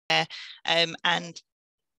and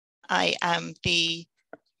I am the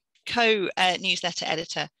co-newsletter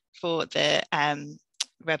editor for the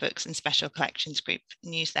Rare Books and Special Collections Group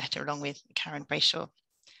newsletter, along with Karen Brayshaw.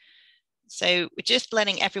 So we're just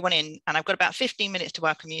letting everyone in, and I've got about 15 minutes to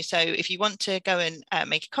welcome you. So if you want to go and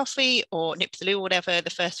make a coffee or nip the loo or whatever, the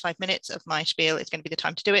first 5 minutes of my spiel is going to be the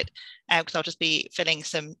time to do it, because I'll just be filling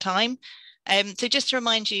some time. So just to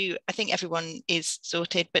remind you, I think everyone is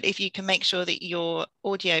sorted, but if you can make sure that your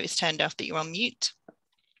audio is turned off, that you're on mute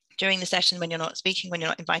during the session when you're not speaking, when you're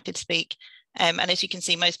not invited to speak. And as you can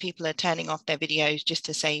see, most people are turning off their videos just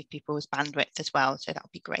to save people's bandwidth as well. So that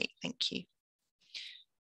would be great. Thank you.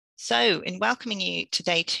 So in welcoming you to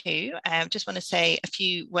day two, I just want to say a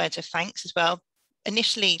few words of thanks as well.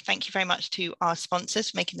 Initially, thank you very much to our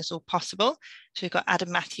sponsors for making this all possible. So we've got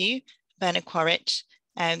Adam Matthew, Bernard Quaritch,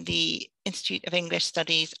 the Institute of English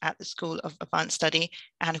Studies at the School of Advanced Study,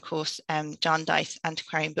 and of course, Jarndyce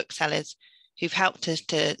Antiquarian Booksellers, who've helped us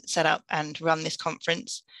to set up and run this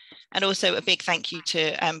conference. And also a big thank you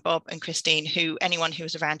to Bob and Christine, who anyone who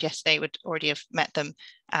was around yesterday would already have met them,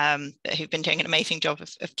 but who've been doing an amazing job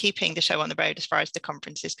of keeping the show on the road as far as the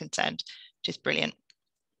conference is concerned, which is brilliant.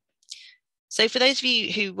 So for those of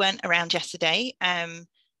you who weren't around yesterday,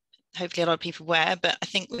 hopefully a lot of people were, but I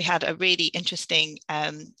think we had a really interesting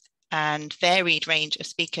and varied range of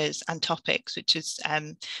speakers and topics, which is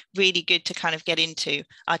really good to kind of get into.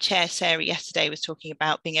 Our chair, Sarah, yesterday was talking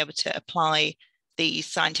about being able to apply these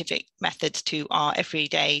scientific methods to our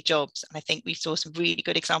everyday jobs. And I think we saw some really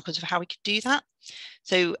good examples of how we could do that.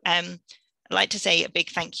 So I'd like to say a big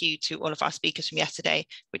thank you to all of our speakers from yesterday,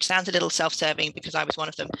 which sounds a little self-serving because I was one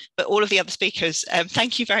of them, but all of the other speakers,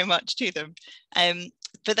 thank you very much to them.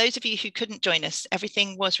 For those of you who couldn't join us,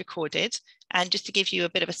 everything was recorded. And just to give you a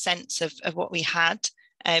bit of a sense of what we had,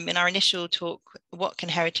 in our initial talk, what can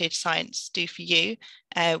heritage science do for you?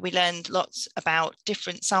 We learned lots about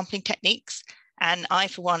different sampling techniques. And I,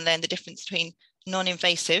 for one, learned the difference between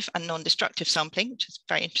non-invasive and non-destructive sampling, which is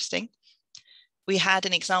very interesting. We had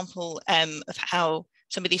an example of how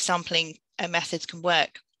some of these sampling methods can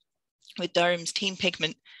work with Durham's team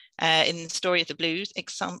pigment in the Story of the Blues,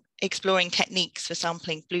 exploring techniques for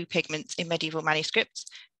sampling blue pigments in medieval manuscripts,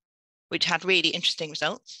 which had really interesting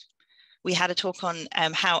results. We had a talk on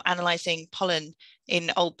how analysing pollen in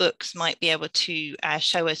old books might be able to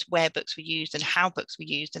show us where books were used and how books were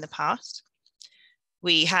used in the past.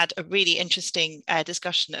 We had a really interesting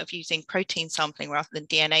discussion of using protein sampling rather than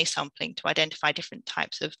DNA sampling to identify different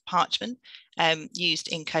types of parchment used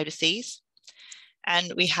in codices.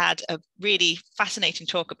 And we had a really fascinating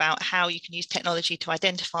talk about how you can use technology to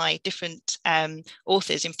identify different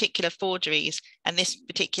authors, in particular forgeries. And this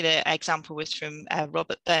particular example was from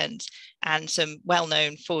Robert Burns and some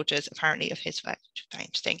well-known forgers, apparently, of his work, which was very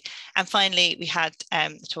interesting. And finally, we had a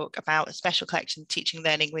talk about a special collection teaching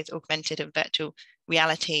learning with augmented and virtual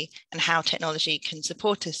reality and how technology can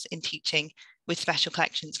support us in teaching with special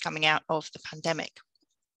collections coming out of the pandemic.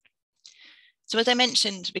 So as I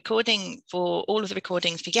mentioned, recording for all of the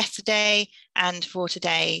recordings for yesterday and for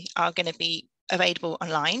today are going to be available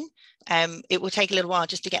online. It will take a little while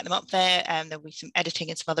just to get them up there. There'll be some editing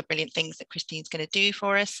and some other brilliant things that Christine's going to do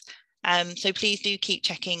for us. So please do keep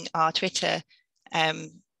checking our Twitter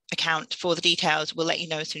account for the details. We'll let you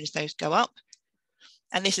know as soon as those go up.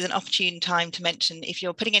 And this is an opportune time to mention, if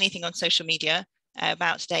you're putting anything on social media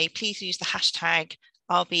about today, please use the hashtag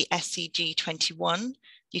RBSCG21.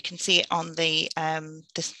 You can see it on the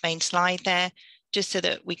this main slide there, just so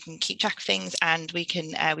that we can keep track of things and we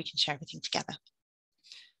can share everything together.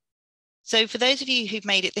 So for those of you who've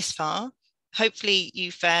made it this far, hopefully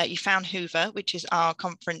you found Hoover, which is our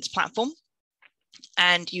conference platform,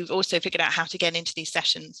 and you've also figured out how to get into these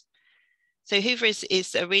sessions. So Hoover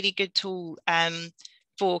is a really good tool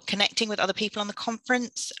for connecting with other people on the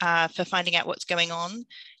conference, for finding out what's going on.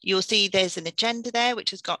 You'll see there's an agenda there,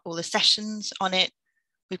 which has got all the sessions on it.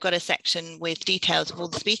 We've got a section with details of all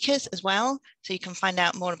the speakers as well, so you can find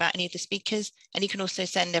out more about any of the speakers, and you can also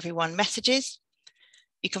send everyone messages.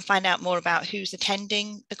 You can find out more about who's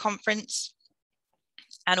attending the conference,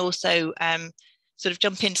 and also sort of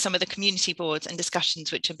jump into some of the community boards and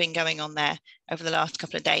discussions which have been going on there over the last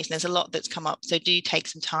couple of days. And there's a lot that's come up, so do take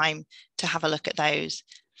some time to have a look at those.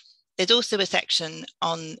 There's also a section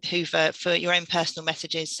on Hoover for your own personal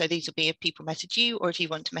messages. So these will be if people message you or if you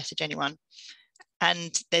want to message anyone.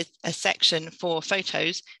 And there's a section for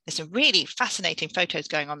photos. There's some really fascinating photos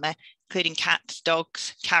going on there, including cats,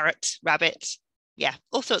 dogs, carrots, rabbits. Yeah,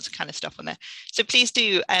 all sorts of kind of stuff on there. So please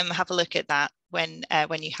do have a look at that when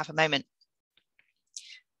you have a moment.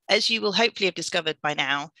 As you will hopefully have discovered by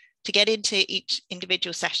now, To get into each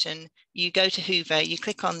individual session, you go to Hoover, you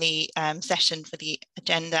click on the session for the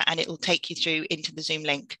agenda, and it will take you through into the Zoom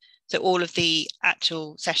link. So all of the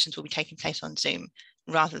actual sessions will be taking place on Zoom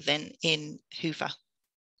rather than in Hoover.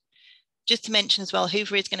 Just to mention as well,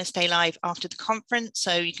 Hoover is going to stay live after the conference,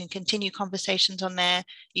 so you can continue conversations on there.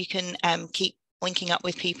 You can keep linking up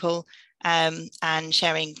with people and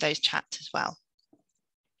sharing those chats as well.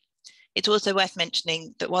 It's also worth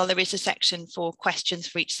mentioning that while there is a section for questions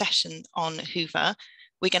for each session on Hoover,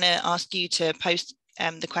 we're going to ask you to post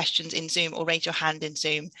the questions in Zoom or raise your hand in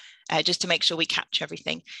Zoom just to make sure we capture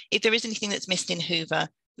everything. If there is anything that's missed in Hoover,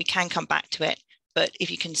 we can come back to it, but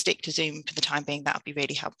if you can stick to Zoom for the time being, that would be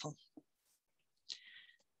really helpful.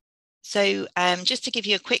 So just to give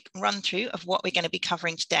you a quick run through of what we're going to be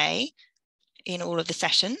covering today in all of the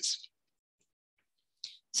sessions.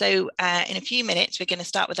 So in a few minutes, we're going to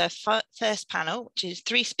start with our first panel, which is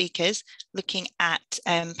 3 speakers looking at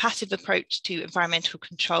passive approach to environmental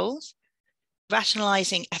controls,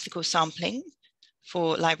 rationalising ethical sampling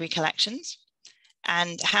for library collections,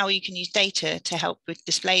 and how you can use data to help with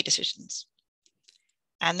display decisions.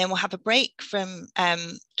 And then we'll have a break from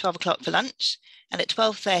 12 o'clock for lunch. And at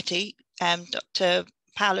 12:30, Dr.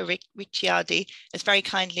 Paolo Ricciardi is very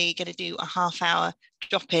kindly going to do a half-hour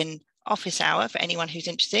drop-in office hour for anyone who's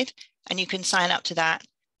interested. And you can sign up to that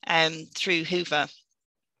through Hoover.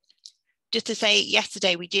 Just to say,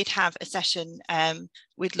 yesterday we did have a session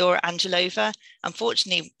with Laura Angelova.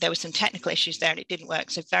 Unfortunately, there were some technical issues there and it didn't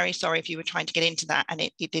work. So very sorry if you were trying to get into that and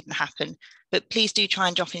it didn't happen. But please do try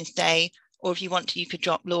and drop in today. Or if you want to, you could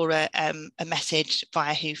drop Laura a message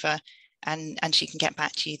via Hoover and she can get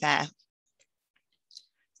back to you there.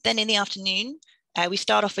 Then in the afternoon, we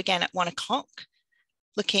start off again at 1 o'clock,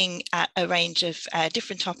 looking at a range of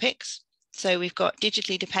different topics. So we've got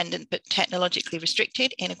digitally dependent but technologically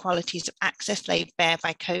restricted inequalities of access laid bare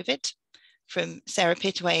by COVID from Sarah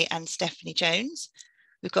Pittaway and Stephanie Jones.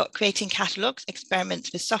 We've got creating catalogues,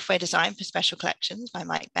 experiments with software design for special collections by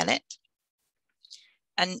Mike Bennett.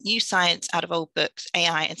 And new science out of old books,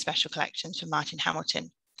 AI and special collections from Martin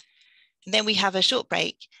Hamilton. And then we have a short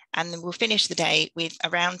break and then we'll finish the day with a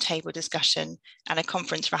roundtable discussion and a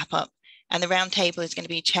conference wrap up. And the roundtable is going to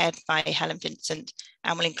be chaired by Helen Vincent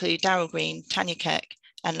and will include Daryl Green, Tanya Kirk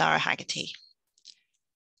and Lara Haggerty.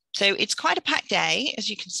 So it's quite a packed day, as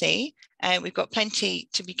you can see. We've got plenty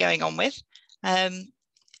to be going on with. And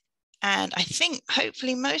I think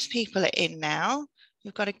hopefully most people are in now.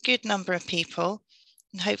 We've got a good number of people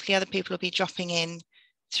and hopefully other people will be dropping in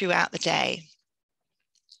throughout the day.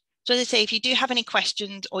 So as I say, if you do have any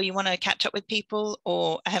questions or you want to catch up with people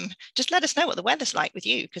or just let us know what the weather's like with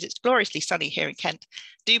you because it's gloriously sunny here in Kent,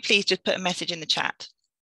 do please just put a message in the chat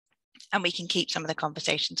and we can keep some of the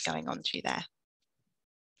conversations going on through there.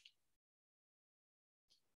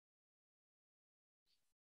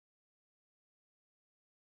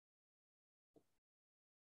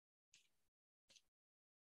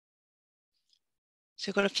 So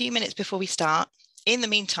we've got a few minutes before we start. In the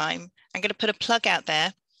meantime, I'm going to put a plug out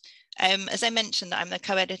there. As I mentioned, I'm the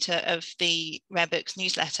co-editor of the Rare Books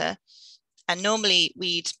newsletter, and normally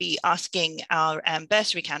we'd be asking our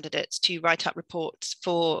bursary candidates to write up reports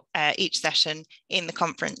for each session in the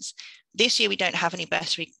conference. This year we don't have any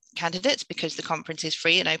bursary candidates because the conference is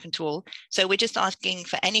free and open to all. So we're just asking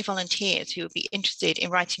for any volunteers who would be interested in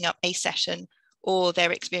writing up a session or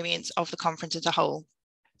their experience of the conference as a whole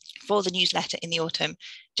for the newsletter in the autumn,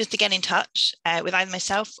 just to get in touch with either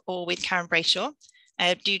myself or with Karen Brayshaw.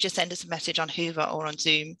 Do just send us a message on Hoover or on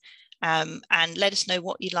Zoom and let us know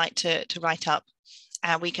what you'd like to write up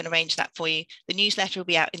and we can arrange that for you. The newsletter will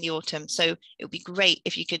be out in the autumn, so it would be great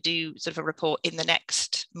if you could do sort of a report in the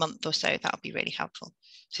next month or so. That would be really helpful.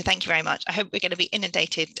 So thank you very much. I hope we're going to be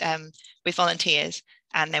inundated with volunteers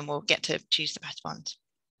and then we'll get to choose the best ones.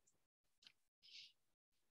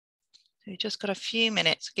 So we've just got a few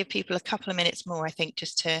minutes, give people a couple of minutes more, I think,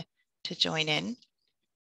 just to join in.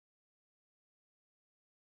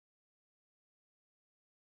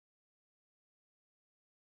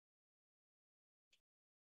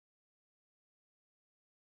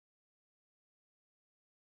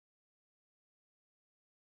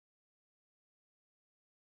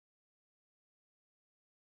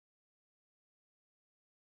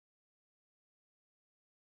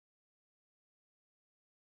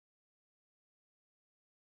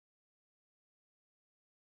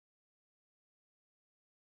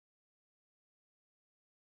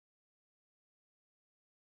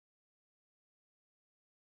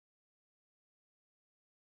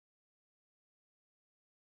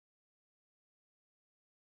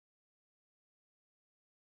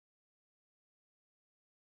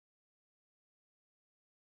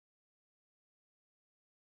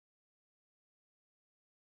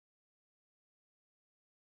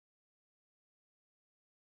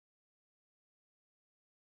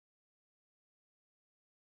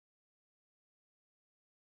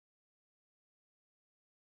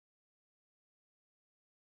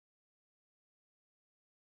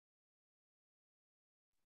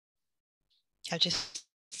 I've just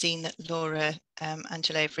seen that Laura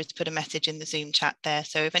Angelova has put a message in the Zoom chat there.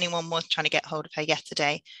 So if anyone was trying to get hold of her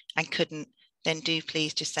yesterday and couldn't, then do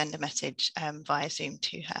please just send a message via Zoom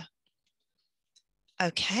to her.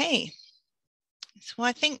 Okay, so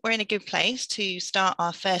I think we're in a good place to start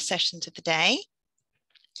our first sessions of the day.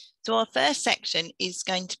 So our first section is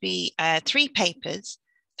going to be 3 papers,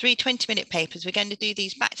 3 20-minute papers. We're going to do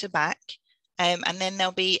these back to back. And then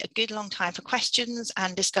there'll be a good long time for questions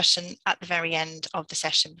and discussion at the very end of the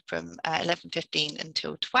session from 11:15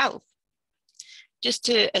 until 12. Just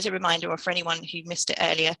as a reminder, or for anyone who missed it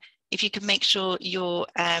earlier, if you can make sure your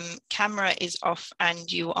camera is off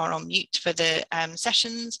and you are on mute for the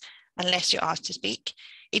sessions, unless you're asked to speak.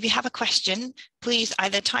 If you have a question, please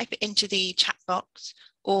either type it into the chat box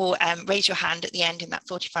or raise your hand at the end in that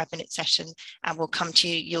 45-minute session, and we'll come to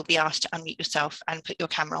you. You'll be asked to unmute yourself and put your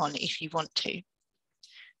camera on if you want to.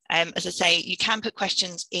 As I say, you can put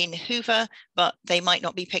questions in Hoover, but they might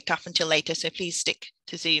not be picked up until later, so please stick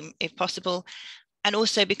to Zoom if possible. And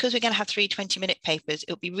also, because we're going to have 3 20-minute papers,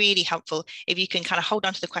 it'll be really helpful if you can kind of hold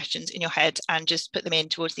on to the questions in your head and just put them in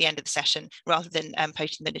towards the end of the session rather than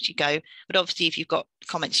posting them as you go. But obviously, if you've got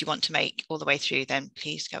comments you want to make all the way through, then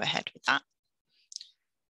please go ahead with that.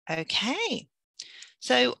 Okay,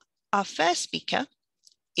 so our first speaker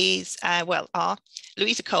is, are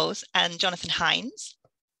Louisa Coles and Jonathan Hines.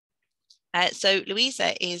 So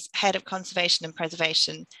Louisa is Head of Conservation and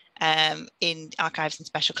Preservation in Archives and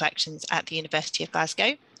Special Collections at the University of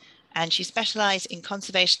Glasgow, and she specialised in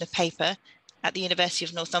conservation of paper at the University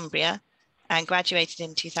of Northumbria and graduated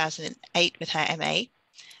in 2008 with her MA.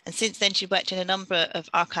 And since then, she worked in a number of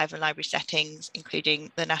archive and library settings,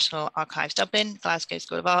 including the National Archives Dublin, Glasgow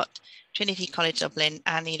School of Art, Trinity College Dublin,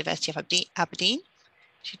 and the University of Aberdeen.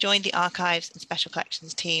 She joined the Archives and Special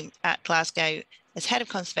Collections team at Glasgow as Head of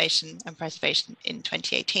Conservation and Preservation in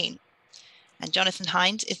 2018. And Jonathan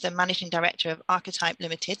Hines is the Managing Director of Archetype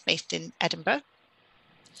Limited, based in Edinburgh.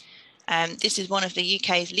 This is one of the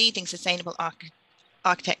UK's leading sustainable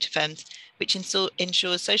architecture firms, which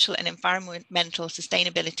ensures social and environmental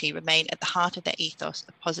sustainability remain at the heart of their ethos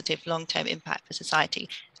of positive long-term impact for society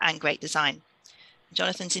and great design.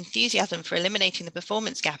 Jonathan's enthusiasm for eliminating the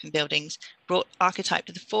performance gap in buildings brought Archetype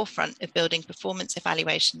to the forefront of building performance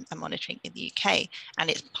evaluation and monitoring in the UK, and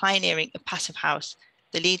its pioneering of Passive House,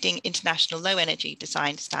 the leading international low-energy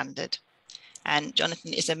design standard. And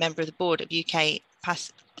Jonathan is a member of the board of UK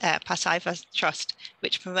Passive Trust,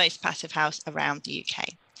 which promotes Passive House around the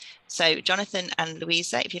UK. So Jonathan and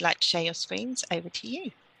Louisa, if you'd like to share your screens, over to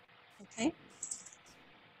you. Okay.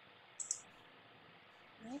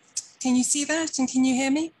 Can you see that and can you hear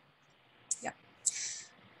me? Yeah.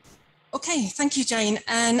 Okay, thank you, Jane,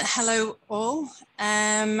 and hello all.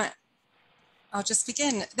 I'll just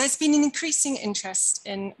begin. There's been an increasing interest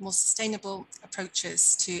in more sustainable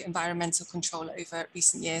approaches to environmental control over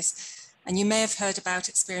recent years, and you may have heard about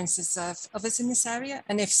experiences of others in this area,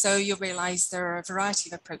 and if so, you'll realise there are a variety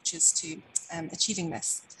of approaches to achieving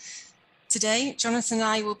this. Today, Jonathan and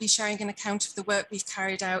I will be sharing an account of the work we've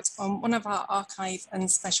carried out on one of our archive and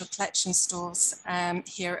special collection stores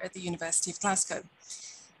here at the University of Glasgow.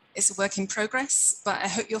 It's a work in progress, but I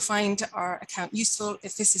hope you'll find our account useful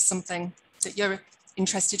if this is something that you're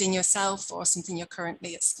interested in yourself or something you're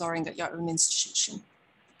currently exploring at your own institution.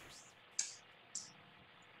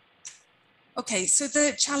 Okay, so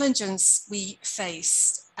the challenges we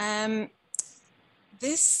faced.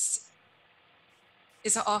 This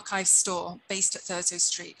is our archive store based at Thurso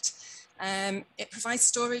Street. It provides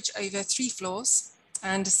storage over 3 floors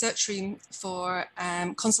and a search room for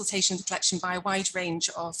consultation of the collection by a wide range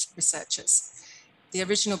of researchers. The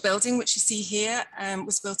original building, which you see here,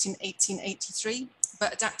 was built in 1883,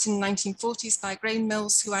 but adapted in the 1940s by grain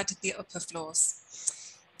mills who added the upper floors.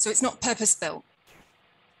 So it's not purpose-built.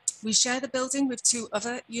 We share the building with 2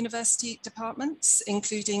 other university departments,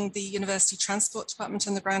 including the University Transport Department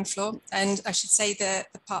on the ground floor. And I should say the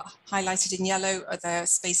part highlighted in yellow are the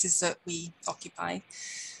spaces that we occupy.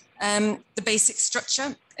 The basic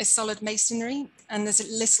structure is solid masonry, and there's a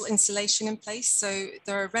little insulation in place, so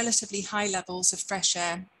there are relatively high levels of fresh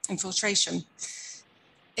air infiltration.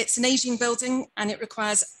 It's an aging building, and it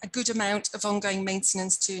requires a good amount of ongoing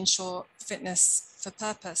maintenance to ensure fitness for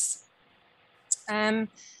purpose.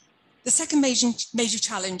 The second major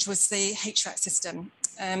challenge was the HVAC system.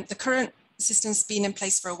 The current system's been in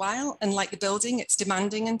place for a while, and like the building, it's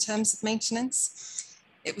demanding in terms of maintenance.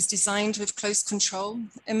 It was designed with close control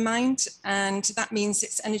in mind, and that means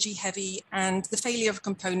it's energy heavy, and the failure of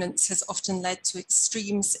components has often led to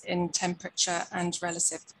extremes in temperature and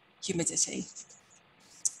relative humidity.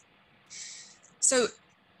 So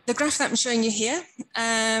The graph that I'm showing you here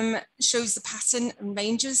shows the pattern and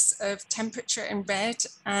ranges of temperature in red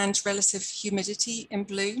and relative humidity in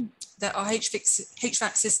blue that our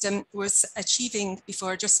HVAC system was achieving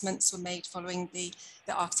before adjustments were made following the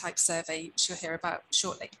archetype survey, which you'll hear about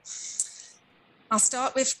shortly. I'll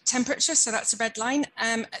start with temperature, so that's a red line.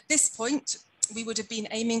 At this point, we would have been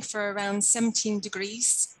aiming for around 17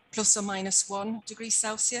 degrees plus or minus 1 degree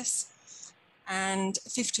Celsius, and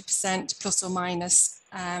 50% plus or minus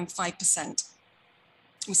 5%,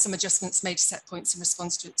 with some adjustments made to set points in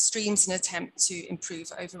response to extremes in an attempt to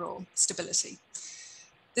improve overall stability.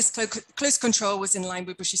 This close control was in line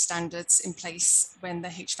with British standards in place when the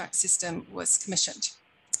HVAC system was commissioned.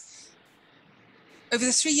 Over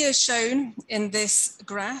the 3 years shown in this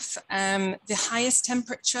graph, the highest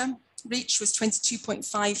temperature reached was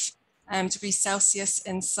 22.5 degrees Celsius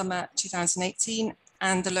in summer 2018,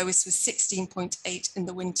 and the lowest was 16.8 in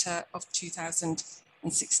the winter of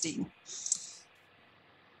 2016.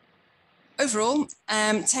 Overall,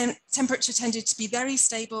 temperature tended to be very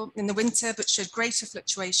stable in the winter, but showed greater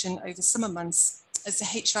fluctuation over summer months as the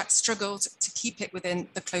HVAC struggled to keep it within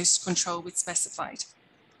the close control we'd specified.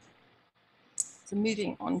 So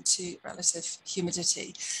moving on to relative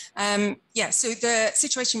humidity. So the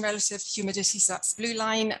situation relative humidity, so that's the blue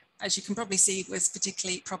line, as you can probably see, was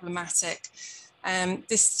particularly problematic.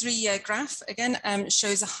 This 3-year graph, again,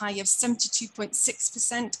 shows a high of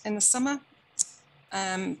 72.6% in the summer.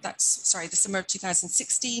 The summer of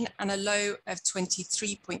 2016, and a low of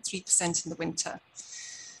 23.3% in the winter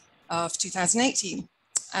of 2018.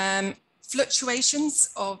 Fluctuations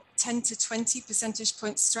of 10 to 20 percentage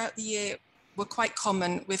points throughout the year were quite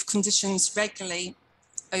common, with conditions regularly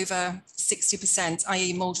over 60%,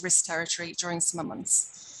 i.e. mold risk territory during summer months.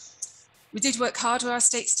 We did work hard with our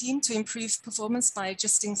estates team to improve performance by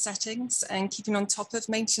adjusting settings and keeping on top of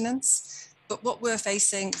maintenance. But what we're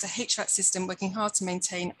facing is a HVAC system working hard to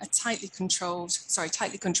maintain a tightly controlled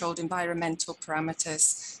environmental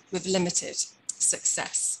parameters with limited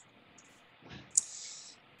success.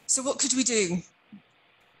 So what could we do?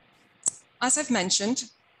 As I've mentioned,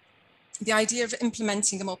 the idea of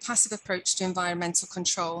implementing a more passive approach to environmental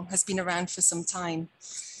control has been around for some time,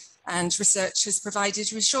 and research has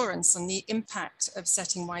provided reassurance on the impact of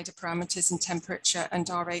setting wider parameters in temperature and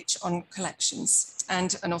RH on collections,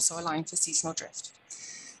 and also allowing for seasonal drift.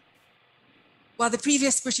 While the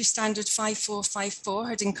previous British standard 5454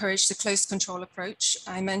 had encouraged a close control approach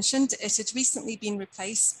I mentioned, it had recently been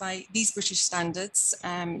replaced by these British standards,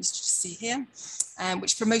 as you see here,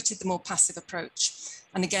 which promoted the more passive approach,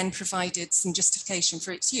 and again provided some justification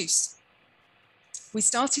for its use. We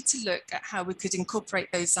started to look at how we could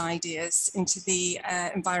incorporate those ideas into the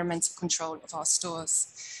environmental control of our stores.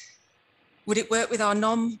 Would it work with our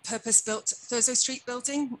non-purpose-built Thurso Street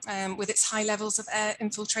building with its high levels of air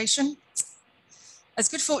infiltration? As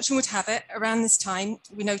good fortune would have it, around this time,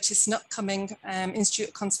 we noticed an upcoming Institute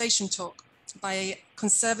of Conservation talk by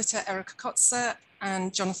conservator Erica Kotzer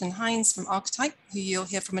and Jonathan Hines from Archetype, who you'll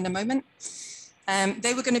hear from in a moment.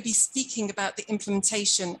 They were going to be speaking about the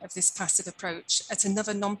implementation of this passive approach at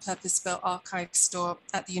another non-purpose-built archive store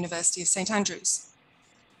at the University of St Andrews.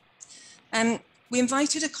 We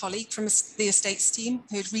invited a colleague from the estates team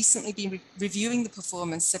who had recently been reviewing the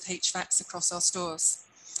performance of HVACs across our stores.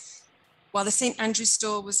 While the St Andrews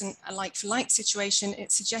store wasn't a like-for-like situation,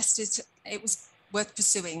 it suggested it was worth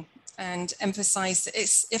pursuing and emphasised that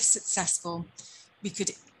if successful, we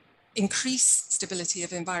could increase stability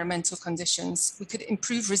of environmental conditions, we could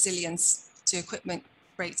improve resilience to equipment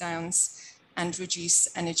breakdowns and reduce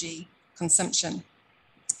energy consumption.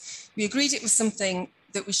 We agreed it was something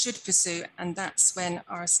that we should pursue, and that's when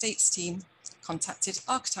our estates team contacted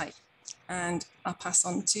Archetype. And I'll pass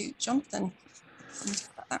on to Jonathan.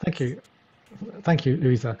 Thank you,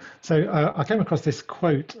 Louisa. So I came across this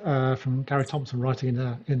quote from Gary Thompson writing in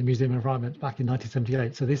the Museum of Environment back in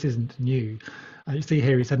 1978. So this isn't new. You see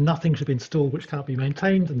here, he said, "Nothing should be installed which cannot be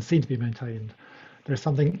maintained and seen to be maintained. There is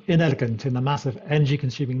something inelegant in the massive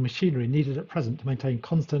energy-consuming machinery needed at present to maintain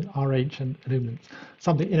constant RH and illuminance,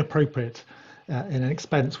 something inappropriate in an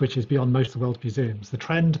expense which is beyond most of the world's museums. The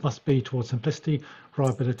trend must be towards simplicity,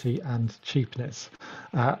 reliability and cheapness."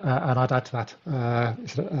 And I'd add to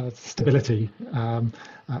that stability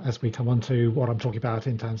as we come on to what I'm talking about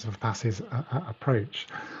in terms of passive approach.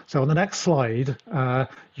 So on the next slide,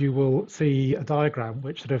 you will see a diagram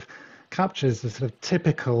which sort of captures the sort of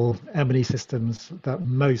typical M&E systems that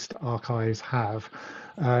most archives have.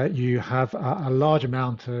 You have a large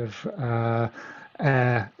amount of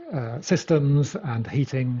air systems and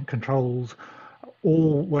heating controls,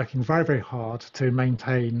 all working very, very hard to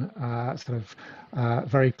maintain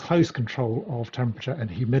very close control of temperature and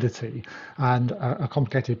humidity, and a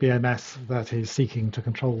complicated BMS that is seeking to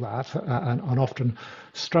control that, and often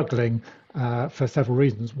struggling for several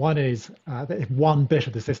reasons. One is that if one bit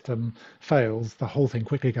of the system fails, the whole thing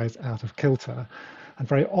quickly goes out of kilter. And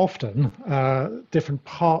very often, different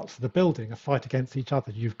parts of the building are fight against each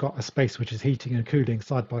other. You've got a space which is heating and cooling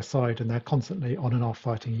side by side, and they're constantly on and off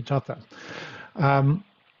fighting each other.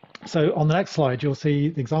 So on the next slide, you'll see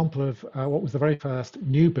the example of what was the very first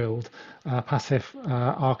new build passive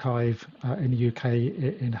archive in the UK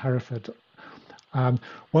in Hereford.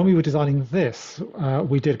 When we were designing this,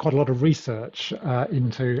 we did quite a lot of research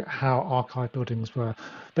into how archive buildings were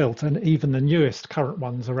built, and even the newest current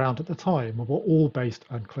ones around at the time were all based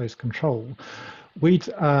on close control. We'd,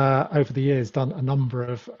 over the years, done a number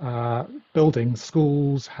of buildings,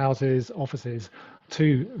 schools, houses, offices,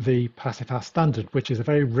 to the Passive House standard, which is a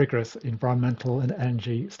very rigorous environmental and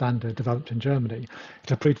energy standard developed in Germany. It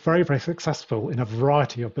has proved very, very successful in a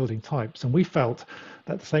variety of building types, and we felt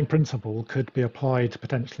that the same principle could be applied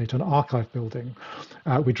potentially to an archive building.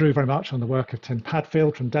 We drew very much on the work of Tim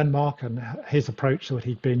Padfield from Denmark and his approach that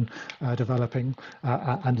he'd been developing,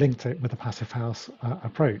 and linked it with the Passive House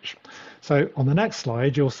approach. So on the next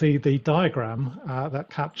slide, you'll see the diagram that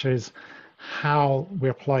captures how we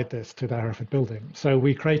applied this to the Hereford building. So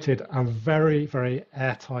we created a very, very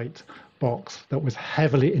airtight box that was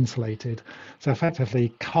heavily insulated, so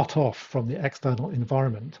effectively cut off from the external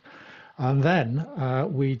environment. And then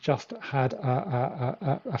we just had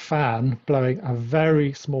a fan blowing a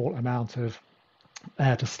very small amount of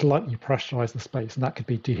air to slightly pressurize the space, and that could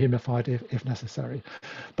be dehumidified if necessary.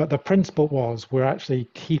 But the principle was we're actually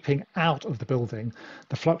keeping out of the building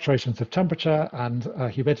the fluctuations of temperature and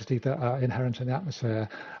humidity that are inherent in the atmosphere,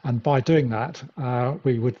 and by doing that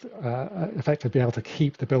we would effectively be able to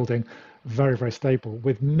keep the building very, very stable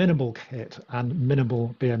with minimal kit and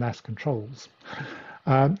minimal BMS controls.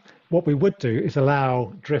 What we would do is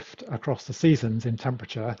allow drift across the seasons in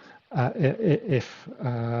temperature if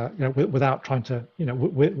without trying to,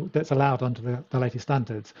 that's allowed under the latest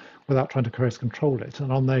standards, without trying to corrosive control it. And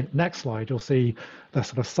on the next slide, you'll see the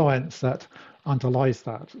sort of science that underlies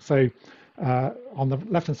that. So on the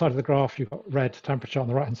left-hand side of the graph, you've got red temperature, on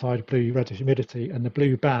the right-hand side, blue red humidity, and the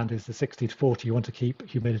blue band is the 60 to 40 you want to keep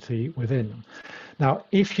humidity within. Now,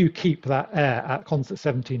 if you keep that air at constant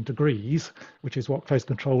 17 degrees, which is what close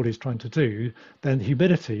control is trying to do, then the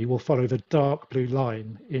humidity will follow the dark blue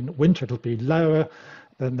line. In winter, it'll be lower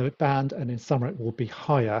than the band, and in summer, it will be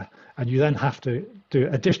higher. And you then have to do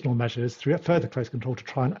additional measures through further close control to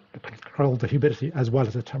try and control the humidity as well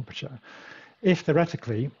as the temperature. If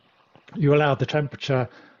theoretically, you allow the temperature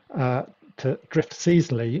to drift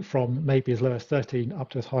seasonally from maybe as low as 13 up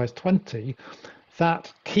to as high as 20,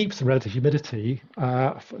 that keeps the relative humidity,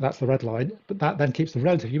 that's the red line, but that then keeps the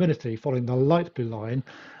relative humidity following the light blue line,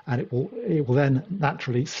 and it will then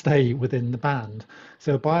naturally stay within the band.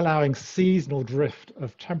 So by allowing seasonal drift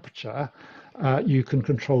of temperature, you can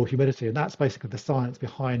control humidity, and that's basically the science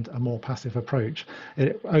behind a more passive approach.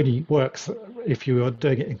 It only works if you are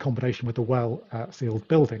doing it in combination with a well-sealed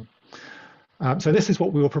building. So this is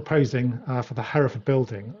what we were proposing for the Hereford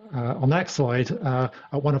building. On the next slide,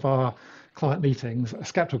 at one of our client meetings, a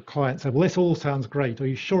skeptical client said, well, this all sounds great. Are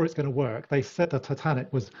you sure it's going to work? They said the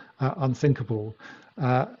Titanic was unsinkable.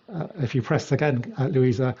 If you press again,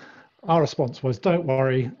 Louisa, our response was, don't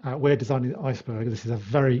worry, we're designing the iceberg. This is a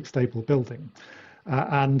very stable building.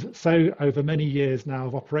 And so over many years now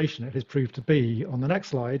of operation, it has proved to be. On the next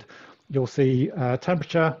slide, you'll see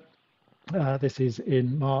temperature. This is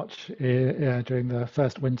in March during the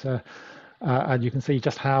first winter, and you can see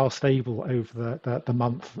just how stable over the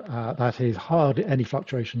month that is, hardly any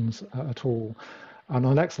fluctuations at all. And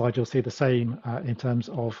on the next slide, you'll see the same in terms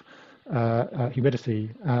of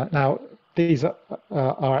humidity. Now, these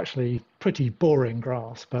are actually pretty boring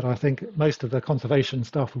graphs, but I think most of the conservation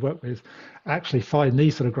staff we work with actually find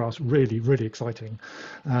these sort of graphs really, really exciting,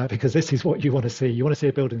 because this is what you want to see. You want to see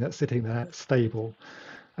a building that's sitting there stable.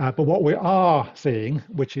 But what we are seeing,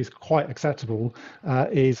 which is quite acceptable,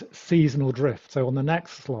 is seasonal drift. So on the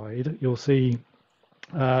next slide, you'll see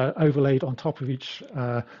overlaid on top of each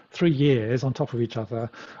 3 years on top of each other.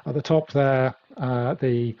 At the top there,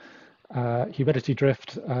 the humidity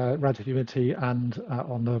drift, relative humidity, and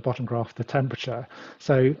on the bottom graph, the temperature.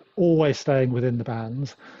 So always staying within the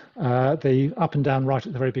bands. The up and down right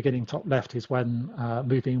at the very beginning, top left, is when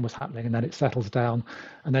moving was happening, and then it settles down.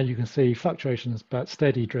 And then you can see fluctuations, but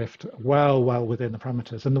steady drift, well within the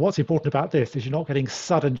parameters. And what's important about this is you're not getting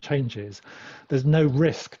sudden changes. There's no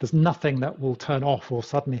risk. There's nothing that will turn off or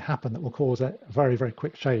suddenly happen that will cause a very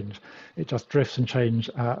quick change. It just drifts and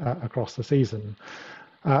changes across the season.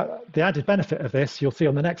 The added benefit of this, you'll see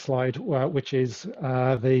on the next slide, which is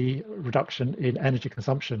the reduction in energy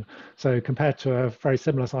consumption. So compared to a very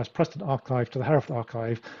similar sized Preston archive to the Hereford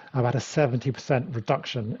archive, about a 70%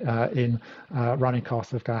 reduction in running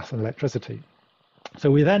costs of gas and electricity. So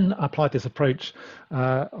we then applied this approach.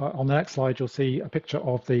 On the next slide, you'll see a picture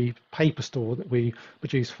of the paper store that we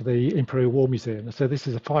produced for the Imperial War Museum. So this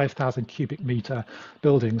is a 5,000 cubic meter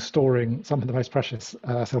building storing some of the most precious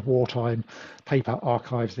sort of wartime paper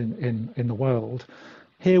archives in the world.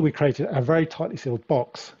 Here we created a very tightly sealed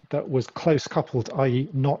box that was close coupled, i.e.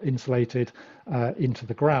 not insulated into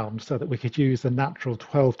the ground, so that we could use the natural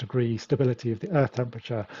 12-degree stability of the earth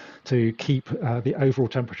temperature to keep the overall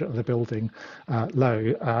temperature of the building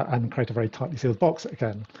low and create a very tightly sealed box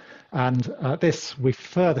again. And this, we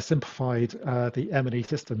further simplified the M&E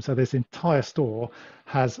system. So this entire store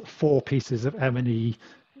has 4 pieces of M&E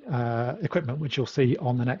equipment, which you'll see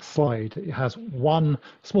on the next slide. It has one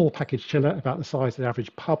small package chiller about the size the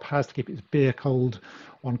average pub has to keep its beer cold,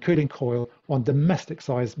 one cooling coil, one domestic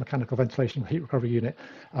sized mechanical ventilation heat recovery unit,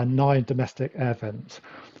 and 9 domestic air vents.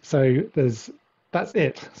 So that's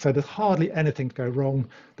it. So there's hardly anything to go wrong.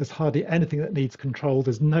 There's hardly anything that needs control.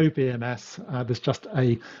 There's no BMS. There's just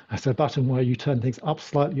a button where you turn things up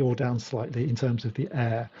slightly or down slightly in terms of the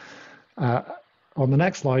air. On the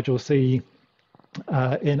next slide, you'll see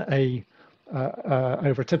in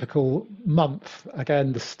over a typical month,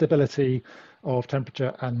 again, the stability of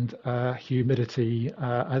temperature and humidity.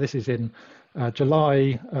 This is in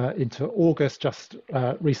July into August, just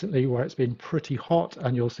recently, where it's been pretty hot,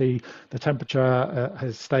 and you'll see the temperature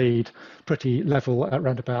has stayed pretty level at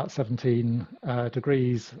around about 17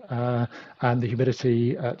 degrees, and the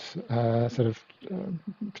humidity at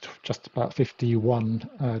just about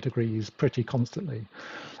 51 degrees pretty constantly.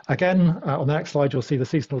 Again, on the next slide, you'll see the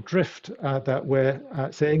seasonal drift that we're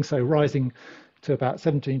seeing, so rising to about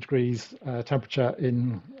 17 degrees temperature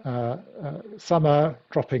in summer,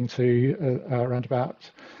 dropping to around about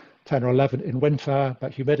 10 or 11 in winter,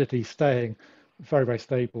 but humidity staying very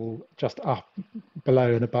stable, just up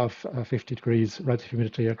below and above 50 degrees relative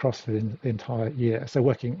humidity across the entire year. So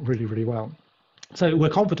working really well. So we're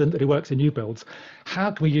confident that it works in new builds.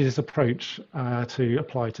 How can we use this approach to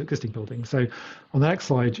apply to existing buildings? So on the next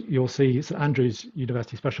slide, you'll see St Andrews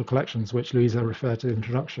University Special Collections, which Louisa referred to in the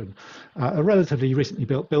introduction, a relatively recently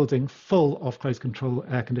built building full of closed control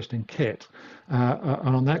air conditioning kit.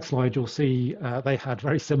 And on the next slide, you'll see they had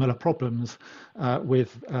very similar problems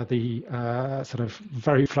with the sort of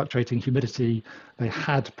very fluctuating humidity. They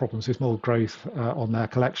had problems with mold growth on their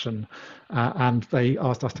collection, and they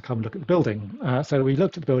asked us to come and look at the building. So we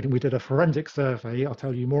looked at the building, we did a forensic survey. I'll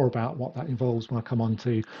tell you more about what that involves when I come on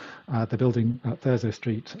to the building at Thurso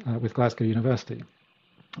Street with Glasgow University.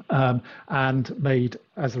 And made,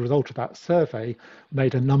 as a result of that survey,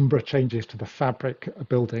 made a number of changes to the fabric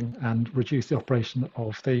building and reduced the operation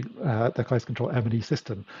of the closed control M&E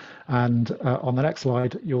system. And on the next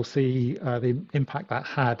slide, you'll see the impact that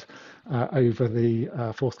had over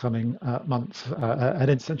the forthcoming months, an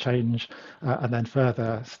instant change and then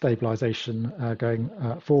further stabilisation going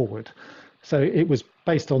forward. So it was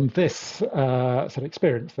based on this sort of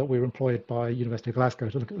experience that we were employed by University of Glasgow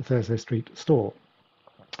to look at the Thurso Street store.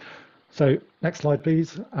 So next slide,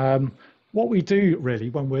 please. What we do really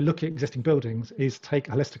when we're looking at existing buildings is take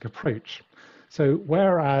a holistic approach. So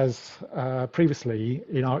whereas previously,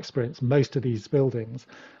 in our experience, most of these buildings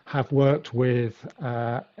have worked with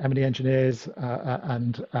M&E engineers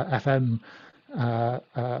and FM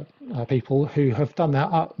people who have done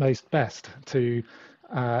their utmost best to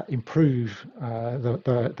improve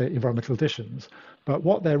the environmental additions. But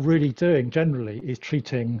what they're really doing generally is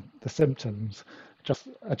treating the symptoms, just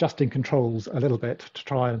adjusting controls a little bit to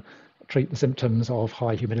try and treat the symptoms of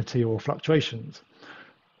high humidity or fluctuations.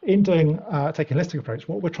 In doing taking a holistic approach,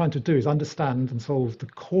 what we're trying to do is understand and solve the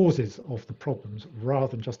causes of the problems rather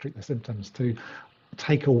than just treat the symptoms, to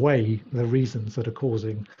take away the reasons that are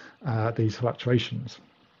causing these fluctuations.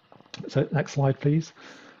 So next slide, please.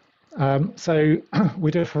 So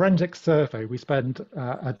we do a forensic survey. We spend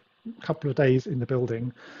a couple of days in the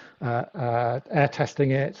building, air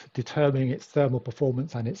testing it, determining its thermal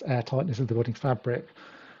performance and its air tightness of the building fabric,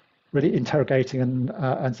 really interrogating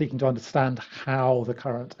and seeking to understand how the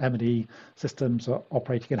current M&E systems are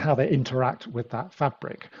operating and how they interact with that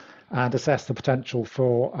fabric, and assess the potential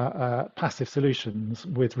for passive solutions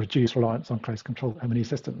with reduced reliance on close control M&E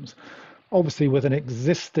systems. Obviously, with an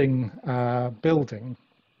existing building,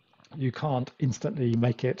 you can't instantly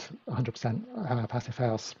make it 100% passive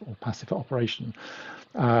house or passive operation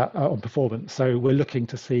on performance. So we're looking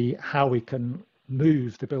to see how we can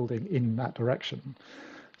move the building in that direction.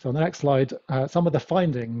 So on the next slide, some of the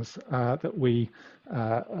findings that we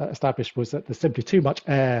established was that there's simply too much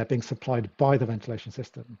air being supplied by the ventilation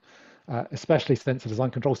system, especially since the design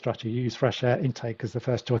control strategy used fresh air intake as the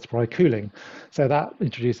first choice to provide cooling. So that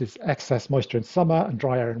introduces excess moisture in summer and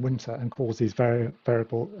dry air in winter and causes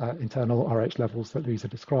variable internal RH levels that Louisa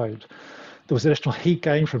described. There was additional heat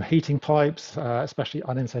gain from heating pipes, especially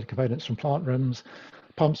uninsulated components from plant rooms.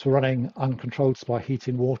 Pumps were running uncontrolled to supply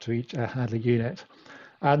heating water to each air handling unit.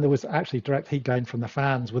 And there was actually direct heat gain from the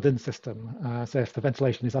fans within the system. So if the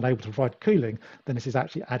ventilation is unable to provide cooling, then this is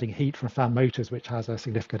actually adding heat from fan motors, which has a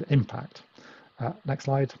significant impact. Next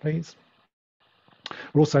slide, please.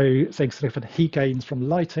 We're also seeing significant heat gains from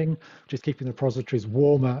lighting, which is keeping the repositories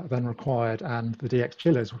warmer than required, and the DX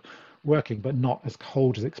chillers working, but not as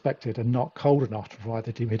cold as expected and not cold enough to provide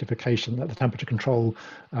the dehumidification that the temperature control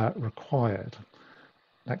required.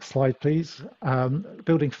 Next slide, please.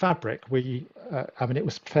 Building fabric, I mean, it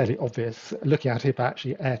was fairly obvious looking at it, but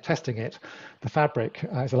actually air testing it. The fabric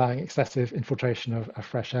is allowing excessive infiltration of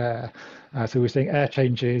fresh air. So we're seeing air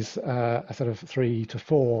changes a sort of 3 to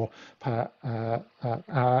 4 per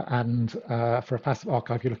hour, and for a passive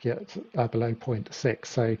archive, you're looking at below 0.6.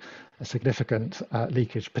 So a significant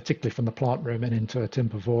leakage, particularly from the plant room and into a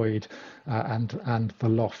timber void and the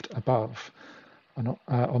loft above. And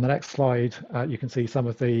on the next slide, you can see some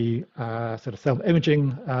of the sort of thermal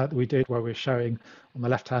imaging that we did, where we're showing on the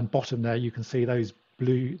left-hand bottom there, you can see those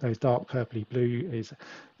dark purpley blue is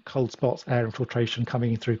cold spots, air infiltration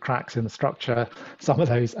coming through cracks in the structure. Some of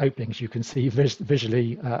those openings you can see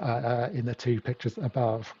visually in the two pictures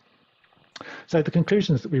above. So the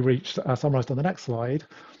conclusions that we reached are summarised on the next slide.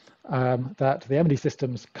 That the M&E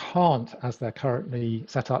systems can't, as they're currently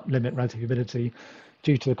set up, limit relative humidity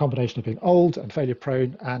due to the combination of being old and failure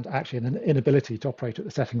prone and actually an inability to operate at the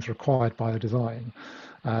settings required by the design.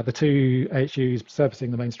 The two HUs servicing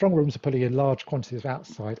the main strong rooms are pulling in large quantities of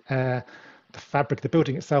outside air. The fabric of the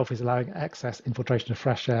building itself is allowing excess infiltration of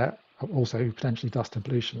fresh air, also potentially dust and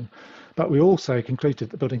pollution. But we also concluded that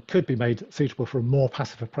the building could be made suitable for a more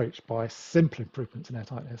passive approach by simple improvements in air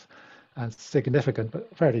tightness and significant but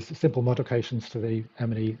fairly simple modifications to the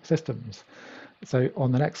M&E systems. So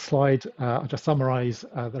on the next slide, I'll just summarise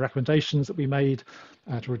the recommendations that we made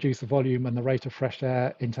to reduce the volume and the rate of fresh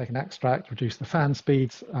air intake and extract, reduce the fan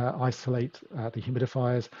speeds, isolate the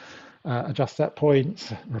humidifiers, adjust set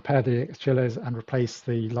points, repair the chillers, and replace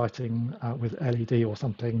the lighting with LED or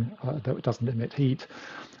something that doesn't emit heat.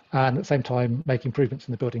 And at the same time, make improvements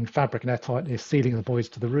in the building fabric and air tightness, sealing the voids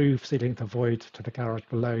to the roof, sealing the void to the garage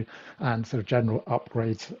below, and sort of general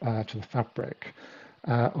upgrades to the fabric.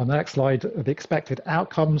 On the next slide, the expected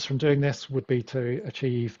outcomes from doing this would be to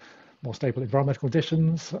achieve more stable environmental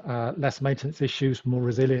conditions, less maintenance issues, more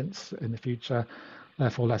resilience in the future,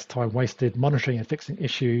 therefore less time wasted monitoring and fixing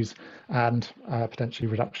issues, and potentially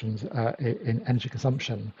reductions in energy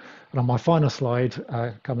consumption. And on my final slide,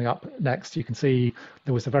 coming up next, you can see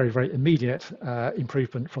there was a very, very immediate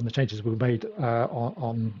improvement from the changes we made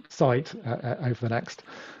on site over the next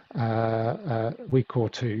week or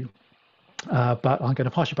two. But I'm going to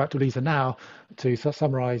pass you back to Lisa now to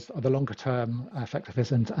summarise the longer term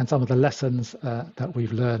effectiveness and some of the lessons that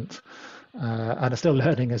we've learnt and are still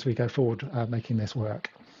learning as we go forward making this work.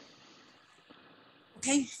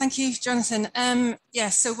 Okay, thank you, Jonathan. Yeah,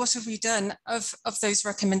 so what have we done of those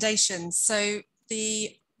recommendations? So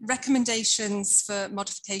the recommendations for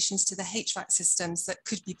modifications to the HVAC systems that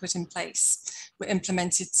could be put in place were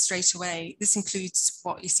implemented straight away. This includes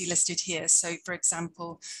what you see listed here. So for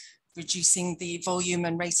example, reducing the volume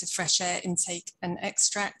and rate of fresh air intake and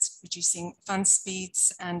extract, reducing fan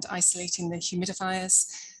speeds and isolating the humidifiers,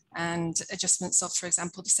 and adjustments of, for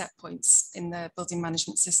example, the set points in the building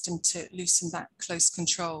management system to loosen that close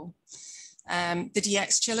control. The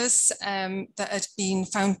DX chillers that had been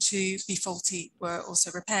found to be faulty were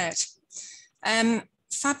also repaired.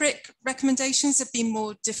 Fabric recommendations have been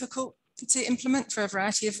more difficult to implement for a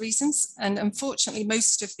variety of reasons, and unfortunately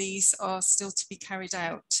most of these are still to be carried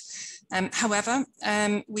out. However,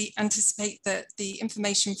 we anticipate that the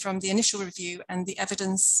information from the initial review and the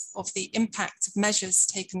evidence of the impact of measures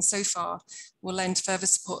taken so far will lend further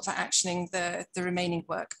support for actioning the remaining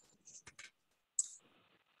work.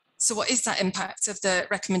 So what is that impact of the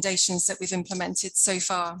recommendations that we've implemented so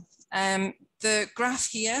far? The graph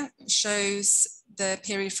here shows the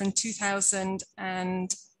period from January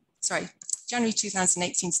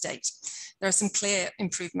 2018 to date. There are some clear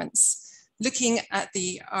improvements. Looking at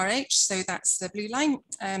the RH, so that's the blue line,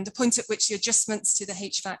 the point at which the adjustments to the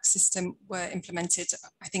HVAC system were implemented,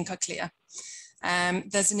 I think, are clear.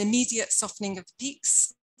 There's an immediate softening of the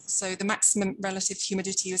peaks. So the maximum relative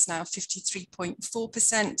humidity is now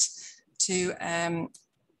 53.4%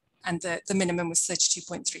 and the minimum was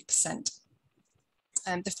 32.3%.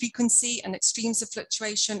 The frequency and extremes of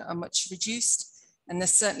fluctuation are much reduced, and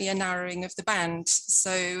there's certainly a narrowing of the band.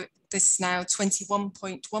 So this is now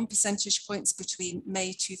 21.1 percentage points between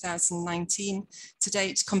May 2019 to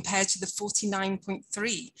date, compared to the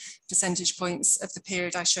 49.3 percentage points of the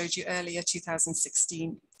period I showed you earlier,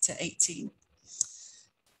 2016 to 18.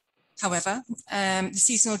 However, the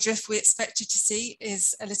seasonal drift we expected to see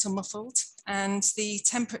is a little muffled, and the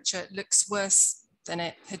temperature looks worse than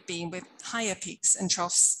it had been, with higher peaks and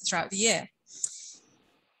troughs throughout the year.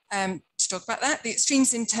 To talk about that, the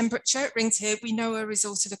extremes in temperature ringed here, we know are a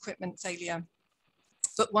result of equipment failure.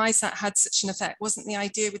 But why has that had such an effect? Wasn't the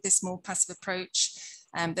idea with this more passive approach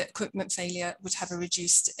that equipment failure would have a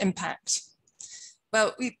reduced impact?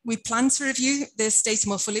 Well, we plan to review this data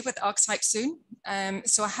more fully with archetype soon.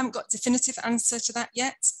 So I haven't got a definitive answer to that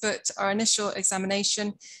yet, but our initial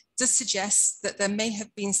examination does suggest that there may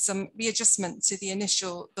have been some readjustment to the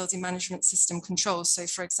initial building management system controls. So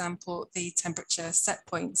for example, the temperature set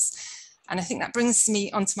points. And I think that brings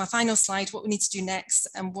me onto my final slide, what we need to do next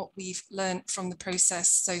and what we've learned from the process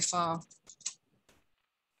so far.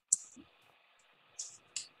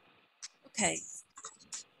 Okay,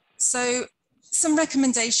 so some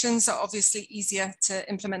recommendations are obviously easier to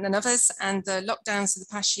implement than others, and the lockdowns of the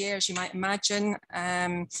past year, as you might imagine,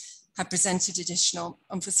 have presented additional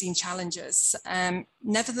unforeseen challenges.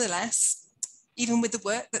 Nevertheless, even with the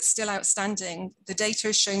work that's still outstanding, the data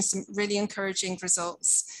has shown some really encouraging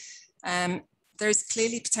results. There is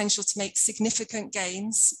clearly potential to make significant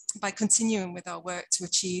gains by continuing with our work to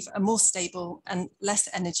achieve a more stable and less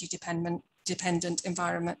energy dependent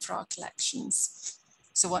environment for our collections.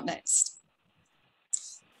 So what next?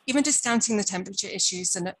 Even discounting the temperature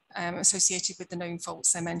issues and associated with the known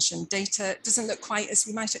faults I mentioned, data doesn't look quite as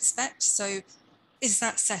we might expect. So is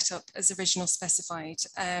that set up as original specified?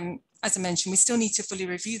 As I mentioned, we still need to fully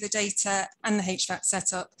review the data and the HVAC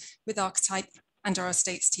setup with archetype and our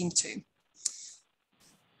estates team too.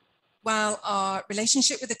 While our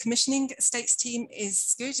relationship with the commissioning estates team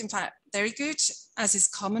is good, in fact, very good, as is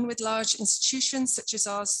common with large institutions such as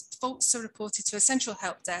ours, faults are reported to a central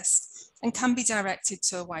help desk and can be directed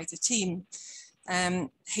to a wider team.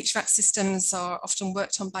 HVAC systems are often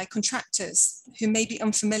worked on by contractors who may be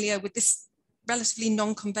unfamiliar with this relatively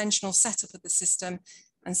non-conventional setup of the system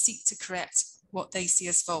and seek to correct what they see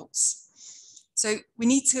as faults. So we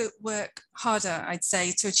need to work harder, I'd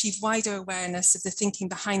say, to achieve wider awareness of the thinking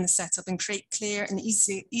behind the setup and create clear and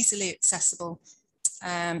easily accessible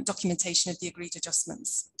documentation of the agreed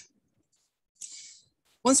adjustments.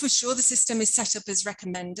 Once we're sure the system is set up as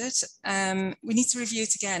recommended, we need to review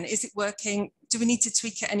it again. Is it working? Do we need to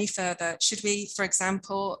tweak it any further? Should we, for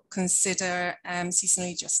example, consider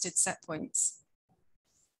seasonally adjusted set points?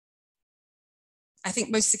 I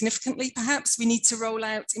think most significantly, perhaps, we need to roll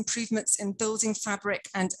out improvements in building fabric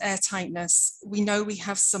and air tightness. We know we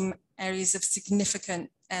have some areas of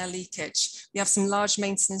significant air leakage. We have some large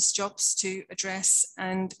maintenance jobs to address,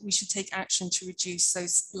 and we should take action to reduce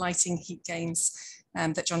those lighting heat gains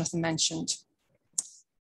that Jonathan mentioned.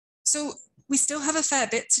 So we still have a fair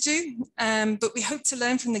bit to do, but we hope to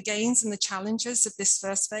learn from the gains and the challenges of this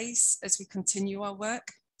first phase as we continue our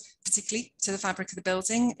work, particularly to the fabric of the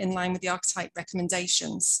building in line with the archetype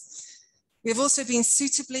recommendations. We have also been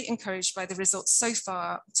suitably encouraged by the results so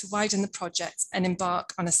far to widen the project and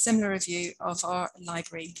embark on a similar review of our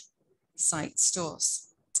library site stores.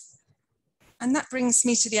 And that brings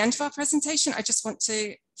me to the end of our presentation. I just want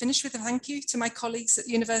to finish with a thank you to my colleagues at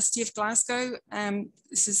the University of Glasgow.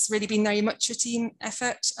 This has really been very much a team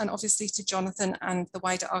effort, and obviously to Jonathan and the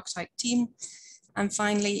wider archetype team. And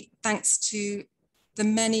finally, thanks to the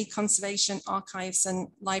many conservation, archives and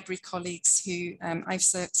library colleagues who I've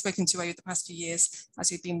spoken to over the past few years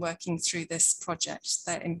as we've been working through this project.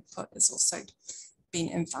 Their input has also been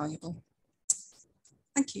invaluable.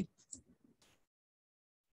 Thank you.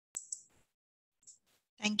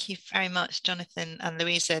 Thank you very much, Jonathan and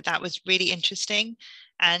Louisa. That was really interesting.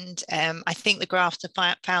 And I think the graphs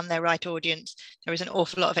have found their right audience. There is an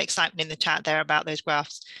awful lot of excitement in the chat there about those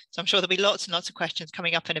graphs. So I'm sure there'll be lots and lots of questions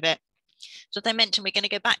coming up in a bit. So as I mentioned, we're going to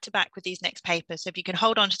go back to back with these next papers. So if you can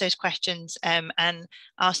hold on to those questions and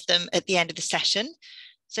ask them at the end of the session.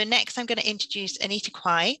 So next, I'm going to introduce Anita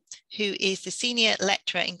Quye, who is the Senior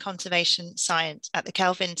Lecturer in Conservation Science at the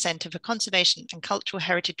Kelvin Centre for Conservation and Cultural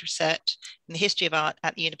Heritage Research in the History of Art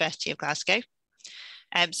at the University of Glasgow.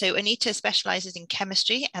 So Anita specialises in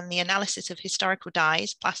chemistry and the analysis of historical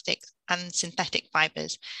dyes, plastics and synthetic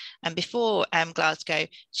fibres. And before Glasgow,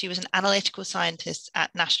 she was an analytical scientist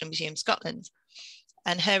at National Museum Scotland.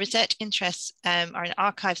 And her research interests are in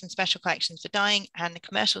archives and special collections for dyeing and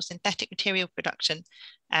commercial synthetic material production,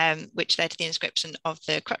 which led to the inscription of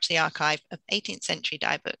the Crutchley Archive of 18th century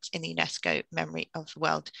dye books in the UNESCO Memory of the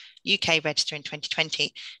World UK Register in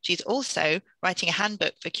 2020. She's also writing a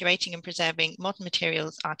handbook for curating and preserving modern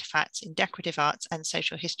materials, artefacts in decorative arts and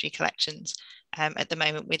social history collections at the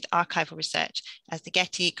moment with archival research as the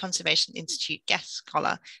Getty Conservation Institute guest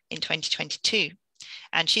scholar in 2022.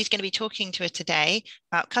 And she's going to be talking to us today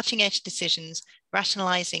about cutting edge decisions,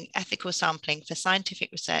 rationalising ethical sampling for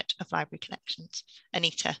scientific research of library collections.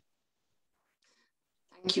 Anita.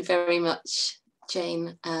 Thank you very much,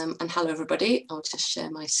 Jane. And hello, everybody. I'll just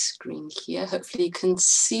share my screen here. Hopefully you can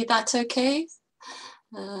see that okay.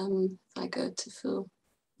 If I go to full,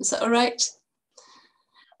 is that all right?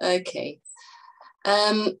 Okay.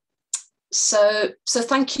 So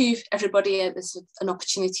thank you, everybody. This is an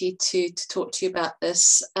opportunity to talk to you about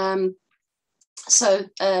this. As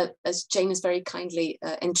Jane has very kindly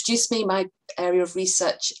introduced me, my area of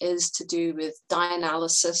research is to do with dye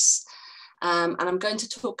analysis. And I'm going to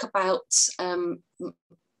talk about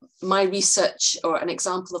my research, or an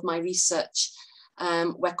example of my research,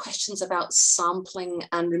 where questions about sampling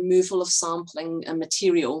and removal of sampling and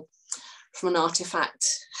material from an artifact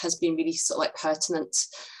has been really sort of like pertinent.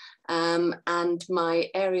 And my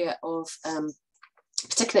area of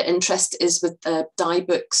particular interest is with dye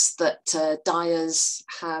books that dyers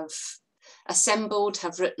have assembled,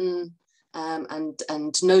 have written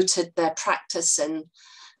and noted their practice in.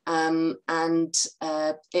 And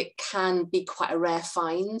it can be quite a rare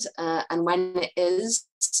find. And when it is,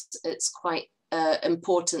 it's quite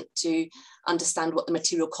important to understand what the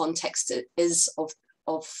material context is of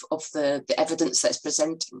the evidence that's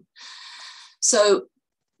presenting. So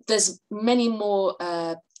there's many more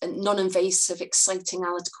non-invasive, exciting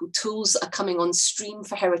analytical tools that are coming on stream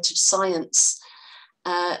for heritage science.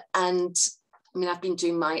 And I mean, I've been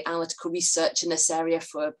doing my analytical research in this area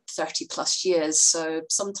for 30 plus years. So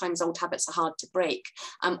sometimes old habits are hard to break.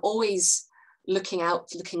 I'm always looking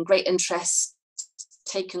great interest,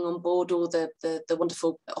 taking on board all the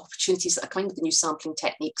wonderful opportunities that are coming with the new sampling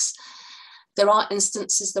techniques. There are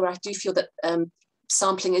instances where I do feel that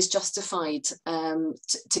sampling is justified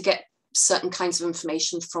to get certain kinds of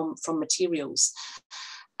information from materials.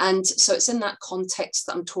 And so it's in that context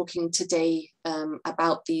that I'm talking today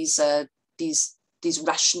about these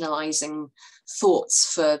rationalising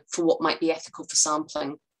thoughts for what might be ethical for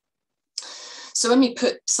sampling. So when we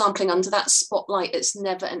put sampling under that spotlight, it's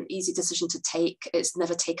never an easy decision to take. It's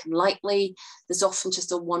never taken lightly. There's often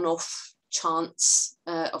just a one-off chance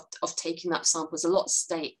of taking that sample. There's a lot at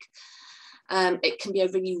stake. It can be a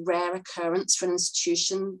really rare occurrence for an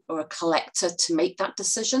institution or a collector to make that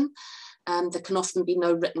decision. There can often be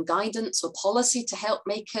no written guidance or policy to help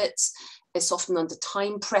make it. It's often under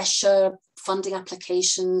time pressure, funding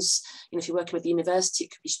applications. You know, if you're working with the university,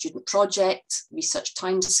 it could be student project, research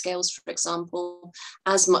timescales, for example,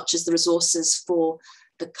 as much as the resources for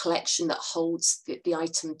the collection that holds the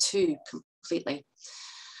item too, completely.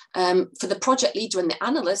 For the project leader and the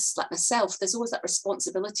analysts like myself, there's always that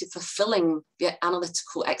responsibility of fulfilling the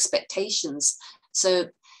analytical expectations. So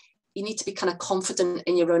you need to be kind of confident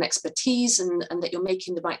in your own expertise and that you're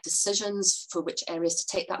making the right decisions for which areas to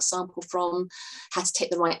take that sample from, how to take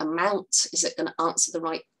the right amount, is it going to answer the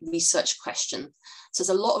right research question? So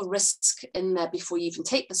there's a lot of risk in there before you even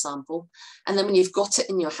take the sample. And then when you've got it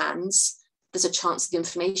in your hands, there's a chance of the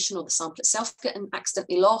information or the sample itself getting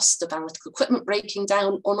accidentally lost, of analytical equipment breaking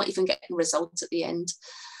down, or not even getting a result at the end,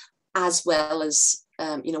 as well as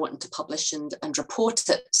wanting to publish and report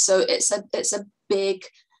it. So it's a big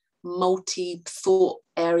multi-thought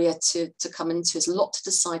area to come into. There's a lot to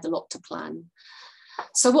decide, a lot to plan.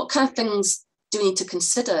 So what kind of things do we need to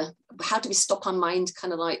consider? How do we stop our mind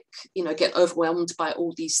kind of like, get overwhelmed by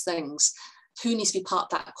all these things? Who needs to be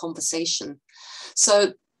part of that conversation?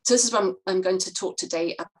 So this is what I'm going to talk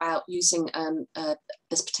today about, using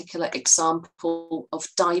this particular example of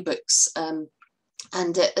dye books. And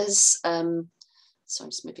it is, so I'm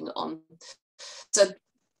just moving it on. So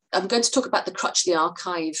I'm going to talk about the Crutchley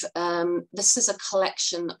Archive. This is a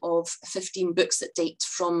collection of 15 books that date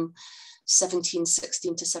from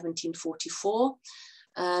 1716 to 1744.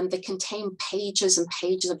 They contain pages and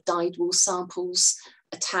pages of dyed wool samples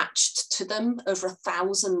attached to them, over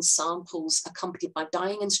 1,000 samples accompanied by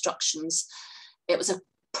dyeing instructions. It was a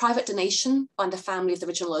private donation by the family of the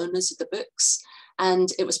original owners of the books, and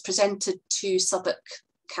it was presented to Southwark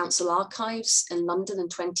Council Archives in London in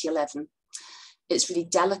 2011. It's really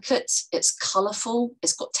delicate, it's colourful,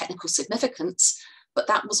 it's got technical significance, but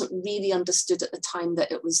that wasn't really understood at the time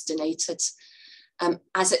that it was donated.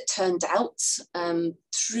 As it turned out,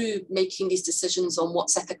 through making these decisions on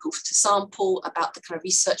what's ethical to sample, about the kind of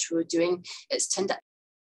research we were doing, it's turned out.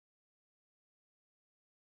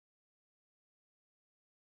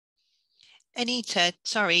 Anita,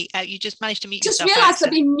 sorry, you just managed to mute yourself. Just realised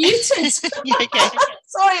I've been muted. Yeah, okay.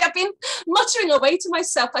 Sorry, I've been muttering away to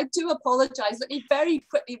myself. I do apologise. Let me very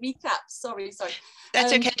quickly recap. Sorry.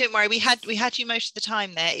 That's okay, don't worry. We had you most of the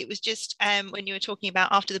time there. It was just when you were talking about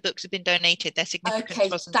after the books have been donated, their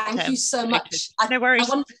significance wasn't. Thank you so much. No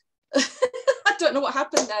worries. I don't know what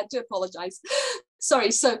happened there. I do apologise.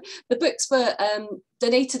 Sorry. So the books were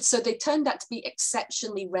donated, so they turned out to be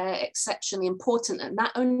exceptionally rare, exceptionally important, and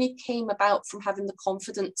that only came about from having the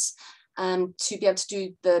confidence to be able to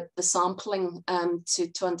do the sampling to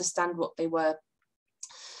understand what they were.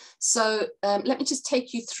 So let me just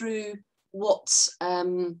take you through what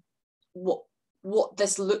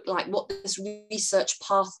this looked like, what this research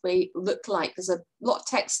pathway looked like. There's a lot of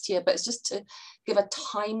text here, but it's just to give a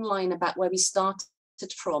timeline about where we started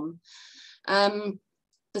from.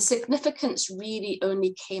 The significance really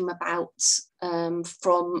only came about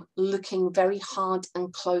from looking very hard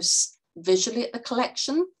and close visually at the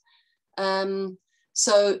collection.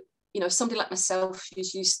 So, you know, somebody like myself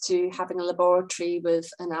who's used to having a laboratory with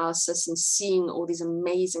analysis and seeing all these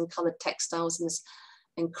amazing coloured textiles in this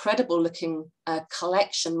incredible looking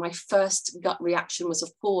collection, my first gut reaction was,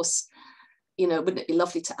 of course, you know, wouldn't it be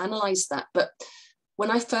lovely to analyse that? But when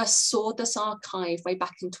I first saw this archive way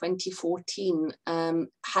back in 2014,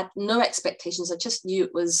 had no expectations. I just knew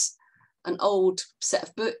it was an old set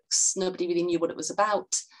of books. Nobody really knew what it was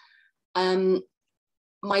about.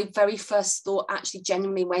 My very first thought actually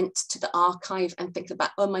genuinely went to the archive and thinking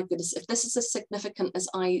about, oh my goodness, if this is as significant as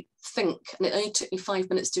I think, and it only took me 5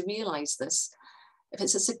 minutes to realise this, if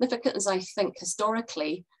it's as significant as I think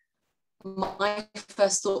historically, my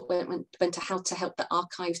first thought went to how to help the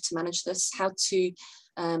archive to manage this, how to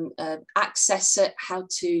access it, how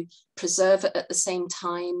to preserve it at the same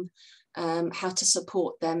time, how to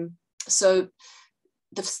support them. So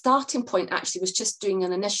the starting point actually was just doing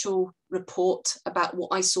an initial report about what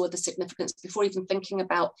I saw the significance before even thinking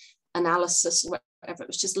about analysis or whatever. It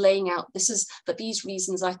was just laying out, this is for these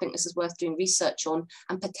reasons I think this is worth doing research on,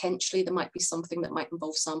 and potentially there might be something that might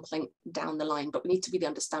involve sampling down the line, but we need to really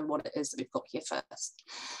understand what it is that we've got here first.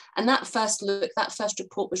 And that first look, that first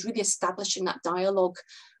report was really establishing that dialogue,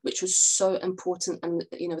 which was so important. And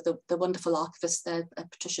you know, the wonderful archivist there,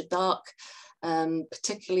 Patricia Dark,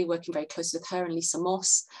 particularly working very closely with her and Lisa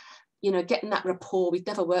Moss, you know, getting that rapport. We'd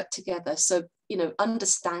never worked together, so you know,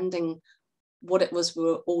 understanding what it was we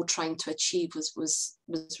were all trying to achieve was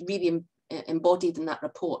really embodied in that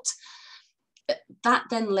report. That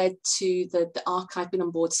then led to the archive being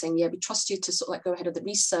on board saying, yeah, we trust you to sort of like go ahead with the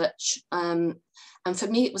research. And for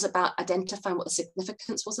me, it was about identifying what the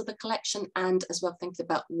significance was of the collection, and as well thinking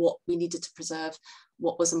about what we needed to preserve,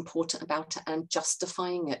 what was important about it, and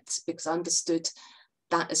justifying it, because I understood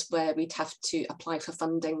that is where we'd have to apply for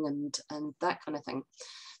funding and that kind of thing.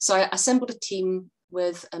 So I assembled a team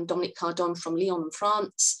with Dominique Cardon from Lyon in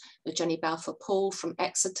France, with Jenny Balfour-Paul from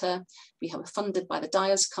Exeter. We were funded by the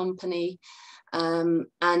Dyers Company,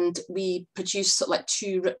 and we produced sort of like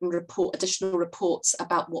 2 written additional reports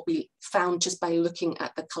about what we found just by looking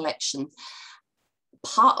at the collection.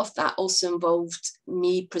 Part of that also involved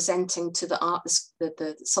me presenting to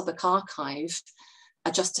the Southwark Archive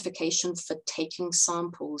a justification for taking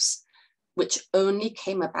samples, which only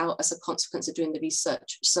came about as a consequence of doing the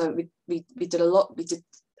research. So we did a lot. We did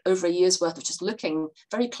over a year's worth of just looking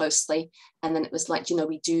very closely, and then it was like, you know,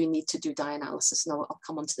 we do need to do dye analysis. And I'll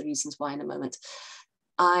come on to the reasons why in a moment.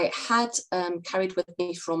 I had carried with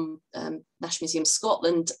me from National Museum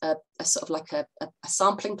Scotland a sort of like a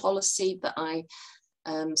sampling policy that I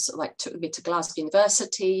sort of like took with me to Glasgow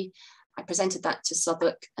University. I presented that to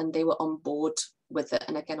Southwark, and they were on board with it.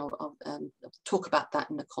 And again, I'll talk about that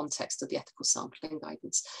in the context of the ethical sampling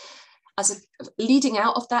guidance. Leading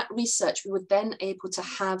out of that research, we were then able to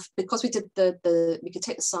have, because we did we could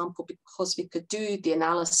take the sample, because we could do the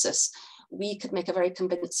analysis, we could make a very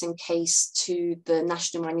convincing case to the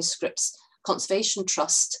National Manuscripts Conservation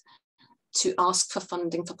Trust to ask for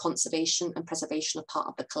funding for conservation and preservation of part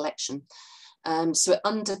of the collection. So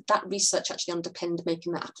that research actually underpinned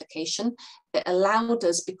making that application. It allowed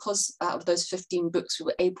us, because out of those 15 books, we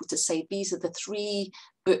were able to say these are the 3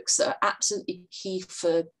 books that are absolutely key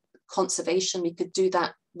for conservation. We could do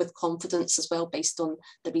that with confidence as well, based on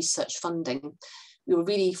the research funding. We were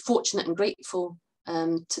really fortunate and grateful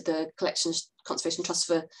to the Collections Conservation Trust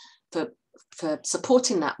for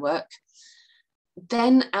supporting that work.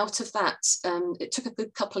 Then out of that, it took a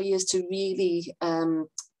good couple of years to really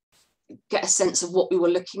get a sense of what we were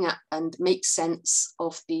looking at and make sense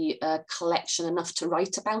of the collection enough to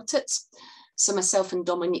write about it. So myself and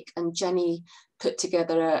Dominique and Jenny put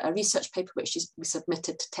together a research paper which we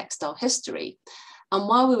submitted to Textile History. And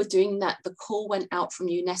while we were doing that, the call went out from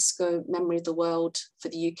UNESCO Memory of the World for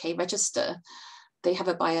the UK Register. They have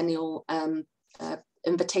a biennial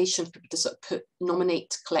invitation for people to sort of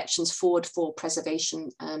nominate collections forward for preservation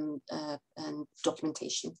and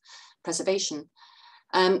documentation preservation.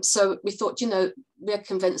 So we thought, you know, we're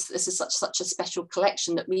convinced that this is such a special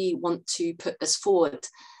collection that we want to put this forward.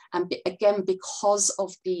 And again, because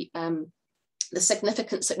of the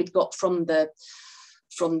significance that we'd got from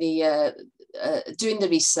doing the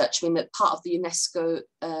research. I mean, that part of the UNESCO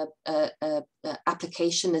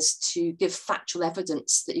application is to give factual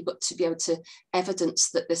evidence, that you've got to be able to evidence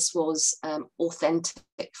that this was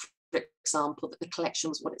authentic, for example, that the collection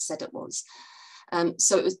was what it said it was.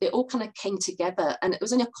 So it all kind of came together, and it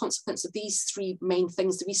was only a consequence of these 3 main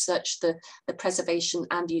things: the research, the preservation,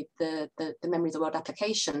 and the Memory of the World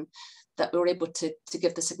application, that we were able to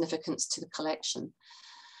give the significance to the collection.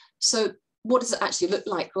 So what does it actually look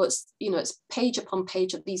like? Well, it's, you know, it's page upon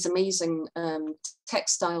page of these amazing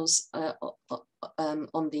textiles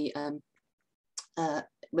on the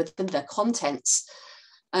within their contents.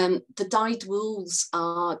 The dyed wools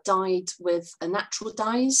are dyed with natural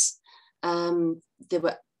dyes. They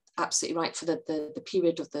were absolutely right for the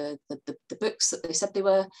period of the books that they said they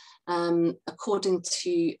were, according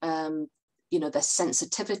to you know, their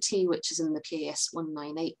sensitivity, which is in the PAS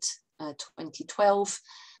 198 2012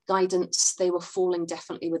 guidance. They were falling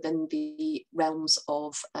definitely within the realms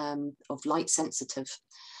of light sensitive,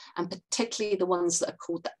 and particularly the ones that are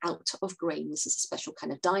called the out of grain. This is a special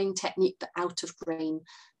kind of dyeing technique, the out of grain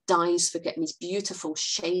dyes for getting these beautiful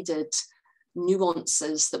shaded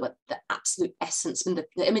nuances that were the absolute essence. I mean,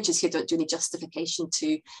 the images here don't do any justification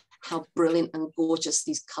to how brilliant and gorgeous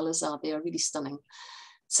these colors are. They are really stunning.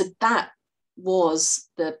 So that was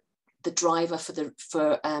the driver for the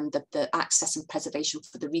access and preservation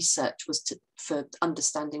for the research, was for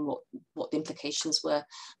understanding what the implications were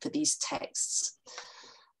for these texts.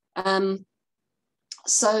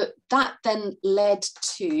 So that then led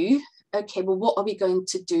to, okay, well, what are we going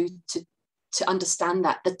to do to understand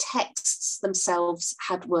that? The texts themselves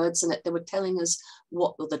had words in it. They were telling us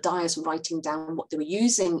what the dyers were writing down, what they were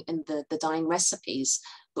using in the dyeing recipes,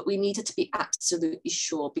 but we needed to be absolutely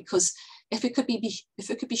sure, because if we could be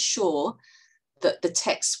sure that the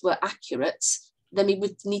texts were accurate, then we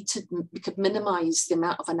could minimize the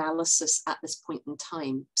amount of analysis at this point in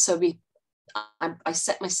time. So I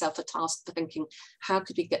set myself a task for thinking, how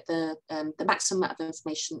could we get the maximum amount of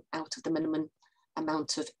information out of the minimum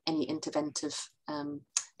amount of any interventive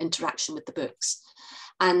interaction with the books.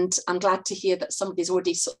 And I'm glad to hear that somebody's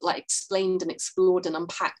already sort of like explained and explored and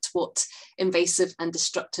unpacked what invasive and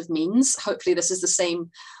destructive means. Hopefully this is the same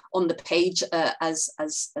on the page as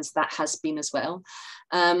that has been as well.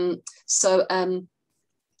 So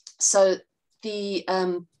the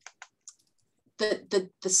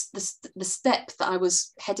step that I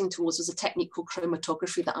was heading towards was a technique called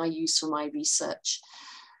chromatography that I use for my research.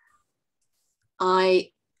 I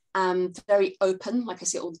am very open, like I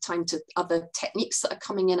say all the time, to other techniques that are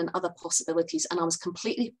coming in and other possibilities. And I was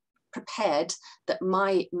completely prepared that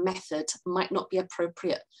my method might not be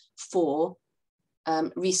appropriate for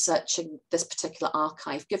researching this particular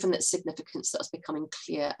archive, given its significance that was becoming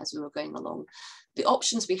clear as we were going along. The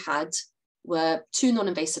options we had were 2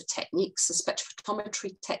 non-invasive techniques: a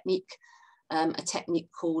spectrophotometry technique, a technique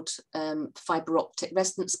called fiber optic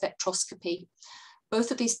resonance spectroscopy. Both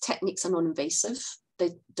of these techniques are non-invasive.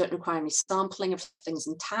 They don't require any sampling, everything's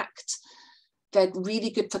intact. They're really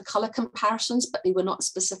good for color comparisons, but they were not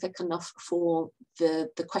specific enough for the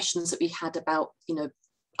questions that we had about, you know,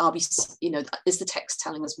 are we, you know, is the text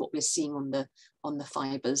telling us what we're seeing on the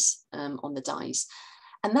fibers, on the dyes?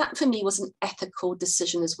 And that for me was an ethical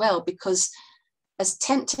decision as well, because as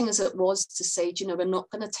tempting as it was to say, you know, we're not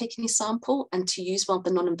going to take any sample and to use one of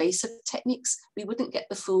the non-invasive techniques, we wouldn't get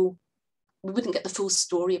the full we wouldn't get the full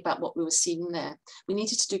story about what we were seeing there. We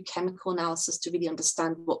needed to do chemical analysis to really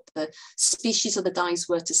understand what the species of the dyes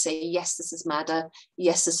were to say, yes, this is madder,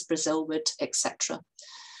 yes, this is Brazil wood, etc.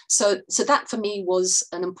 So that for me was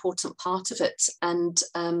an important part of it. And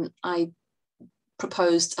I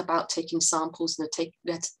proposed about taking samples, and take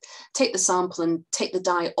the sample and take the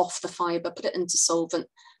dye off the fibre, put it into solvent,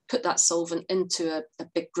 put that solvent into a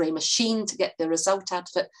big grey machine to get the result out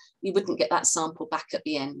of it. We wouldn't get that sample back at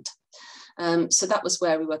the end. So that was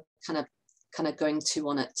where we were kind of going to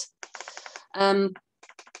on it.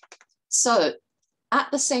 So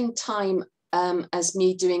at the same time as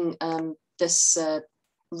me doing this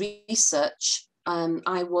research,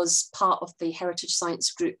 I was part of the Heritage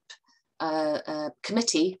Science Group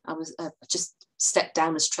committee. I was just stepped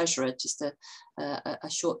down as treasurer just a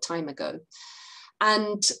short time ago.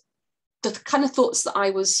 And the kind of thoughts that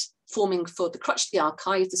I was forming for the Crutchley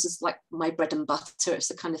Archive, this is like my bread and butter, it's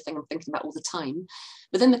the kind of thing I'm thinking about all the time.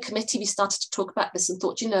 Within the committee, we started to talk about this and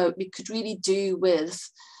thought, you know, we could really do with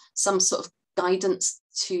some sort of guidance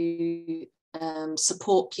to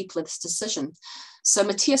support people in this decision. So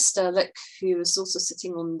Matthias Sterlich, who is also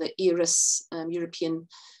sitting on the ERIS, European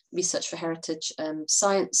Research for Heritage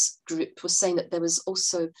Science Group, was saying that there was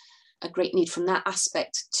also a great need from that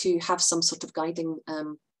aspect to have some sort of guiding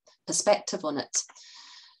perspective on it.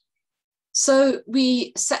 So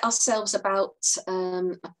we set ourselves about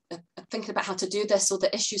thinking about how to do this, all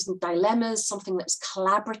the issues and dilemmas. Something that was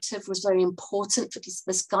collaborative was very important for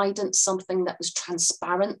this guidance, something that was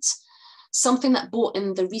transparent, something that brought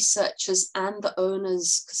in the researchers and the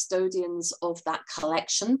owners, custodians of that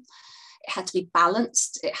collection. It had to be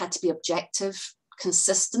balanced, it had to be objective,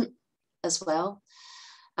 consistent as well.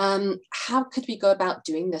 How could we go about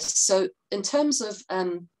doing this? So in terms of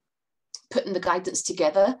putting the guidance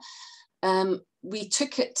together, we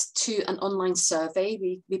took it to an online survey.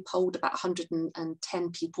 We polled about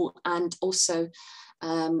 110 people and also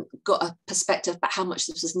got a perspective about how much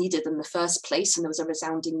this was needed in the first place. And there was a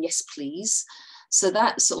resounding yes, please. So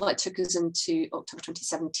that sort of like took us into October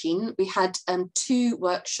 2017. We had 2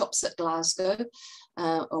 workshops at Glasgow.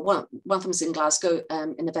 Or one of them was in Glasgow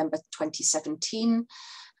in November 2017.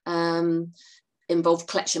 Involved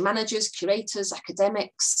collection managers, curators,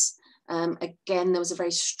 academics. Again, there was a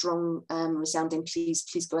very strong resounding please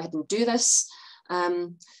go ahead and do this.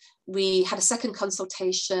 We had a second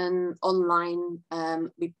consultation online.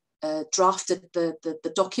 We drafted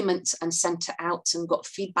the document and sent it out and got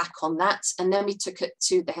feedback on that. And then we took it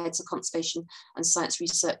to the heads of conservation and science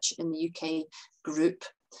research in the UK group.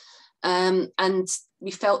 And we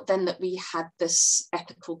felt then that we had this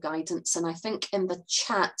ethical guidance. And I think in the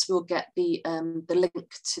chat, we'll get the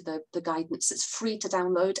link to the guidance. It's free to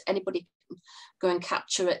download. Anybody can go and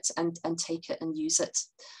capture it and take it and use it.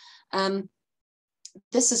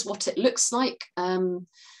 This is what it looks like.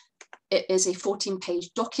 It is a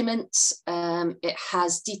 14-page document. It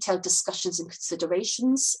has detailed discussions and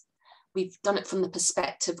considerations. We've done it from the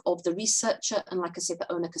perspective of the researcher and, like I say,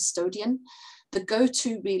 the owner custodian. The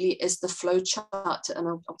go-to really is the flow chart, and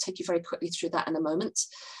I'll take you very quickly through that in a moment.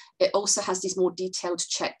 It also has these more detailed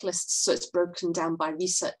checklists, so it's broken down by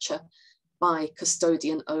researcher, by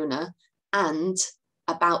custodian owner, and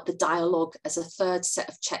about the dialogue as a third set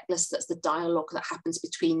of checklists. That's the dialogue that happens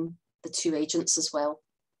between the 2 agents as well.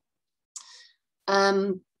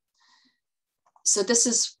 So this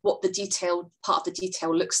is what the detailed part of the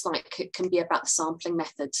detail looks like. It can be about the sampling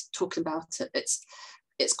method, talking about it.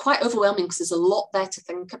 It's quite overwhelming because there's a lot there to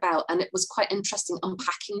think about, and it was quite interesting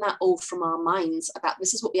unpacking that all from our minds about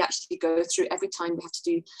this is what we actually go through every time we have to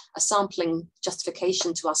do a sampling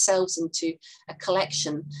justification to ourselves and to a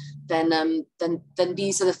collection. Then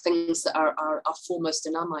these are the things that are foremost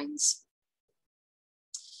in our minds.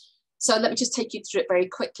 So let me just take you through it very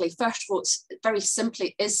quickly. First of all, very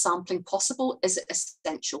simply, is sampling possible? Is it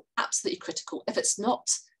essential? Absolutely critical. If it's not,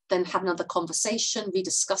 then have another conversation,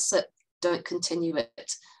 rediscuss it, don't continue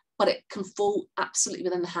it. But it can fall absolutely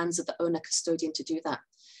within the hands of the owner custodian to do that.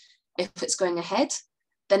 If it's going ahead,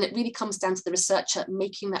 then it really comes down to the researcher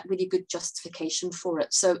making that really good justification for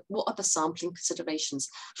it. So what are the sampling considerations?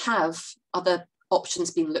 Have other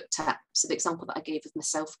options being looked at? So the example that I gave of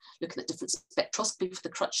myself looking at different spectroscopy for the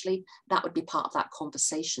Crutchley, that would be part of that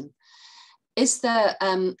conversation. Is there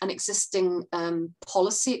an existing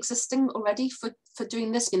policy existing already for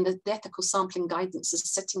doing this? I mean, the ethical sampling guidance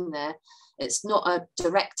is sitting there. It's not a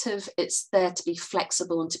directive, it's there to be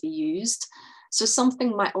flexible and to be used. So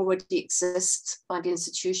something might already exist by the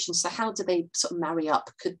institution. So how do they sort of marry up?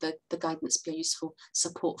 Could the guidance be a useful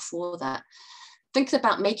support for that? thinking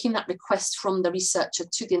about making that request from the researcher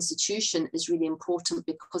to the institution is really important,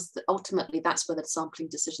 because ultimately that's where the sampling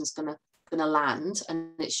decision is going to land,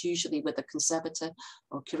 and it's usually with a conservator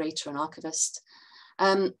or curator and archivist.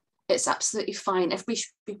 It's absolutely fine. Everybody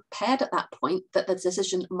should be prepared at that point that the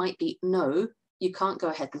decision might be no, you can't go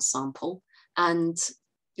ahead and sample, and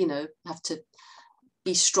have to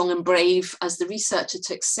be strong and brave as the researcher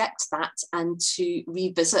to accept that and to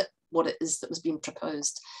revisit what it is that was being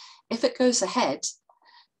proposed. If it goes ahead,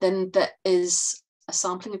 then there is a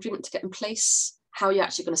sampling agreement to get in place, how you're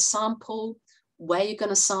actually going to sample, where you're going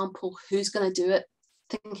to sample, who's going to do it,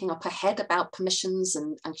 thinking up ahead about permissions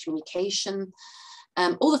and communication,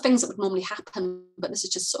 all the things that would normally happen, but this is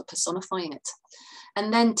just sort of personifying it.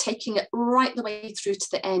 And then taking it right the way through to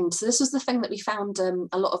the end. So this was the thing that we found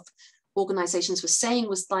a lot of organizations were saying,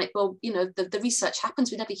 was like, well, the research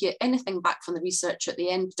happens, we never hear anything back from the researcher at the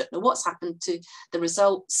end, don't know what's happened to the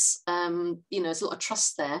results. There's a lot of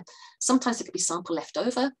trust there. Sometimes there could be sample left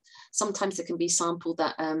over, sometimes there can be sample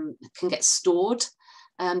that can get stored.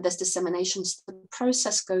 There's dissemination, so the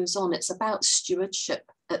process goes on. It's about stewardship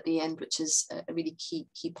at the end, which is a really key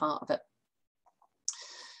part of it.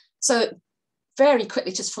 So very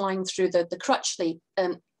quickly, just flying through the Crutchley,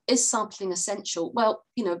 is sampling essential? Well,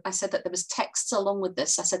 I said that there was texts along with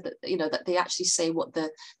this. I said that that they actually say what the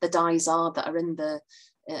dyes are that are in the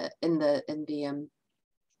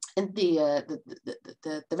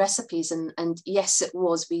recipes, and yes, it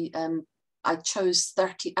was. I chose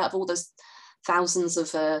 30 out of all those thousands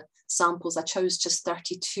of samples. I chose just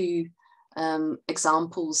 32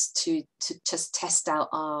 examples to just test out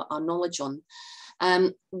our knowledge on.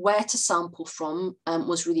 Where to sample from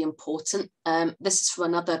was really important. This is for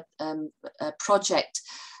another project.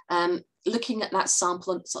 Looking at that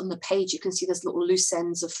sample on the page, you can see there's little loose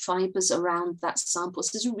ends of fibres around that sample.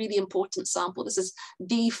 So this is a really important sample. This is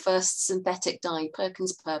the first synthetic dye,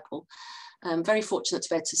 Perkins Purple. Very fortunate to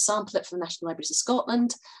be able to sample it from the National Libraries of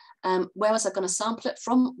Scotland. Where was I going to sample it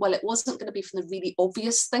from? Well, it wasn't going to be from the really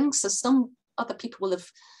obvious things. So some other people will have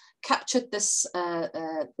captured this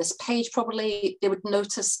this page. Probably they would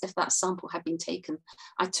notice if that sample had been taken.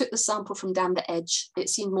 I took the sample from down the edge. It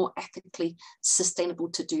seemed more ethically sustainable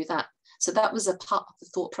to do that. So that was a part of the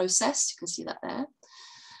thought process. You can see that there.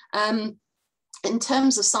 In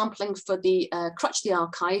terms of sampling for the Crutchley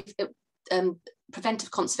archive,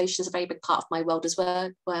 preventive conservation is a very big part of my world as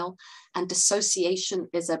well, and dissociation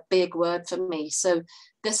is a big word for me. So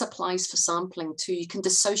this applies for sampling too. You can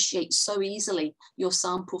dissociate so easily your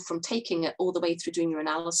sample from taking it all the way through doing your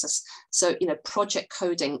analysis. So, project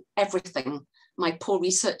coding, everything. My poor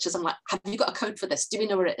researchers, I'm like, have you got a code for this? Do we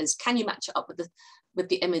know where it is? Can you match it up with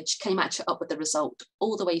the image? Can you match it up with the result?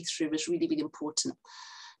 All the way through is really, really important.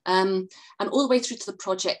 And all the way through to the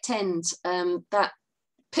project end, that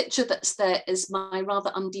picture that's there is my rather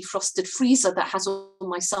undefrosted freezer that has all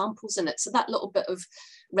my samples in it. So that little bit of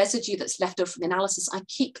residue that's left over from the analysis, I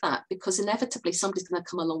keep that because inevitably somebody's going to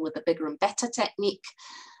come along with a bigger and better technique.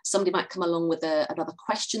 Somebody might come along with another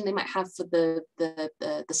question they might have for the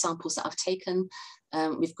samples that I've taken.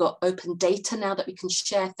 We've got open data now that we can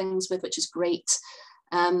share things with, which is great.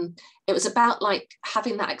 It was about like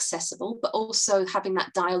having that accessible, but also having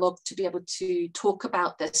that dialogue to be able to talk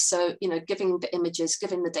about this. So, giving the images,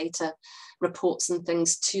 giving the data reports and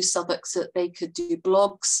things to Southwark so that they could do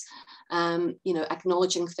blogs,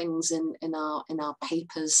 acknowledging things in our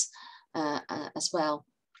papers as well.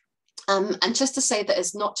 And just to say that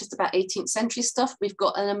it's not just about 18th century stuff. We've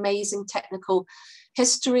got an amazing technical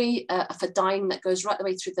history for dyeing that goes right the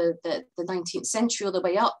way through the 19th century all the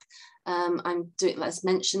way up. I'm doing, as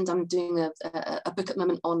mentioned, I'm doing a book at the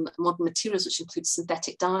moment on modern materials, which includes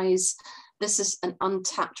synthetic dyes. This is an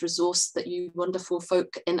untapped resource that you wonderful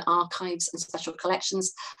folk in archives and special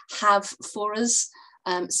collections have for us.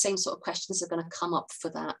 Same sort of questions are going to come up for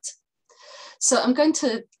that. So I'm going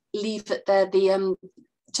to leave it there.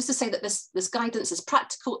 Just to say that this guidance is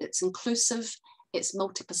practical, it's inclusive, it's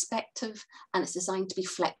multi-perspective, and it's designed to be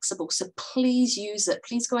flexible. So please use it.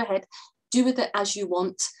 Please go ahead, do with it as you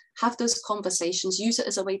want. Have those conversations, use it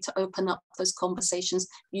as a way to open up those conversations,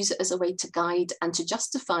 use it as a way to guide and to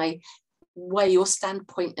justify where your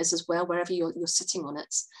standpoint is as well, wherever you're sitting on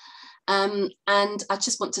it. And I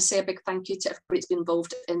just want to say a big thank you to everybody that's been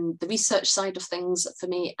involved in the research side of things for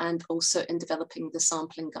me, and also in developing the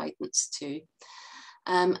sampling guidance too.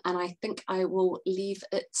 And I think I will leave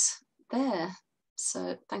it there.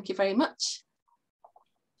 So thank you very much.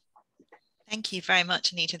 Thank you very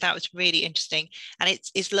much, Anita. That was really interesting. And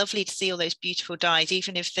it's lovely to see all those beautiful dyes,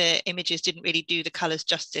 even if the images didn't really do the colours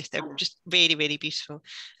justice. They're just really, really beautiful.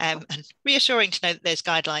 And reassuring to know that there's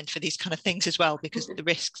guidelines for these kind of things as well, because the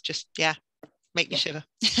risks just, yeah, make me shiver.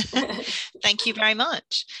 Thank you very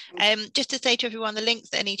much. Just to say to everyone, the links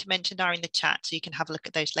that Anita mentioned are in the chat, so you can have a look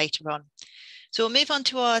at those later on. So we'll move on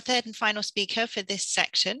to our third and final speaker for this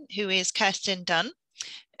section, who is Kirsten Dunne.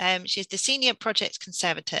 She's the Senior Projects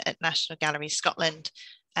Conservator at National Galleries Scotland,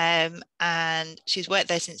 and she's worked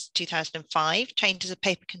there since 2005, trained as a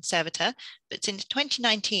paper conservator, but since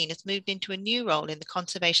 2019 has moved into a new role in the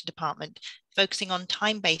Conservation Department, focusing on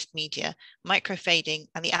time-based media, microfading,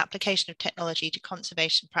 and the application of technology to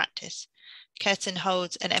conservation practice. Kirsten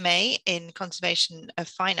holds an MA in Conservation of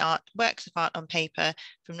Fine Art, Works of Art on Paper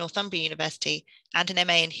from Northumbria University, and an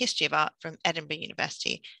MA in History of Art from Edinburgh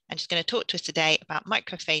University. And she's going to talk to us today about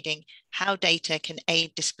microfading, how data can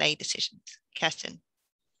aid display decisions. Kirsten.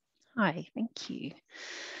 Hi, thank you.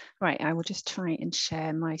 Right, I will just try and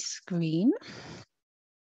share my screen.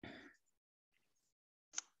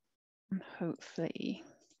 And hopefully,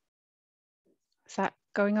 is that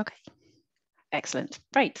going okay? Excellent,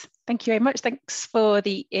 right. Thank you very much. Thanks for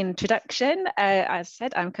the introduction. As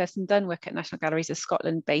said, I'm Kirsten Dunne, work at National Galleries of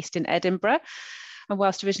Scotland based in Edinburgh. And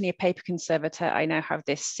whilst originally a paper conservator, I now have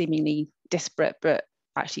this seemingly disparate but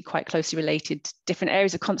actually quite closely related different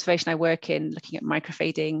areas of conservation I work in, looking at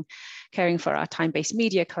microfading, caring for our time-based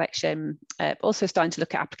media collection, but also starting to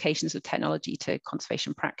look at applications of technology to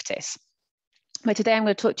conservation practice. But today I'm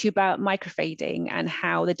going to talk to you about microfading and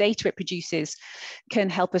how the data it produces can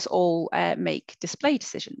help us all make display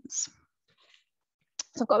decisions.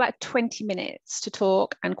 So I've got about 20 minutes to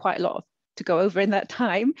talk and quite a lot to go over in that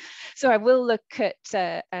time. So I will look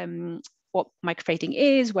at what microfading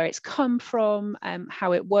is, where it's come from,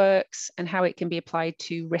 how it works, and how it can be applied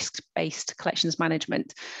to risk-based collections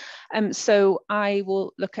management. So I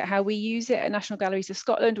will look at how we use it at National Galleries of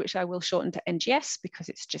Scotland, which I will shorten to NGS because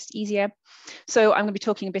it's just easier. So I'm going to be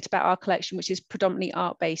talking a bit about our collection, which is predominantly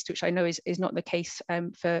art-based, which I know is not the case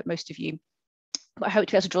for most of you. But I hope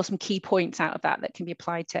to be able to draw some key points out of that can be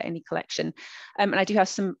applied to any collection. And I do have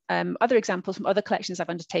some other examples from other collections I've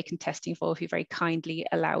undertaken testing for, who very kindly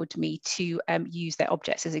allowed me to use their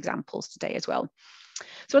objects as examples today as well.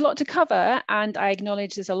 So a lot to cover, and I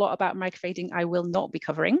acknowledge there's a lot about microfading I will not be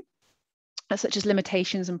covering, such as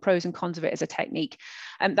limitations and pros and cons of it as a technique.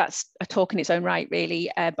 And that's a talk in its own right,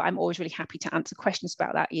 really, but I'm always really happy to answer questions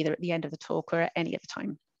about that either at the end of the talk or at any other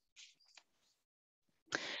time.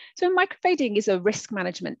 So microfading is a risk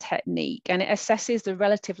management technique, and it assesses the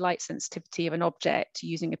relative light sensitivity of an object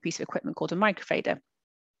using a piece of equipment called a microfader.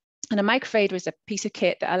 And a microfader is a piece of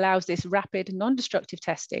kit that allows this rapid, non-destructive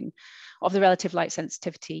testing of the relative light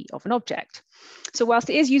sensitivity of an object. So whilst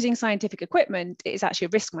it is using scientific equipment, it is actually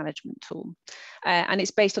a risk management tool. And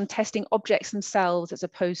it's based on testing objects themselves as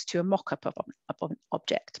opposed to a mock-up of an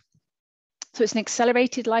object. So it's an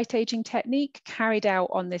accelerated light aging technique carried out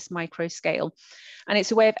on this micro scale. And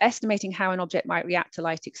it's a way of estimating how an object might react to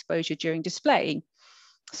light exposure during display.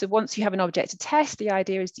 So once you have an object to test, the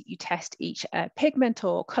idea is that you test each pigment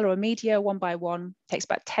or color or media one by one. It takes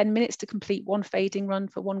about 10 minutes to complete one fading run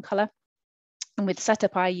for one color. And with the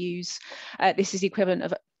setup I use, this is the equivalent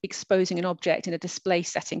of exposing an object in a display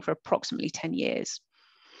setting for approximately 10 years.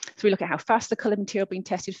 So we look at how fast the color material being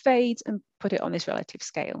tested fades and put it on this relative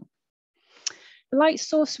scale. The light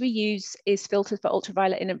source we use is filtered for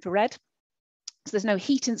ultraviolet and infrared. So there's no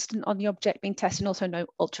heat incident on the object being tested, and also no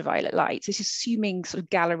ultraviolet light. This is assuming sort of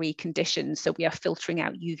gallery conditions. So we are filtering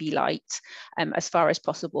out UV light as far as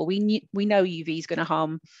possible. We know UV is going to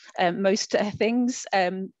harm most things.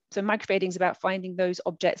 So microfading is about finding those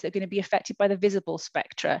objects that are going to be affected by the visible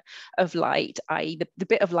spectra of light, i.e. the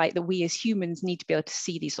bit of light that we as humans need to be able to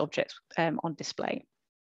see these objects on display.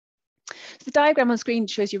 So the diagram on screen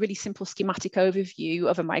shows you a really simple schematic overview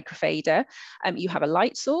of a microfader. You have a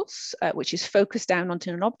light source, which is focused down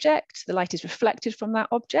onto an object. The light is reflected from that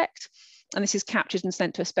object, and this is captured and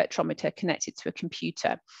sent to a spectrometer connected to a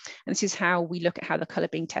computer. And this is how we look at how the color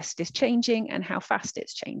being tested is changing and how fast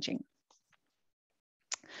it's changing.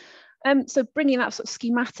 So bringing that sort of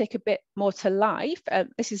schematic a bit more to life,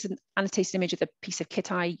 this is an annotated image of the piece of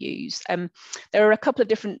kit I use. There are a couple of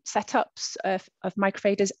different setups of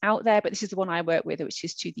microfaders out there, but this is the one I work with, which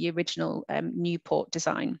is to the original Newport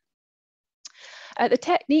design. The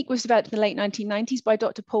technique was developed in the late 1990s by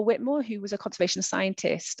Dr. Paul Whitmore, who was a conservation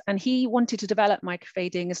scientist, and he wanted to develop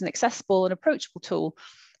microfading as an accessible and approachable tool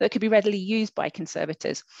that could be readily used by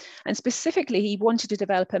conservators. And specifically, he wanted to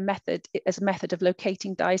develop a method of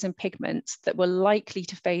locating dyes and pigments that were likely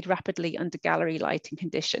to fade rapidly under gallery lighting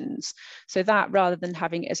conditions. So that rather than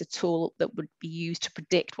having it as a tool that would be used to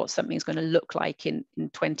predict what something's going to look like in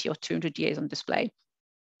 20 or 200 years on display.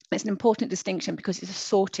 It's an important distinction because it's a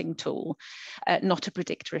sorting tool, not a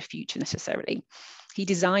predictor of future necessarily. He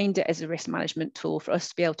designed it as a risk management tool for us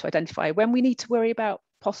to be able to identify when we need to worry about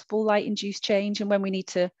possible light-induced change and when we need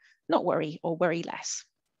to not worry or worry less.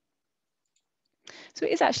 So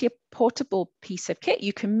it is actually a portable piece of kit.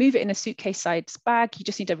 You can move it in a suitcase-sized bag. You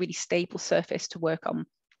just need a really stable surface to work on.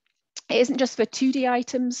 It isn't just for 2D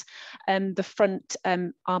items. The front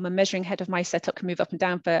arm and measuring head of my setup can move up and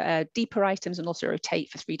down for deeper items and also rotate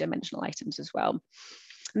for 3-dimensional items as well.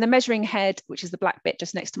 And the measuring head, which is the black bit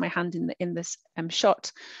just next to my hand in this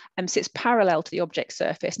shot, sits parallel to the object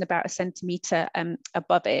surface and about 1 centimetre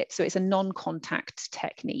above it. So it's a non-contact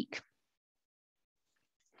technique.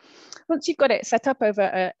 Once you've got it set up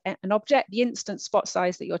over an object, the instant spot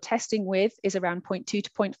size that you're testing with is around 0.2 to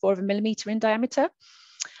 0.4 of a millimetre in diameter.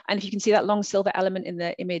 And if you can see that long silver element in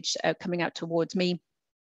the image coming out towards me,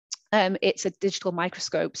 it's a digital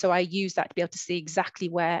microscope. So I use that to be able to see exactly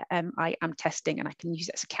where I am testing, and I can use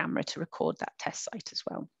it as a camera to record that test site as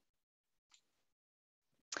well.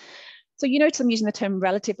 So you notice I'm using the term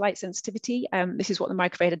relative light sensitivity. This is what the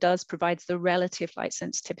microfader does, provides the relative light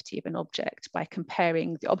sensitivity of an object by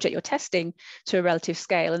comparing the object you're testing to a relative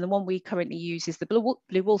scale. And the one we currently use is the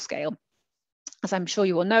blue wool scale. As I'm sure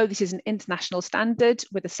you all know, this is an international standard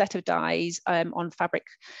with a set of dyes on fabric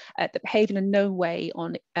that behave in a known way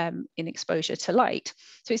in exposure to light.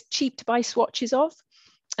 So it's cheap to buy swatches of,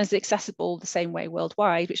 and it's accessible the same way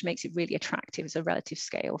worldwide, which makes it really attractive as a relative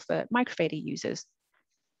scale for microfader users.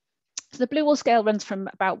 So the blue wool scale runs from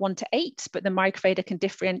about 1 to 8, but the microfader can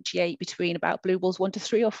differentiate between about blue wools 1 to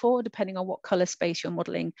 3 or 4, depending on what color space you're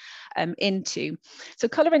modeling into. So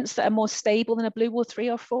colorants that are more stable than a blue wool 3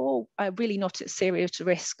 or 4 are really not at serious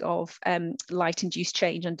risk of light-induced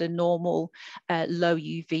change under normal low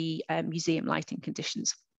UV museum lighting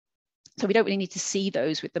conditions. So we don't really need to see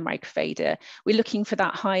those with the microfader. We're looking for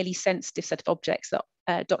that highly sensitive set of objects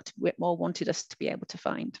that Dr. Whitmore wanted us to be able to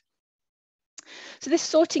find. So this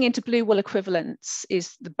sorting into blue wool equivalents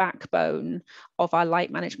is the backbone of our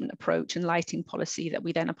light management approach and lighting policy that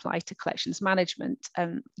we then apply to collections management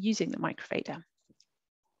using the microfader.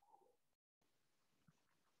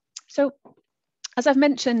 So as I've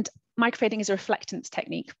mentioned, microfading is a reflectance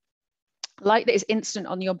technique. Light that is instant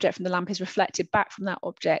on the object from the lamp is reflected back from that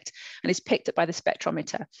object and is picked up by the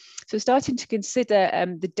spectrometer. So starting to consider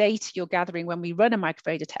the data you're gathering when we run a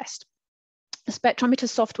microfader test. The spectrometer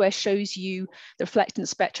software shows you the reflectance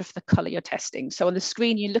spectra for the color you're testing. So on the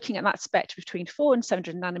screen, you're looking at that spectra between 400 and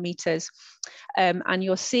 700 nanometers, and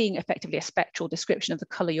you're seeing effectively a spectral description of the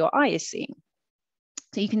color your eye is seeing.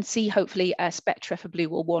 So you can see hopefully a spectra for blue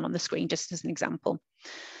wool 1 on the screen, just as an example.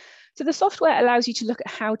 So the software allows you to look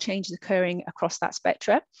at how change is occurring across that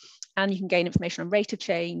spectra, and you can gain information on rate of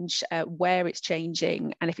change, where it's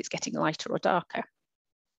changing, and if it's getting lighter or darker.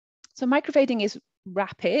 So microfading is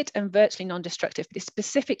rapid and virtually non-destructive, but it's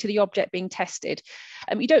specific to the object being tested.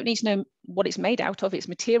 You don't need to know what it's made out of, its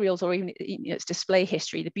materials, or even its display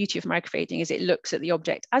history. The beauty of microfading is it looks at the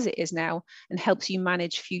object as it is now and helps you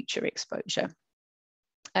manage future exposure.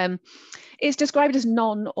 It's described as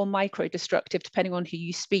non or micro destructive depending on who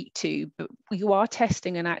you speak to, but you are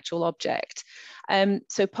testing an actual object.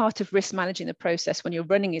 So part of risk managing the process when you're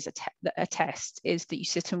running as a test is that you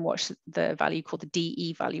sit and watch the value called the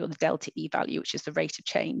DE value or the delta E value, which is the rate of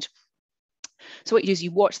change. So what you do is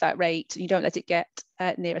you watch that rate and you don't let it get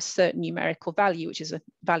near a certain numerical value, which is a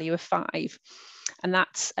value of 5. And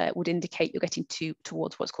that would indicate you're getting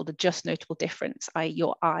towards what's called a just notable difference, i.e.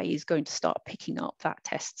 your eye is going to start picking up that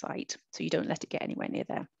test site. So you don't let it get anywhere near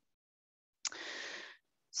there.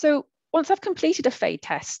 So once I've completed a fade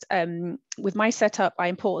test, with my setup, I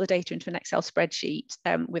import the data into an Excel spreadsheet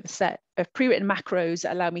with a set of pre-written macros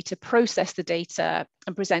that allow me to process the data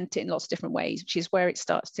and present it in lots of different ways, which is where it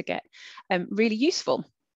starts to get really useful.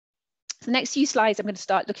 So the next few slides, I'm going to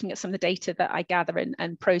start looking at some of the data that I gather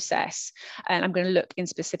and process. And I'm going to look in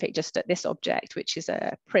specific just at this object, which is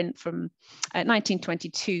a print from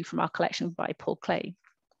 1922 from our collection by Paul Clay.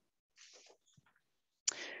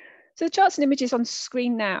 So the charts and images on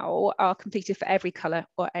screen now are completed for every colour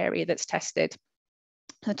or area that's tested.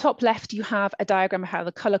 On the top left, you have a diagram of how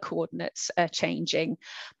the colour coordinates are changing.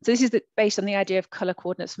 So this is based on the idea of colour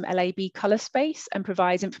coordinates from LAB colour space and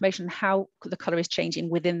provides information on how the colour is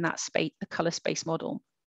changing within that space, the colour space model.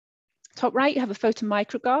 Top right, you have a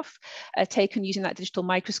photomicrograph taken using that digital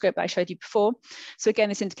microscope that I showed you before. So again,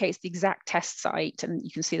 this indicates the exact test site, and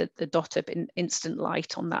you can see the dot of instant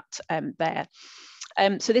light on that there.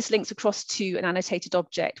 So this links across to an annotated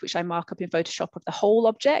object, which I mark up in Photoshop of the whole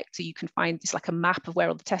object. So you can find this like a map of where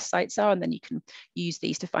all the test sites are, and then you can use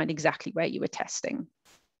these to find exactly where you were testing.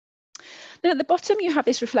 Then at the bottom, you have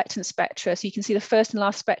this reflectance spectra. So you can see the first and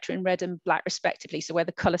last spectra in red and black respectively, so where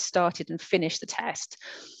the colour started and finished the test.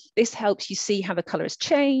 This helps you see how the colour has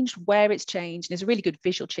changed, where it's changed, and is a really good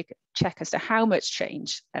visual check as to how much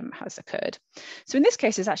change has occurred. So in this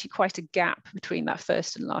case, there's actually quite a gap between that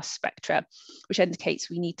first and last spectra, which indicates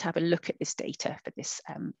we need to have a look at this data for this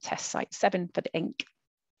test site 7 for the ink.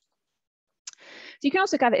 So you can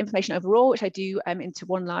also gather information overall, which I do into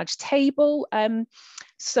one large table. Again,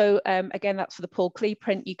 that's for the Paul Klee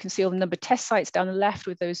print. You can see all the number of test sites down the left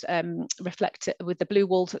with those reflected with the blue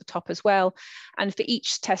walls at the top as well. And for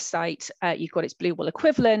each test site, you've got its blue wall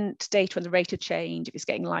equivalent, data on the rate of change, if it's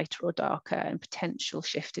getting lighter or darker, and potential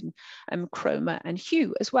shift in chroma and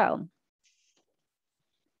hue as well.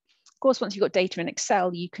 Of course, once you've got data in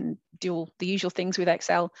Excel, you can do all the usual things with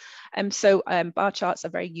Excel. Bar charts are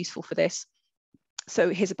very useful for this.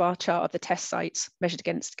 So here's a bar chart of the test sites measured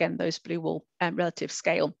against, again, those blue wall relative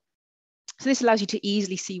scale. So this allows you to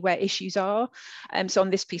easily see where issues are. So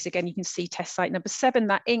on this piece, again, you can see test site number 7,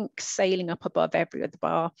 that ink sailing up above every other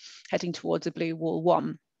bar, heading towards a blue wall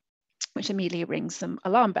 1, which immediately rings some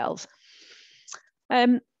alarm bells.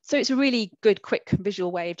 So it's a really good, quick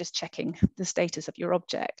visual way of just checking the status of your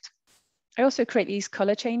object. I also create these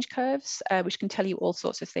color change curves, which can tell you all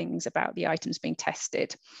sorts of things about the items being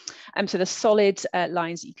tested. So the solid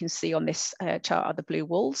lines that you can see on this chart are the blue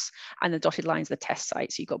walls, and the dotted lines are the test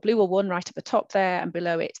sites. So you've got blue wall 1 right at the top there, and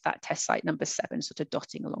below it, that test site number 7, sort of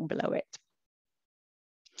dotting along below it.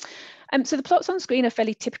 So the plots on screen are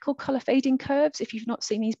fairly typical colour fading curves if you've not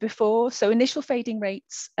seen these before. So initial fading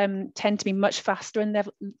rates tend to be much faster and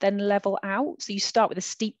then level out. So you start with a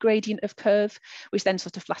steep gradient of curve, which then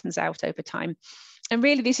sort of flattens out over time. And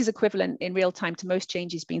really this is equivalent in real time to most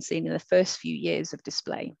changes being seen in the first few years of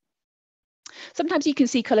display. Sometimes you can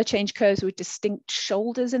see colour change curves with distinct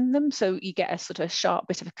shoulders in them. So you get a sort of sharp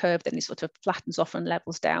bit of a curve, then it sort of flattens off and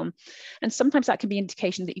levels down. And sometimes that can be an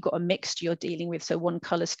indication that you've got a mixture you're dealing with. So one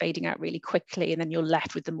colour's fading out really quickly, and then you're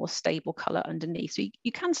left with the more stable colour underneath. So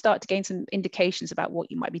you can start to gain some indications about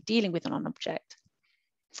what you might be dealing with on an object.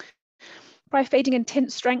 Prior fading and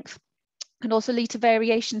tint strength can also lead to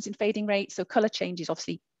variations in fading rates. So colour change is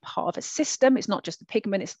obviously part of a system. It's not just the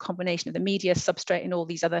pigment, it's a combination of the media, substrate, and all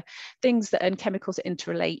these other things and chemicals that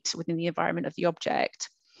interrelate within the environment of the object.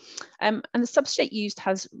 And the substrate used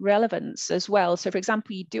has relevance as well. So for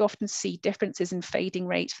example, you do often see differences in fading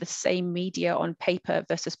rates for the same media on paper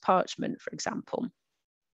versus parchment, for example.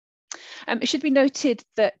 It should be noted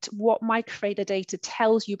that what microfader data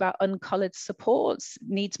tells you about uncoloured supports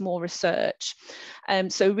needs more research.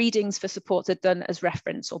 So readings for supports are done as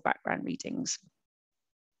reference or background readings.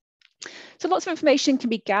 So lots of information can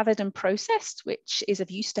be gathered and processed, which is of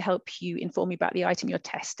use to help you inform you about the item you're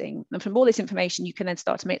testing. And from all this information, you can then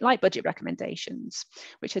start to make light budget recommendations,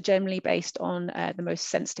 which are generally based on the most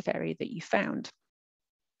sensitive area that you found.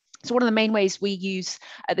 So one of the main ways we use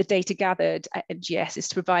the data gathered at NGS is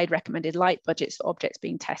to provide recommended light budgets for objects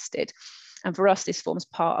being tested. And for us, this forms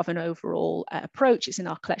part of an overall approach. It's in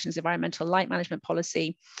our collections environmental light management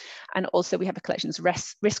policy. And also we have a collections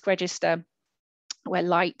risk register, where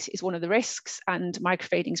light is one of the risks and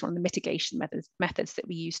microfading is one of the mitigation methods that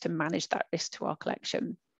we use to manage that risk to our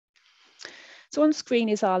collection. So on screen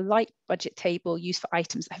is our light budget table used for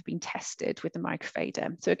items that have been tested with the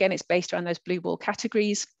microfader. So again, it's based around those blue wall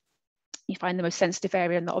categories. You find the most sensitive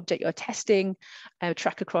area in the object you're testing,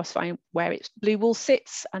 track across, find where its blue wall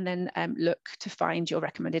sits, and then look to find your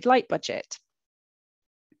recommended light budget.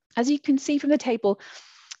 As you can see from the table,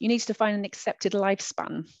 you need to find an accepted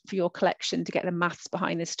lifespan for your collection to get the maths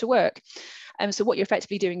behind this to work. So what you're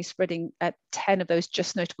effectively doing is spreading 10 of those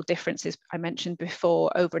just notable differences I mentioned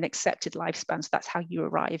before over an accepted lifespan. So that's how you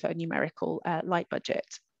arrive at a numerical light budget.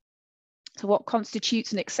 So what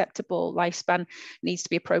constitutes an acceptable lifespan needs to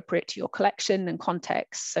be appropriate to your collection and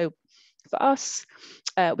context. So for us,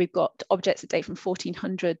 we've got objects that date from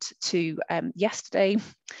 1400 to yesterday,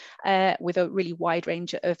 with a really wide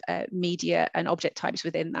range of media and object types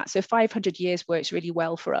within that. So 500 years works really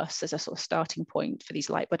well for us as a sort of starting point for these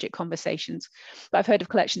light budget conversations. But I've heard of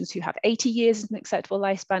collections who have 80 years as an acceptable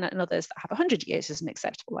lifespan and others that have 100 years as an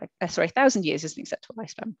acceptable, 1,000 years as an acceptable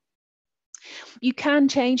lifespan. You can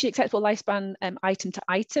change the acceptable lifespan item to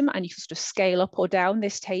item, and you can sort of scale up or down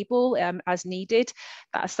this table as needed.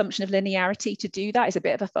 That assumption of linearity to do that is a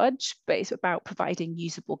bit of a fudge, but it's about providing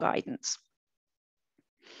usable guidance.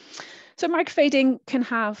 So microfading can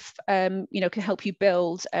have, can help you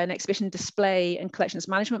build an exhibition display and collections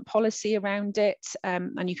management policy around it,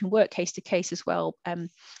 and you can work case to case as well,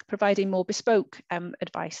 providing more bespoke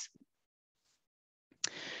advice.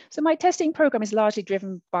 So my testing program is largely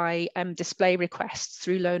driven by display requests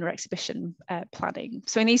through loan or exhibition planning.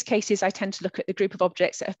 So in these cases, I tend to look at the group of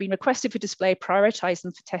objects that have been requested for display, prioritize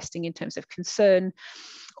them for testing in terms of concern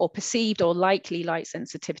or perceived or likely light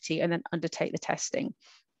sensitivity, and then undertake the testing.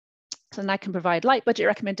 So then I can provide light budget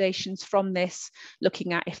recommendations from this,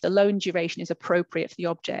 looking at if the loan duration is appropriate for the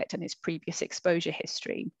object and its previous exposure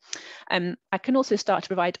history. I can also start to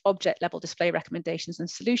provide object level display recommendations and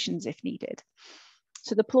solutions if needed.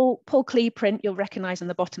 So the Paul Klee print you'll recognise on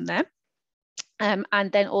the bottom there.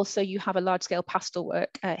 And then also you have a large scale pastel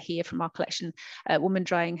work here from our collection, Woman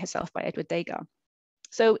Drying Herself by Edward Degas.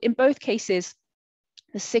 So in both cases,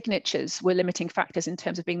 the signatures were limiting factors in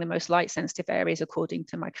terms of being the most light sensitive areas according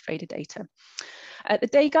to Microfader data. The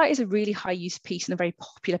Degas is a really high use piece and a very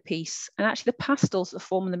popular piece. And actually the pastels that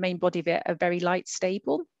form the main body of it are very light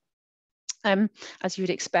stable. As you would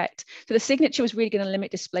expect. So the signature was really going to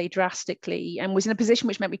limit display drastically and was in a position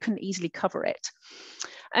which meant we couldn't easily cover it.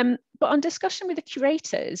 But on discussion with the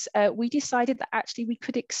curators, we decided that actually we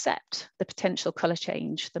could accept the potential colour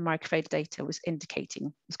change the Microfader data was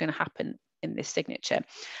indicating was going to happen in this signature.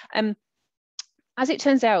 As it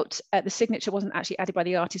turns out, the signature wasn't actually added by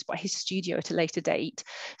the artist, but his studio at a later date.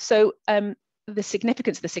 So the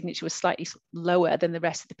significance of the signature was slightly lower than the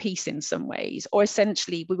rest of the piece in some ways, or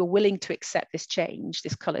essentially we were willing to accept this change,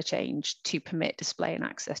 this colour change, to permit display and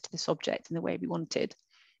access to this object in the way we wanted.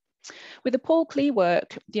 With the Paul Klee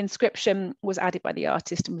work, the inscription was added by the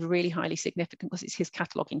artist and was really highly significant because it's his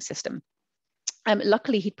cataloguing system.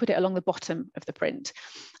 Luckily, he'd put it along the bottom of the print.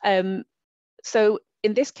 So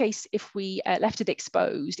in this case, if we left it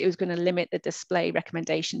exposed, it was going to limit the display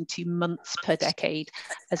recommendation to months per decade,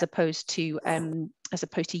 as opposed to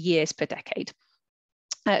years per decade.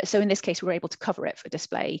 So in this case, we were able to cover it for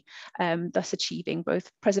display, thus achieving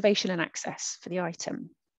both preservation and access for the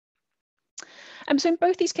item. So in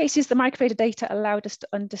both these cases, the Microfader data allowed us to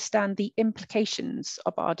understand the implications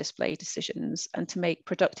of our display decisions and to make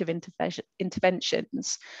productive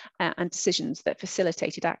interventions and decisions that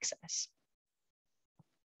facilitated access.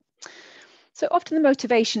 So often the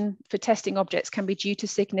motivation for testing objects can be due to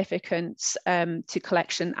significance to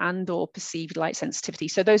collection and or perceived light sensitivity.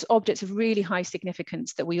 So those objects of really high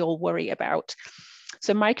significance that we all worry about.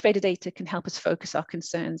 So Microfader data can help us focus our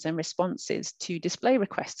concerns and responses to display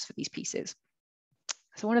requests for these pieces.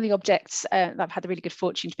 So one of the objects that I've had the really good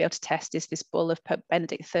fortune to be able to test is this bull of Pope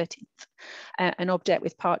Benedict XIII, an object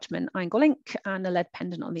with parchment angle ink and a lead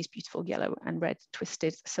pendant on these beautiful yellow and red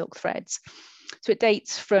twisted silk threads. So it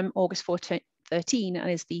dates from August 1413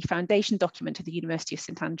 and is the foundation document of the University of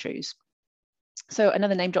St Andrews. So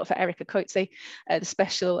another name drop for Erica Coetzee,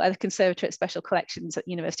 the conservator at Special Collections at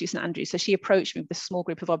the University of St Andrews. So she approached me with a small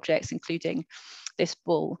group of objects, including this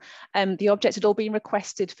bull. The objects had all been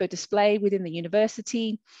requested for display within the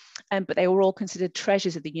university, but they were all considered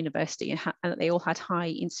treasures of the university and they all had high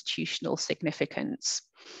institutional significance.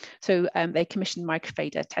 So they commissioned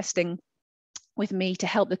Microfader testing with me to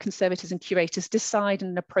help the conservators and curators decide on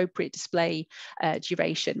an appropriate display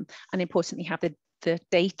duration, and importantly have the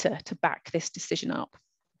data to back this decision up.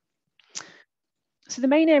 So the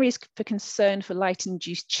main areas for concern for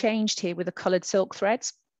light-induced changed here were the coloured silk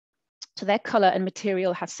threads. So their colour and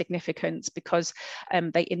material has significance because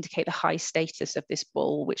they indicate the high status of this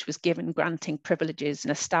bull, which was given granting privileges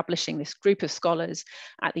and establishing this group of scholars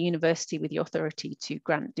at the university with the authority to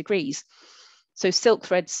grant degrees. So silk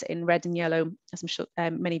threads in red and yellow, as I'm sure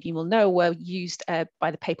many of you will know, were used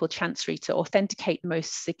by the Papal Chancery to authenticate the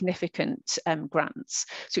most significant grants.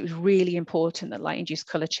 So it was really important that light-induced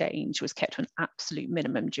colour change was kept to an absolute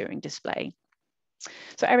minimum during display.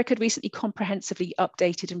 So ERIC had recently comprehensively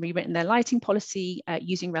updated and rewritten their lighting policy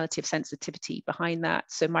using relative sensitivity behind that.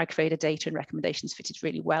 So Microfader data and recommendations fitted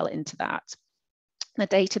really well into that. The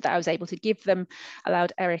data that I was able to give them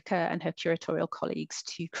allowed Erica and her curatorial colleagues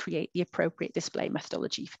to create the appropriate display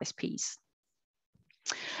methodology for this piece.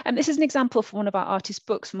 And this is an example from one of our artist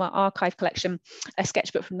books from our archive collection, a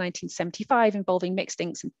sketchbook from 1975 involving mixed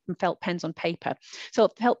inks and felt pens on paper. So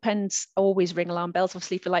felt pens always ring alarm bells,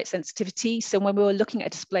 obviously, for light sensitivity. So when we were looking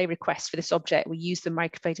at display requests for this object, we used the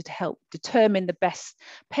Microfader to help determine the best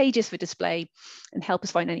pages for display and help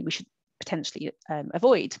us find any we should potentially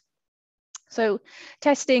avoid. So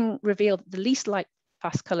testing revealed the least light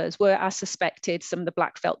fast colours were, as suspected, some of the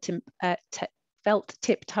black felt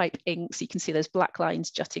tip type inks. You can see those black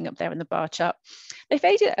lines jutting up there in the bar chart. They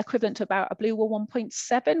faded equivalent to about a blue wool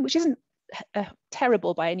 1.7, which isn't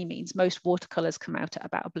terrible by any means. Most watercolours come out at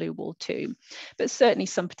about a blue wool 2, but certainly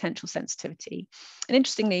some potential sensitivity. And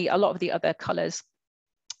interestingly, a lot of the other colours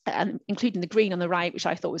including the green on the right, which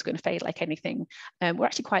I thought was going to fade like anything, were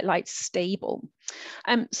actually quite light stable.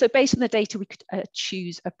 So based on the data, we could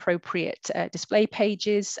choose appropriate display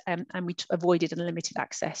pages, and we avoided unlimited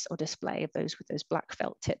access or display of those with those black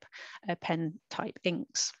felt tip pen type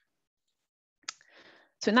inks.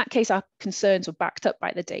 So in that case, our concerns were backed up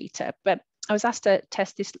by the data, but I was asked to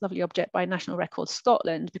test this lovely object by National Records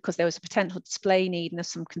Scotland because there was a potential display need and there's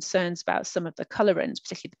some concerns about some of the colorants,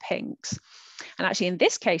 particularly the pinks. And actually in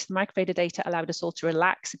this case, the microfader data allowed us all to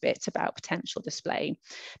relax a bit about potential display,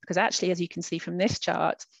 because actually, as you can see from this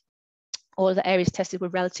chart, all of the areas tested were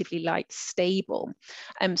relatively light stable.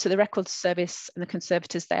 So the Records Service and the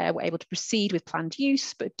conservators there were able to proceed with planned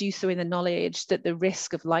use, but do so in the knowledge that the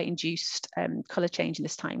risk of light-induced colour change in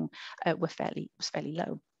this time was fairly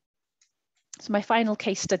low. So my final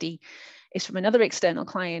case study is from another external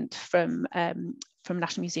client from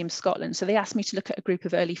National Museum Scotland. So they asked me to look at a group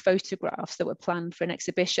of early photographs that were planned for an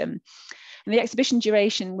exhibition. And the exhibition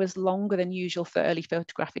duration was longer than usual for early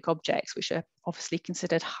photographic objects, which are obviously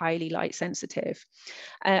considered highly light sensitive.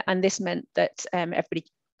 And this meant that everybody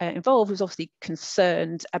involved was obviously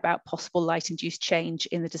concerned about possible light-induced change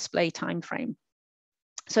in the display timeframe.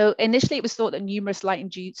 So initially it was thought that numerous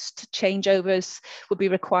light-induced changeovers would be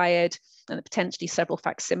required and that potentially several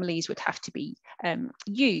facsimiles would have to be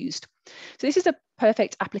used. So this is a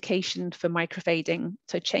perfect application for microfading.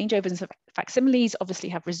 So changeovers and facsimiles obviously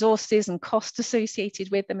have resources and costs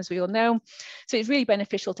associated with them, as we all know. So it's really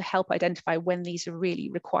beneficial to help identify when these are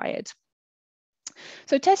really required.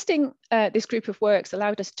 So testing this group of works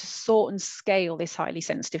allowed us to sort and scale this highly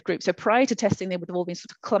sensitive group. So prior to testing, they would have all been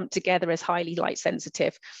sort of clumped together as highly light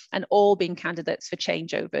sensitive and all being candidates for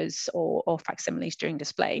changeovers or facsimiles during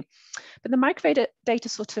display. But the microfader data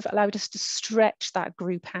sort of allowed us to stretch that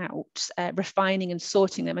group out, refining and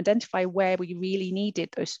sorting them, identify where we really needed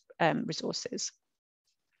those resources.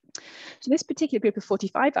 So this particular group of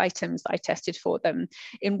 45 items that I tested for them,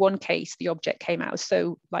 in one case, the object came out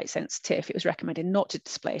so light sensitive, it was recommended not to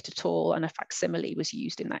display it at all, and a facsimile was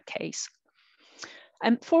used in that case.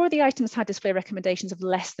 4 of the items had display recommendations of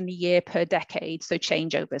less than a year per decade, so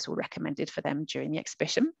changeovers were recommended for them during the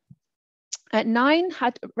exhibition. 9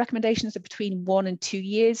 had recommendations of between 1 and 2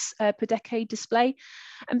 years per decade display.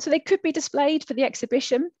 So they could be displayed for the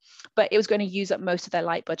exhibition, but it was going to use up most of their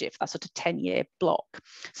light budget for that sort of 10-year block.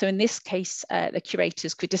 So in this case, the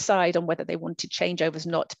curators could decide on whether they wanted changeovers or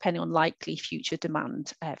not, depending on likely future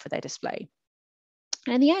demand for their display.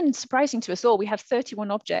 And in the end, surprising to us all, we had 31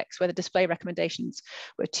 objects where the display recommendations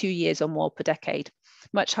were 2 years or more per decade,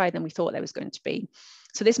 much higher than we thought there was going to be.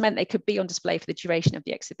 So this meant they could be on display for the duration of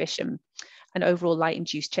the exhibition, and overall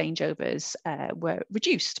light-induced changeovers were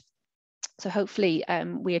reduced. So hopefully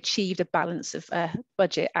we achieved a balance of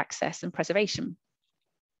budget, access and preservation.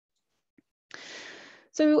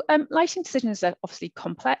 So lighting decisions are obviously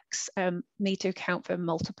complex, need to account for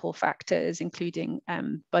multiple factors, including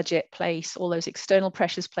budget, place, all those external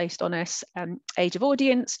pressures placed on us, age of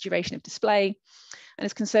audience, duration of display. And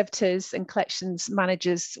as conservators and collections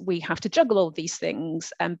managers, we have to juggle all of these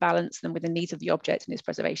things and balance them with the needs of the object and its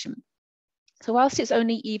preservation. So whilst it's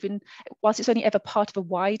only ever part of a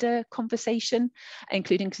wider conversation,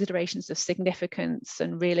 including considerations of significance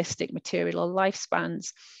and realistic material or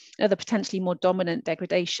lifespans, other potentially more dominant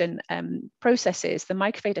degradation processes, the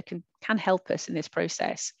microfader can help us in this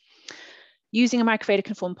process. Using a microfader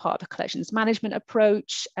can form part of a collections management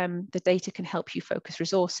approach. The data can help you focus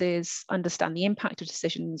resources, understand the impact of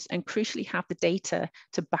decisions, and crucially have the data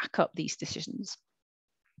to back up these decisions.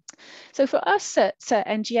 So for us at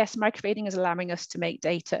NGS, microfading is allowing us to make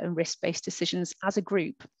data and risk-based decisions as a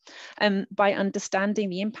group by understanding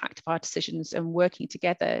the impact of our decisions and working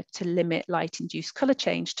together to limit light-induced colour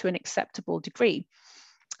change to an acceptable degree.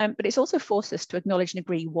 But it's also forced us to acknowledge and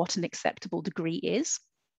agree what an acceptable degree is.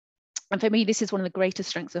 And for me, this is one of the greatest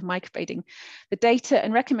strengths of microfading. The data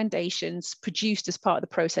and recommendations produced as part of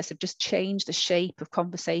the process have just changed the shape of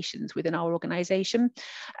conversations within our organisation.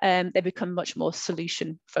 They become much more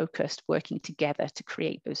solution focused, working together to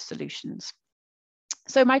create those solutions.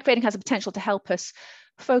 So microfading has the potential to help us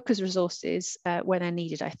focus resources where they're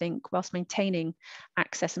needed, I think, whilst maintaining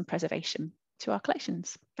access and preservation to our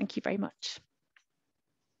collections. Thank you very much.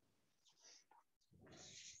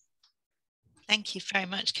 Thank you very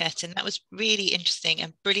much, Kirsten. That was really interesting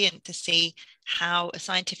and brilliant to see how a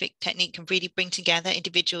scientific technique can really bring together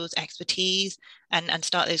individuals' expertise and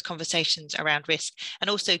start those conversations around risk, and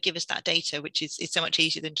also give us that data, which is so much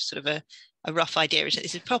easier than just sort of a rough idea.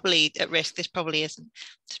 This is probably at risk, this probably isn't.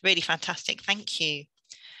 It's really fantastic. Thank you.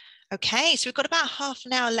 Okay, so we've got about half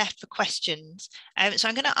an hour left for questions. So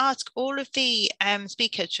I'm going to ask all of the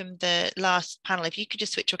speakers from the last panel, if you could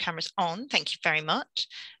just switch your cameras on, thank you very much.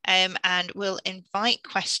 And we'll invite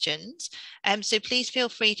questions. So please feel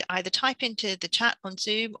free to either type into the chat on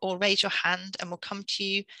Zoom or raise your hand and we'll come to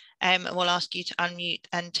you and we'll ask you to unmute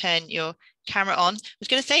and turn your camera on. I was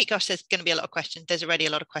going to say, gosh, there's going to be a lot of questions. There's already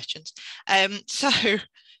a lot of questions. So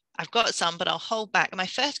I've got some, but I'll hold back. And my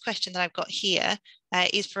first question that I've got here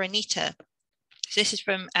is for Anita. So this is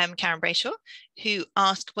from Karen Brayshaw, who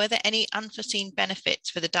asked, were there any unforeseen benefits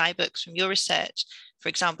for the die books from your research? For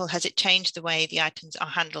example, has it changed the way the items are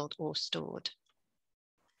handled or stored?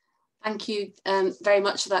 Thank you very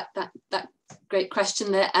much for that great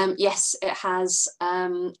question there. Yes, it has.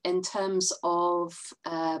 In terms of,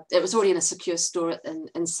 it was already in a secure store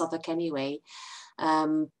in Southwark anyway.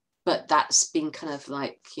 But that's been kind of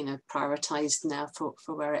like, you know, prioritized now for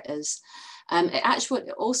where it is. What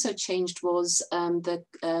it also changed was the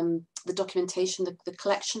documentation, the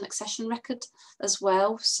collection accession record as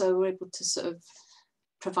well. So we're able to sort of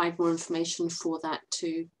provide more information for that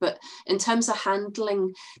too. But in terms of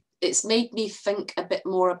handling, it's made me think a bit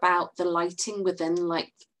more about the lighting within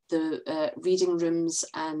like the reading rooms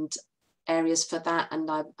and areas for that. And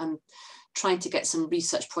I'm trying to get some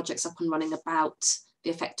research projects up and running about the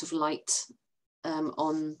effect of light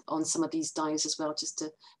on some of these dies as well, just to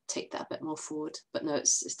take that a bit more forward. But no,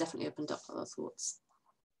 it's definitely opened up other thoughts.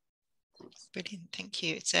 Thanks. Brilliant, thank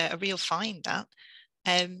you. It's a real find, that.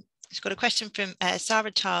 It's got a question from Sarah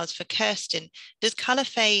Charles for Kirsten. Does colour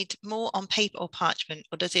fade more on paper or parchment,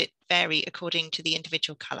 or does it vary according to the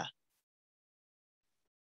individual colour?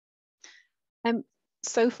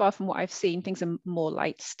 So far from what I've seen, things are more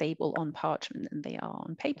light stable on parchment than they are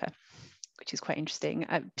on paper, which is quite interesting.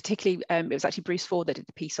 Particularly, it was actually Bruce Ford that did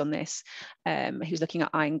the piece on this. He was looking at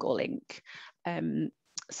iron gall ink.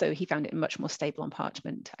 So he found it much more stable on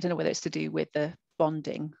parchment. I don't know whether it's to do with the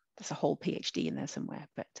bonding. There's a whole PhD in there somewhere,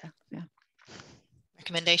 but yeah.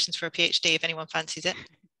 Recommendations for a PhD if anyone fancies it.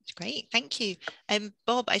 Great, thank you.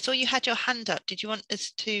 Bob, I saw you had your hand up. Did you want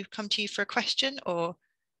us to come to you for a question, or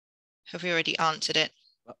have we already answered it?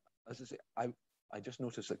 Well, as I say, I just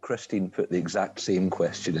noticed that Christine put the exact same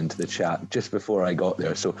question into the chat just before I got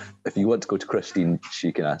there. So if you want to go to Christine,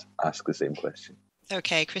 she can ask the same question.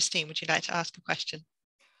 Okay, Christine, would you like to ask a question?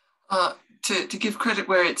 To give credit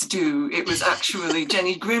where it's due, it was actually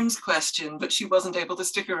Jenny Grimm's question, but she wasn't able to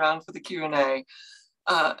stick around for the Q&A.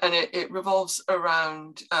 And it revolves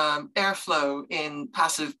around airflow in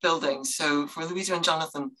passive buildings. So for Louisa and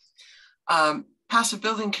Jonathan, passive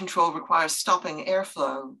building control requires stopping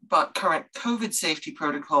airflow, but current COVID safety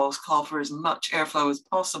protocols call for as much airflow as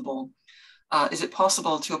possible. Is it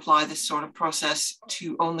possible to apply this sort of process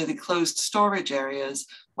to only the closed storage areas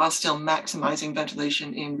while still maximizing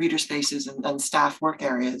ventilation in reader spaces and staff work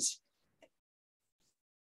areas?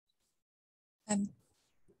 I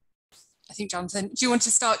think, Jonathan, do you want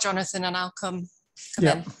to start, Jonathan, and I'll come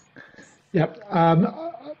in? Yep.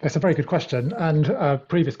 That's a very good question, and a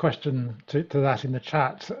previous question to that in the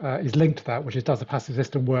chat is linked to that, which is, does the passive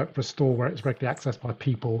system work for a store where it's regularly accessed by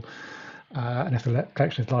people, and if the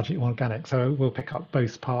collection is largely organic? So we'll pick up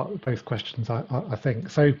both questions, I think.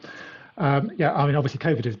 So yeah, I mean, obviously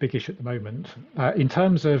COVID is a big issue at the moment. In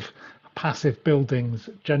terms of passive buildings,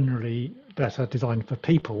 generally that are designed for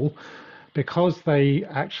people, because they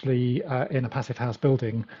actually, in a passive house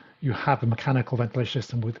building, you have a mechanical ventilation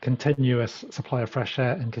system with continuous supply of fresh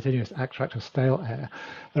air and continuous extract of stale air.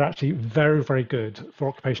 They're actually very, very good for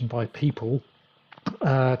occupation by people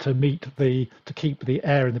to keep the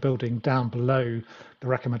air in the building down below the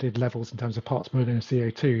recommended levels in terms of parts per million of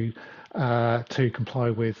CO2 to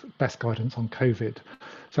comply with best guidance on COVID.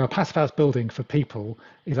 So a passive house building for people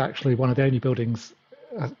is actually one of the only buildings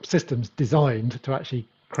systems designed to actually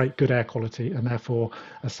create good air quality and therefore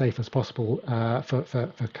as safe as possible for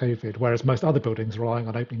COVID, whereas most other buildings are relying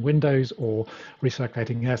on opening windows or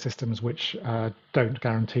recirculating air systems which don't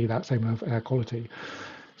guarantee that same level of air quality.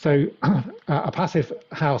 So a passive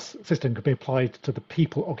house system could be applied to the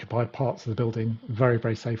people occupied parts of the building very,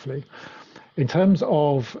 very safely. In terms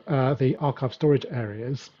of the archive storage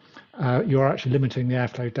areas, you're actually limiting the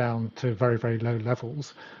airflow down to very, very low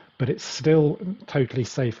levels, but it's still totally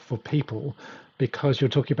safe for people because you're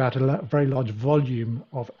talking about a very large volume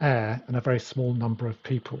of air and a very small number of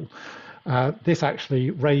people. This actually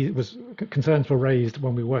concerns were raised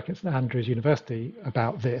when we worked at St Andrews University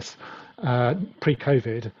about this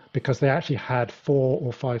pre-COVID, because they actually had 4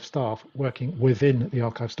 or 5 staff working within the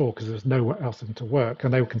archive store because there was nowhere else for them to work,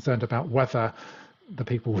 and they were concerned about whether the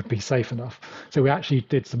people would be safe enough. So we actually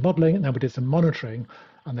did some modelling and then we did some monitoring,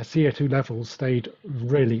 and the CO2 levels stayed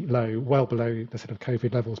really low, well below the sort of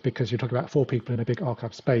COVID levels, because you're talking about 4 people in a big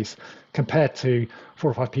archive space compared to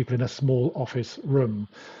 4 or 5 people in a small office room.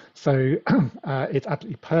 So it's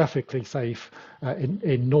absolutely perfectly safe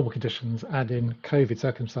in normal conditions and in COVID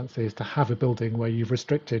circumstances to have a building where you've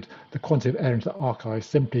restricted the quantity of air into the archive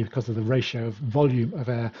simply because of the ratio of volume of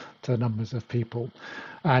air to the numbers of people.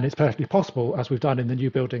 And it's perfectly possible, as we've done in the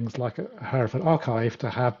new buildings like Hereford Archive, to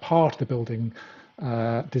have part of the building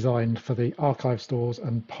designed for the archive stores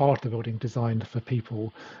and part of the building designed for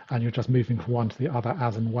people, and you're just moving from one to the other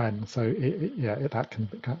as and when. So that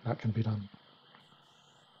can be done.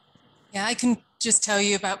 Yeah, I can just tell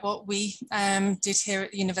you about what we did here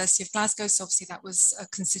at the University of Glasgow. So obviously that was a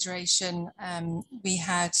consideration. We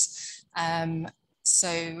had,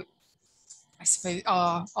 so I suppose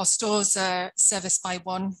our stores are serviced by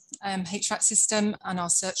one HVAC system, and our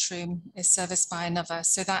search room is serviced by another.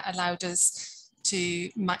 So that allowed us to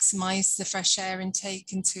maximise the fresh air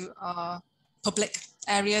intake into our public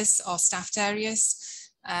areas, our staffed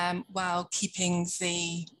areas, while keeping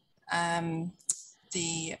the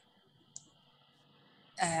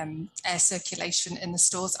air circulation in the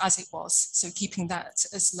stores as it was, so keeping that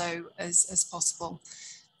as low as possible.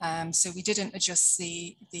 So we didn't adjust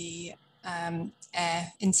the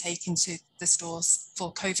air intake into the stores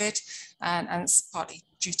for COVID, and it's partly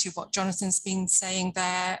due to what Jonathan's been saying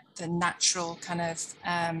there, the natural kind of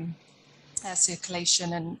air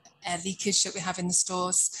circulation and air leakage that we have in the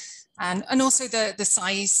stores, and also the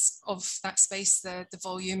size of that space, the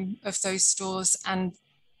volume of those stores, and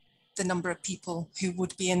the number of people who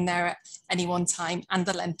would be in there at any one time, and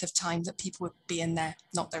the length of time that people would be in there,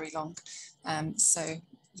 not very long. So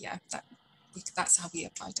yeah, that's how we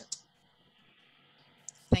applied it.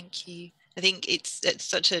 Thank you. I think it's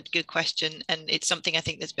such a good question, and it's something I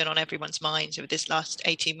think that's been on everyone's minds over this last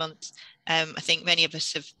 18 months. I think many of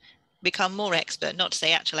us have become more expert, not to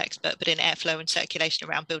say actual expert, but in airflow and circulation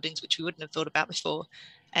around buildings, which we wouldn't have thought about before.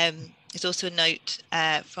 There's also a note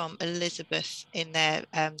from Elizabeth in there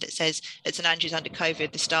that says at St Andrews under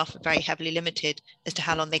COVID, the staff are very heavily limited as to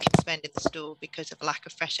how long they can spend in the store because of a lack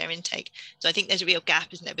of fresh air intake. So I think there's a real gap,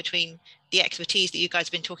 isn't there, between the expertise that you guys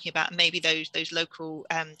have been talking about and maybe those local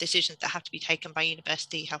decisions that have to be taken by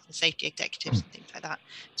university health and safety executives and things like that.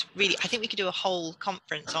 It's really, I think we could do a whole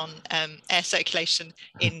conference on air circulation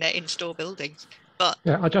in store buildings. But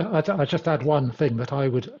yeah, I just add one thing, that I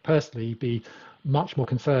would personally be much more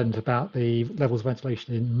concerned about the levels of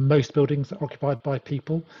ventilation in most buildings that are occupied by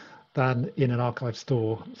people than in an archive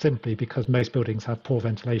store, simply because most buildings have poor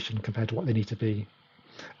ventilation compared to what they need to be,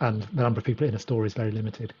 and the number of people in a store is very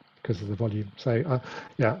limited because of the volume. So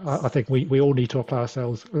I think we all need to apply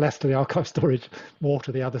ourselves less to the archive storage, more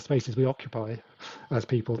to the other spaces we occupy as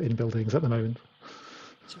people in buildings at the moment.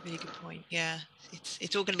 That's a really good point. Yeah,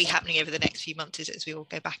 it's all going to be happening over the next few months as we all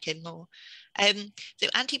go back in more. So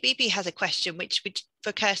Auntie BB has a question which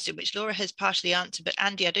for Kirsten, which Laura has partially answered, but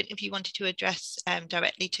Andy, I don't know if you wanted to address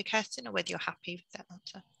directly to Kirsten, or whether you're happy with that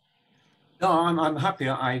answer. No, I'm happy.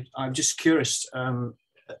 I'm just curious.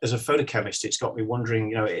 As a photochemist, it's got me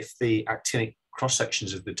wondering, if the actinic cross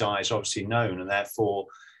sections of the dye is obviously known, and therefore,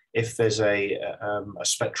 if there's a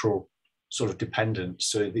spectral sort of dependence,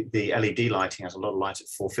 so the LED lighting has a lot of light at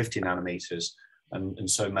 450 nanometers, and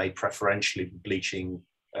so may preferentially be bleaching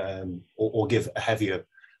or give a heavier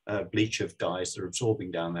bleach of dyes that are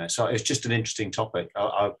absorbing down there. So it's just an interesting topic.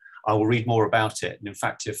 I will read more about it, and in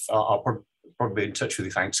fact, if I'll probably be in touch with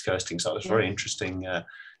you. Thanks, Kirsten. So that was very interesting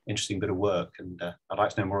bit of work, and I'd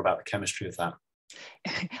like to know more about the chemistry of that.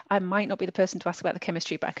 I might not be the person to ask about the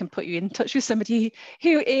chemistry, but I can put you in touch with somebody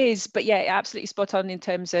who is. But yeah, absolutely spot on in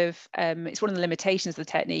terms of it's one of the limitations of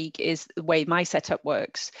the technique is the way my setup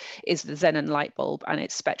works is the xenon light bulb and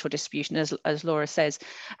its spectral distribution. As Laura says,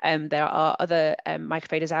 there are other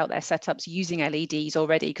microfaders out there setups using LEDs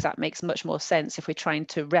already, because that makes much more sense if we're trying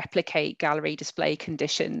to replicate gallery display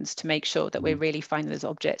conditions to make sure that we're really finding those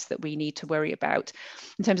objects that we need to worry about.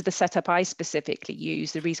 In terms of the setup I specifically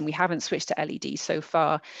use, the reason we haven't switched to LEDs so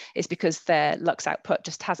far is because their lux output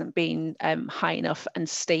just hasn't been high enough and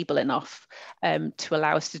stable enough to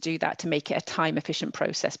allow us to do that, to make it a time efficient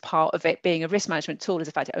process. Part of it being a risk management tool is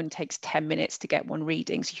the fact it only takes 10 minutes to get one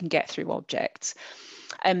reading, so you can get through objects.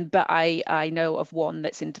 But I know of one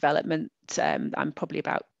that's in development. I'm probably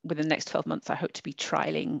about within the next 12 months, I hope to be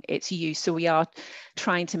trialing its use. So we are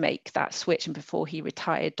trying to make that switch. And before he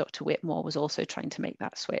retired, Dr. Whitmore was also trying to make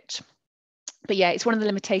that switch. But yeah, it's one of the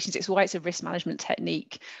limitations. It's why it's a risk management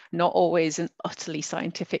technique, not always an utterly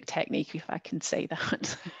scientific technique, if I can say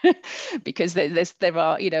that, because there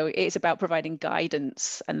are, you know, it's about providing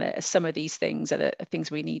guidance, and some of these things are the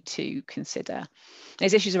things we need to consider.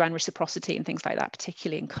 There's issues around reciprocity and things like that,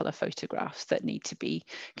 particularly in colour photographs, that need to be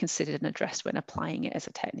considered and addressed when applying it as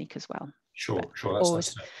a technique as well. Sure.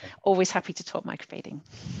 Always happy to talk microfading.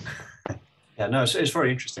 Yeah, no, it's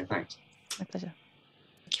very interesting. Thanks. My pleasure.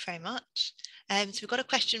 Thank you very much. So we've got a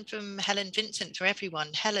question from Helen Vincent for everyone.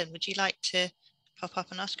 Helen, would you like to pop up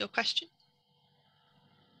and ask your question?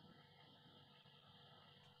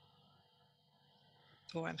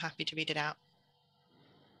 Or I'm happy to read it out.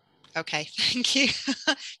 Okay, thank you.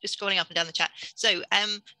 Just scrolling up and down the chat. So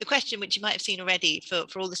the question, which you might have seen already for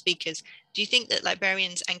all the speakers, do you think that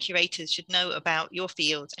librarians and curators should know about your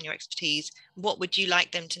field and your expertise? What would you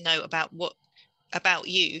like them to know about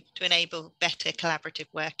you to enable better collaborative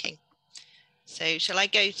working? So shall I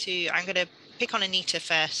go to, I'm going to pick on Anita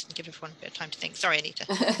first and give everyone a bit of time to think. Sorry, Anita.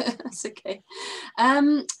 That's okay.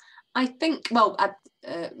 I think, well,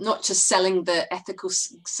 not just selling the ethical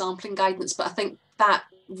sampling guidance, but I think that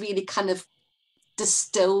really kind of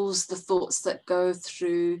distills the thoughts that go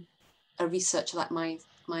through a researcher like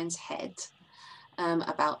mine's head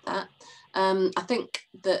about that. I think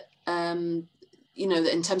that, you know,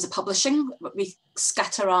 that in terms of publishing, we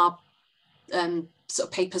scatter our sort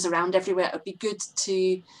of papers around everywhere. It would be good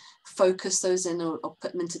to focus those in or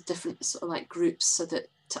put them into different sort of like groups so that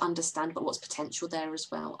to understand about what's potential there as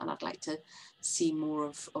well. And I'd like to see more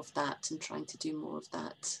of that and trying to do more of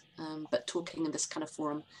that. But talking in this kind of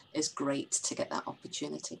forum is great to get that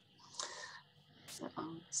opportunity. So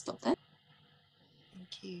I'll stop there.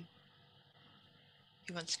 Thank you.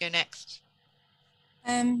 Who wants to go next?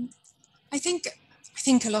 I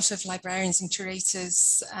think a lot of librarians and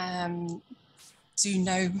curators do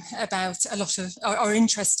know about a lot of, are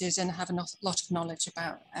interested and have a lot of knowledge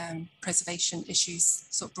about preservation issues,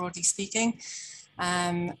 sort of broadly speaking.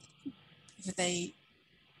 If they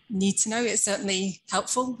need to know, it's certainly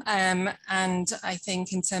helpful. And I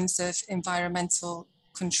think in terms of environmental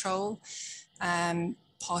control,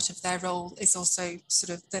 part of their role is also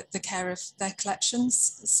sort of the care of their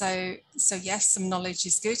collections. So yes, some knowledge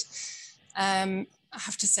is good. I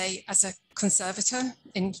have to say, as a conservator,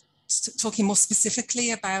 in talking more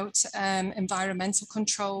specifically about environmental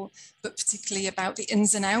control, but particularly about the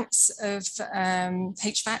ins and outs of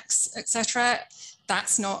HVACs, etc.,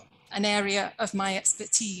 that's not an area of my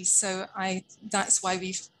expertise. So that's why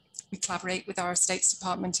we collaborate with our estates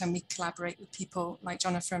department, and we collaborate with people like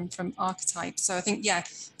Jonathan from Archetype. So I think, yeah,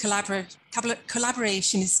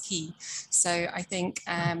 collaboration is key. So I think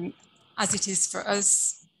as it is for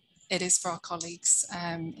us, it is for our colleagues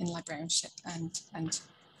in librarianship and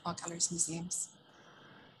our galleries and museums.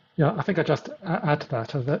 Yeah, I think I just add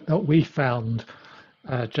to that we found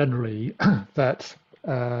generally that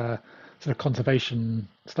sort of conservation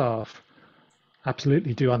staff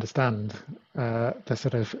absolutely do understand the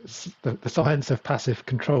sort of the science of passive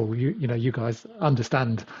control. You know, you guys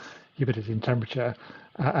understand humidity and temperature,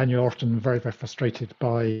 and you're often very, very frustrated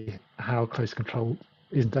by how close control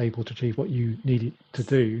isn't able to achieve what you need it to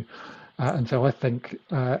do. And so I think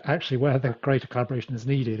actually where the greater collaboration is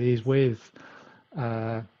needed is with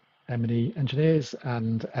M&E engineers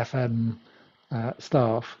and FM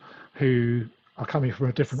staff who are coming from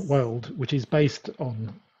a different world, which is based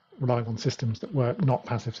on relying on systems that work, not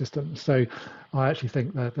passive systems. So I actually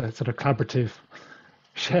think that the sort of collaborative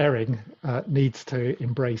sharing needs to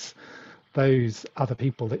embrace those other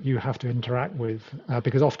people that you have to interact with,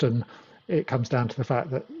 because often it comes down to the fact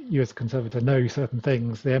that you as a conservator know certain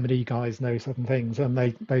things, the M&E guys know certain things, and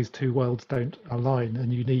those two worlds don't align,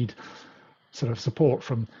 and you need sort of support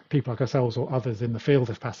from people like ourselves or others in the field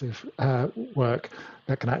of passive work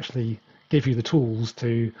that can actually give you the tools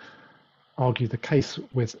to argue the case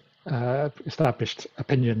with established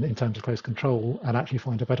opinion in terms of close control and actually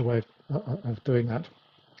find a better way of doing that.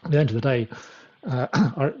 At the end of the day,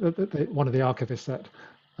 one of the archivists at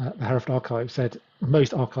the Hereford Archive said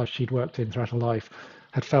most archives she'd worked in throughout her life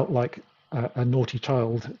had felt like a naughty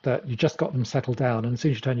child, that you just got them settled down, and as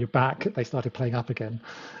soon as you turn your back, they started playing up again.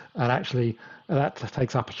 And actually, that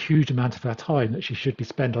takes up a huge amount of her time that she should be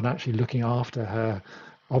spent on actually looking after her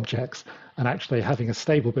objects, and actually having a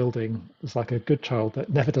stable building is like a good child that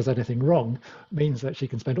never does anything wrong, means that she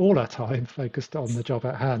can spend all her time focused on the job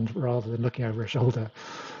at hand rather than looking over her shoulder.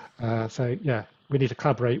 So yeah, we need to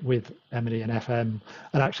collaborate with M&E and FM.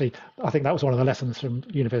 And actually, I think that was one of the lessons from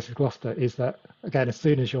University of Glasgow, is that, again, as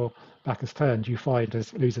soon as your back is turned, you find,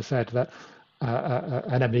 as Louisa said, that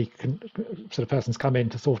an ME sort of person's come in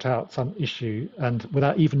to sort out some issue, and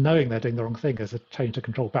without even knowing they're doing the wrong thing, there's a change of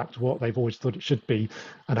control back to what they've always thought it should be,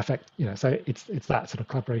 and affect, you know, so it's that sort of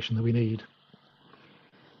collaboration that we need.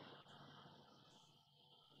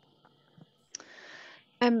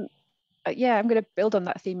 Yeah, I'm going to build on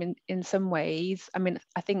that theme in some ways. I mean,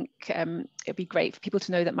 I think it'd be great for people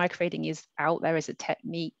to know that microfading is out there as a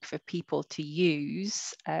technique for people to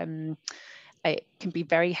use. It can be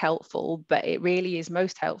very helpful, but it really is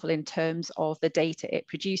most helpful in terms of the data it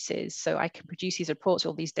produces. So I can produce these reports,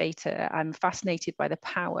 all these data. I'm fascinated by the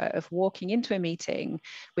power of walking into a meeting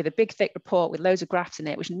with a big, thick report with loads of graphs in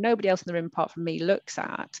it, which nobody else in the room apart from me looks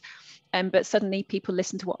at. But suddenly people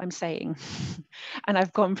listen to what I'm saying. And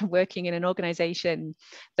I've gone from working in an organization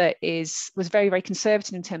that was very, very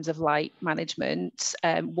conservative in terms of light management.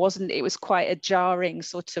 It was quite a jarring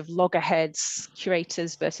sort of loggerheads,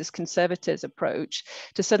 curators versus conservators approach,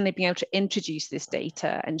 to suddenly being able to introduce this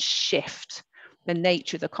data and shift the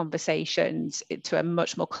nature of the conversations into a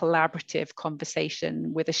much more collaborative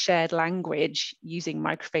conversation with a shared language, using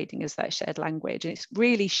microfading as that shared language. And it's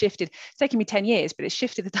really shifted. It's taken me 10 years, but it's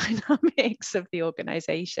shifted the dynamics of the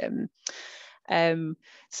organization.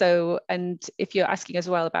 So, and if you're asking as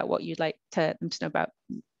well about what you'd like them to know about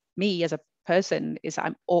me as a person, is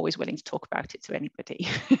I'm always willing to talk about it to anybody.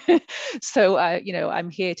 So, you know, I'm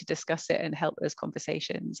here to discuss it and help those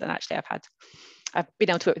conversations. And actually I've been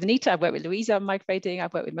able to work with Anita, I've worked with Louisa on microfading,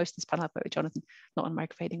 I've worked with most of this panel, I've worked with Jonathan, not on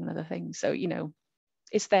microfading and other things. So, you know,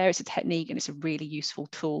 it's there, it's a technique, and it's a really useful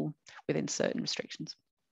tool within certain restrictions.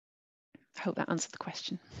 I hope that answered the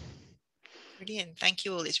question. Brilliant, thank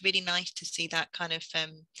you all. It's really nice to see that kind of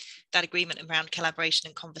that agreement around collaboration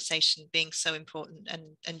and conversation being so important,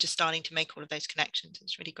 and just starting to make all of those connections.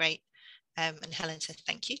 It's really great. And Helen says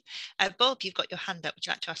thank you. Bob, you've got your hand up. Would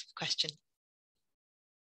you like to ask a question?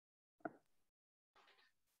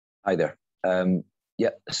 Hi there.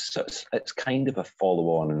 Yeah, so it's kind of a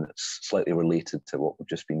follow-on, and it's slightly related to what we've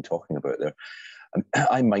just been talking about there.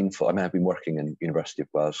 I'm mindful, I mean, I've been working in University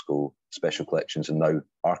of Glasgow Special Collections and now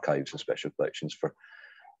Archives and Special Collections for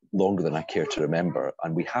longer than I care to remember,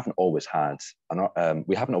 and we haven't always had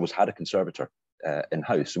a conservator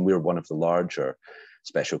in-house, and we're one of the larger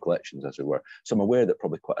special collections, as it were. So I'm aware that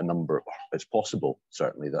probably it's possible,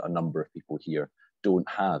 certainly, that a number of people here don't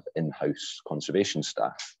have in-house conservation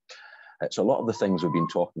staff. So a lot of the things we've been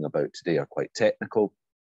talking about today are quite technical,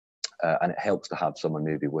 and it helps to have someone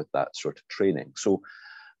maybe with that sort of training. So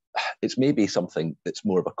it's maybe something that's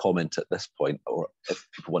more of a comment at this point, or if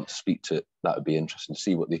people want to speak to it, that would be interesting to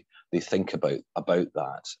see what they think about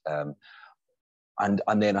that.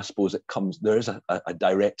 And then I suppose there is a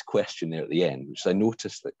direct question there at the end, which I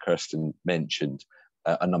noticed that Kirsten mentioned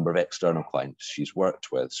a number of external clients she's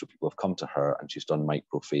worked with. So people have come to her and she's done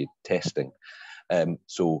microfade testing.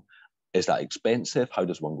 So is that expensive? How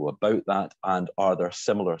does one go about that? And are there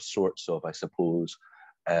similar sorts of, I suppose,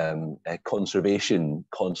 conservation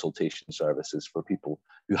consultation services for people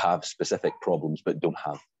who have specific problems but don't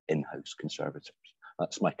have in-house conservators?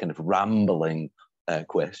 That's my kind of rambling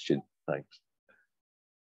question. Thanks.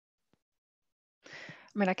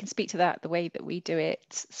 I mean, I can speak to that the way that we do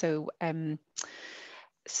it. So,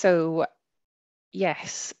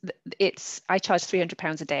 yes, I charge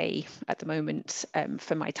 £300 a day at the moment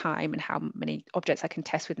for my time and how many objects I can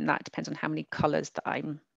test with, and that depends on how many colours that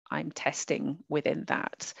I'm testing within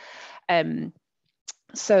that.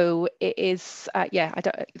 So it is,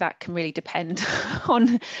 that can really depend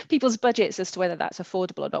on people's budgets as to whether that's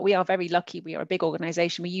affordable or not. We are very lucky. We are a big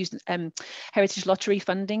organisation. We use Heritage Lottery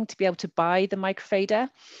funding to be able to buy the microfader.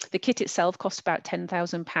 The kit itself cost about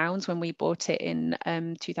 £10,000 when we bought it in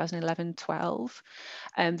 2011-12.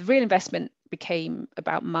 The real investment became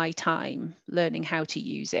about my time learning how to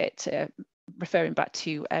use it. Referring back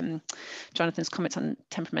to Jonathan's comments on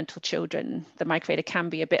temperamental children, the microfader can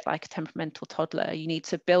be a bit like a temperamental toddler. You need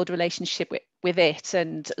to build a relationship with it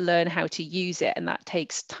and learn how to use it, and that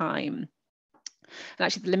takes time. And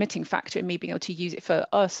actually the limiting factor in me being able to use it for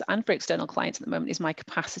us and for external clients at the moment is my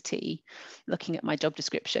capacity. Looking at my job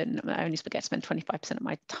description, I only get to spend 25% of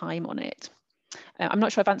my time on it. I'm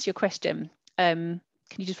not sure I've answered your question. Can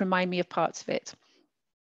you just remind me of parts of it?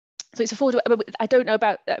 So it's affordable. I don't know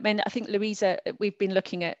about, I mean, I think Louisa, we've been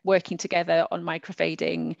looking at working together on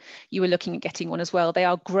microfading. You were looking at getting one as well. They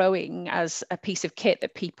are growing as a piece of kit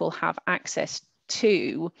that people have access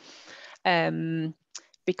to,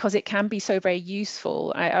 because it can be so very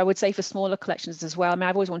useful. I would say for smaller collections as well. I mean,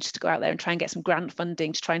 I've always wanted to go out there and try and get some grant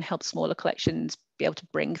funding to try and help smaller collections be able to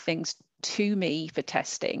bring things to me for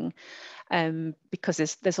testing. Because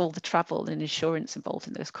there's all the travel and insurance involved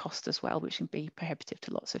in those costs as well, which can be prohibitive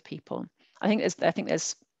to lots of people. I think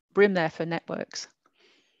there's room there for networks.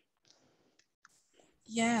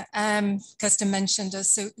 Yeah, Kirsten mentioned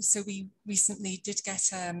us. So we recently did get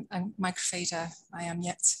a microfader. I am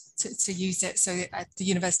yet to use it. So at the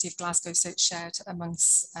University of Glasgow, so it's shared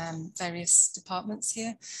amongst various departments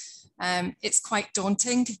here. It's quite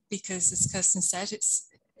daunting because, as Kirsten said,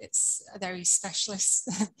 it's a very specialist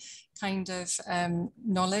kind of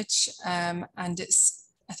knowledge, and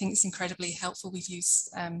I think it's incredibly helpful. We've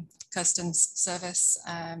used Kirsten's service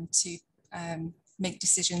to make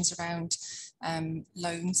decisions around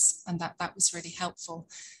loans, and that was really helpful.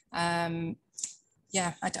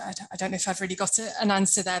 Yeah, I don't know if I've really got an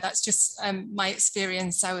answer there. That's just my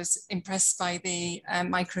experience. I was impressed by the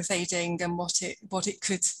microfading and what it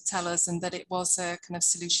could tell us, and that it was a kind of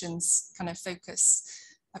solutions kind of focus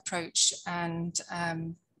approach. And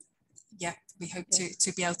yeah, we hope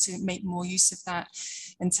to be able to make more use of that.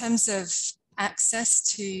 In terms of access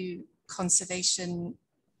to conservation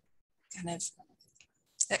kind of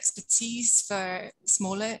expertise for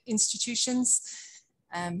smaller institutions,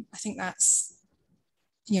 I think that's,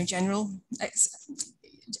 you know, general access,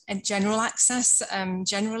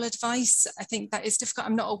 general advice. I think that is difficult.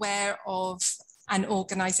 I'm not aware of an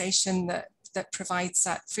organisation that provides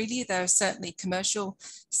that freely. There are certainly commercial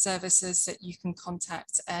services that you can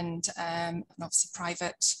contact, and obviously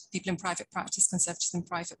private people in private practice, conservators in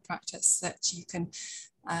private practice, that you can,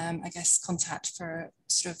 I guess, contact for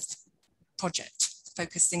sort of project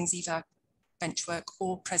focused things, either bench work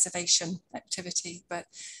or preservation activity. But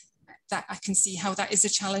that I can see how that is a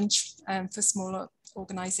challenge for smaller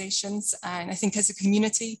organisations. And I think as a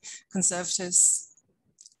community, conservators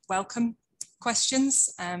welcome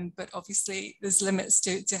questions, but obviously there's limits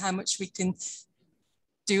to how much we can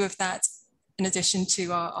do of that in addition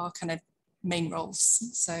to our kind of main roles.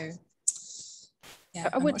 So yeah,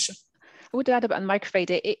 I would add about the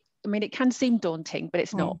microfader. I mean, it can seem daunting, but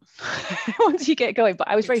it's not once you get going. But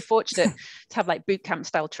I was very fortunate to have like boot camp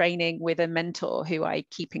style training with a mentor who I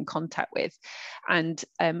keep in contact with, and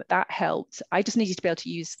that helped. I just needed to be able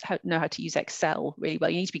to know how to use Excel really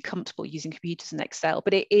well. You need to be comfortable using computers and Excel,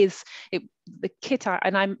 but the kit,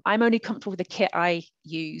 and I'm only comfortable with the kit I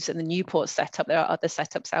use and the Newport setup. There are other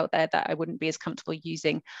setups out there that I wouldn't be as comfortable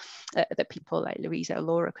using, that people like Louisa or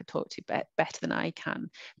Laura could talk to better than I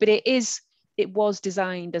can. But it was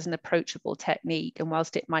designed as an approachable technique, and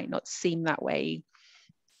whilst it might not seem that way,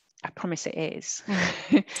 I promise it is.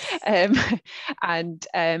 I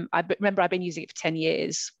remember I've been using it for 10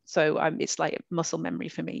 years, so it's like muscle memory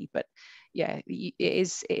for me. But yeah,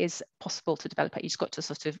 it is possible to develop it. You just got to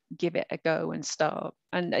sort of give it a go and start.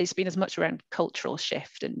 And it's been as much around cultural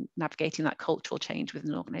shift and navigating that cultural change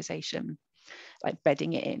within an organisation, like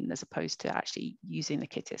bedding it in as opposed to actually using the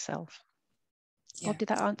kit itself. Yeah. Or did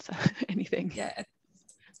that answer anything? Yeah.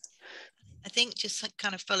 I think just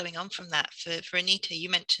kind of following on from that, for Anita, you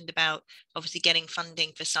mentioned about obviously getting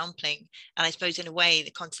funding for sampling. And I suppose in a way,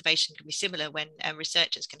 the conservation can be similar when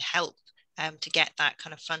researchers can help to get that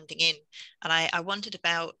kind of funding in. And I wondered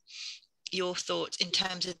about your thoughts in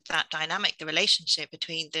terms of that dynamic, the relationship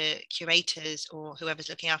between the curators or whoever's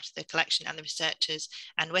looking after the collection and the researchers,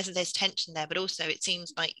 and whether there's tension there. But also it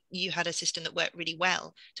seems like you had a system that worked really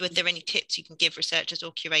well. So are there any tips you can give researchers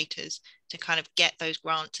or curators to kind of get those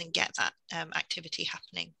grants and get that activity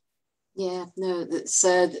happening? Yeah, no, that's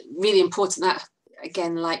really important. That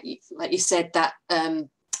again, like you said, that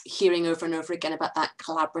hearing over and over again about that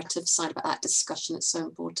collaborative side, about that discussion, it's so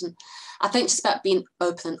important. I think just about being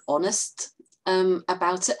open and honest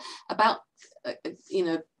about it, about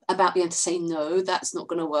about being able to say no, that's not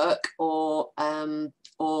going to work, or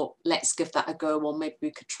let's give that a go, or maybe we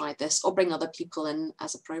could try this, or bring other people in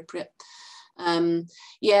as appropriate.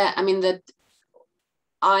 Yeah, I mean,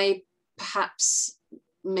 I perhaps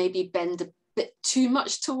maybe bend a bit too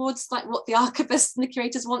much towards like what the archivists and the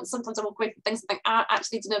curators want. Sometimes I walk away from things and think,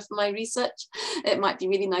 actually, do you know, for my research, it might be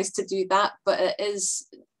really nice to do that. But it is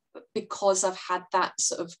because I've had that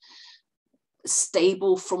sort of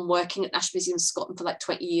stable from working at National Museum of Scotland for like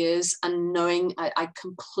 20 years and knowing I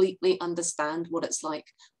completely understand what it's like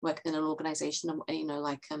working in an organisation, and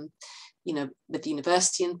with the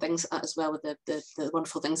university and things like that as well, with the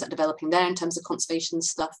wonderful things that are developing there in terms of conservation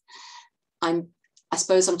stuff. I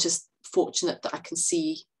suppose I'm just fortunate that I can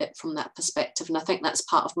see it from that perspective, and I think that's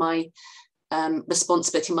part of my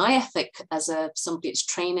responsibility, my ethic as somebody that's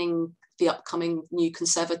training the upcoming new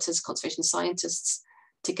conservators, conservation scientists,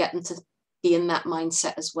 to get them to be in that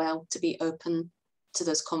mindset as well, to be open to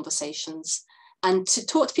those conversations and to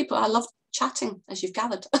talk to people. I love chatting, as you've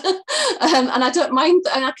gathered, and I don't mind,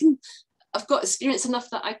 and I've got experience enough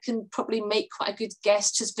that I can probably make quite a good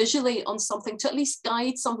guess just visually on something to at least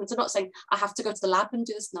guide something. So I'm not saying I have to go to the lab and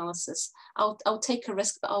do this analysis. I'll take a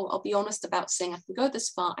risk, but I'll be honest about saying I can go this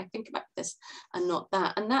far, I think about this and not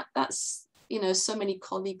that. And that's, you know, so many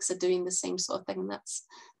colleagues are doing the same sort of thing, and that's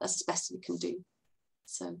the best we can do.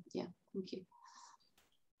 So yeah, thank you.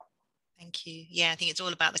 Thank you. Yeah, I think it's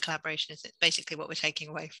all about the collaboration. It's basically what we're taking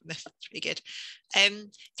away from this. It's really good.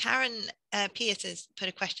 Karen Pierce has put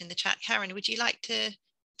a question in the chat. Karen, would you like to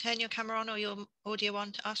turn your camera on or your audio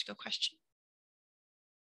on to ask your question?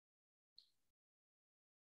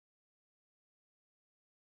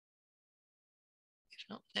 If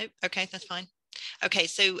not, no. Okay, that's fine. Okay,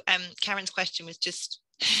 so Karen's question was just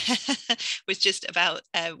was just about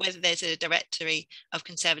whether there's a directory of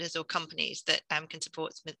conservators or companies that can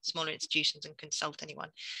support smaller institutions and consult anyone,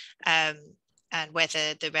 and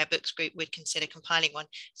whether the Rare Books Group would consider compiling one.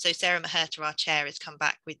 So Sarah Maherta, our chair, has come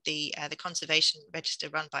back with the conservation register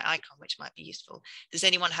run by ICON, which might be useful. Does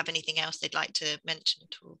anyone have anything else they'd like to mention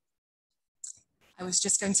at all? I was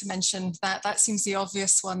just going to mention that that seems the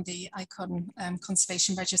obvious one, the ICON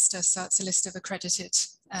Conservation Register. So it's a list of accredited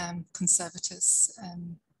conservators.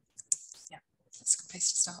 Yeah, that's a good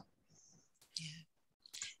place to start. Yeah,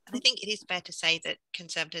 and I think it is fair to say that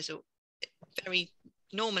conservators are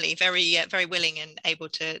normally very willing and able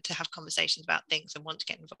to have conversations about things and want to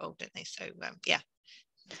get involved, don't they? So yeah.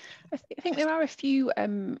 I think there are a few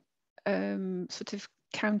sort of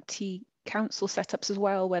county council setups as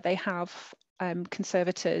well, where they have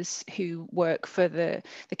conservators who work for the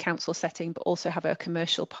council setting, but also have a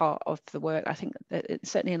commercial part of the work. I think that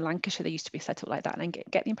certainly in Lancashire there used to be set up like that, and I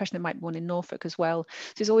get the impression there might be one in Norfolk as well.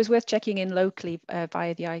 So it's always worth checking in locally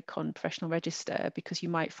via the ICON professional register, because you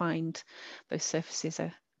might find those services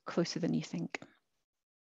are closer than you think.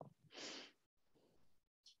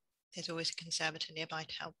 There's always a conservator nearby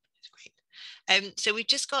to help. It's great. So we've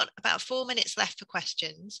just got about 4 minutes left for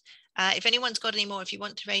questions. If anyone's got any more, if you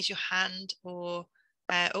want to raise your hand, or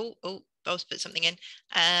Bob's put something in.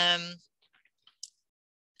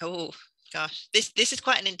 Oh gosh, this is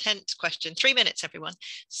quite an intense question. 3 minutes, everyone.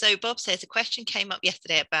 So Bob says a question came up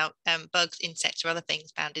yesterday about bugs, insects, or other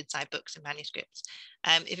things found inside books and manuscripts.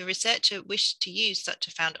 If a researcher wished to use such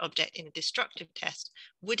a found object in a destructive test,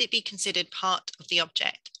 would it be considered part of the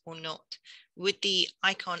object or not? Would the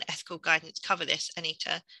ICON ethical guidance cover this,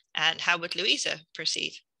 Anita? And how would Louisa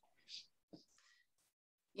proceed?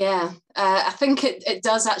 Yeah, I think it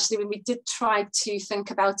does actually. When we did try to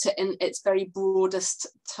think about it in its very broadest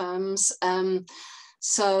terms.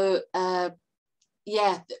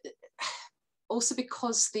 Yeah, also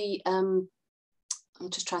because the, I'm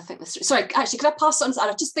just trying to think this through. Sorry, actually, could I pass on?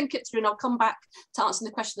 I'll just think it through and I'll come back to answering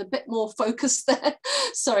the question a bit more focused there.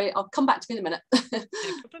 Sorry, I'll come back to me in a minute. No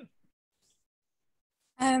problem.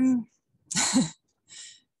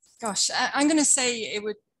 Gosh, I'm going to say it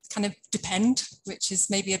would kind of depend, which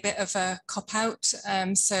is maybe a bit of a cop-out.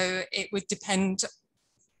 So it would depend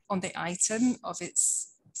on the item, of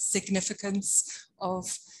its significance,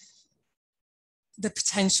 of the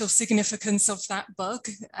potential significance of that bug.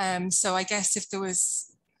 So I guess if there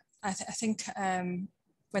was, I think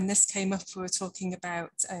when this came up, we were talking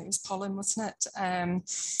about, it was pollen, wasn't it?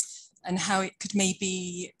 And how it could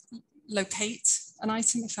maybe locate an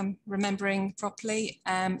item, if I'm remembering properly.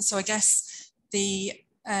 So I guess the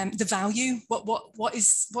value, what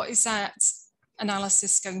is that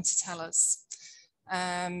analysis going to tell us?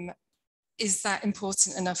 Is that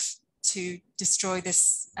important enough to destroy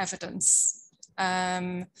this evidence?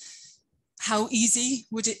 How easy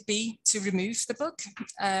would it be to remove the book?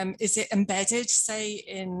 Is it embedded, say,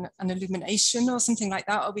 in an illumination or something like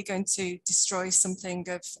that? Are we going to destroy something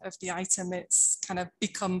of the item it's kind of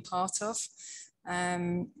become part of?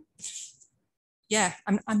 Yeah,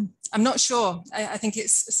 I'm not sure. I think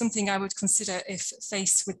it's something I would consider if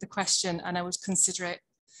faced with the question, and I would consider it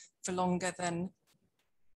for longer than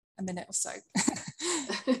a minute or so.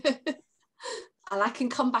 And I can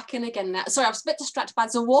come back in again now. Sorry, I was a bit distracted by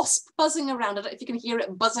the wasp buzzing around. I don't know if you can hear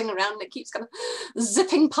it buzzing around, and it keeps kind of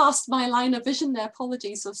zipping past my line of vision there.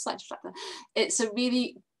 Apologies, so slightly distracted. It's a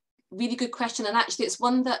really, really good question. And actually it's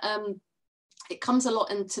one that it comes a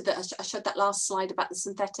lot into the, I showed that last slide about the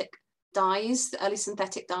synthetic dyes, the early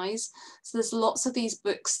synthetic dyes. So there's lots of these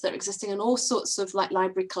books that are existing in all sorts of like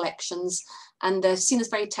library collections, and they're seen as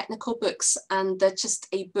very technical books, and they're just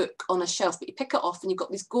a book on a shelf, but you pick it off and you've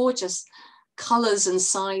got these gorgeous colors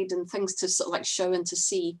inside and things to sort of like show and to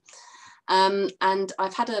see. And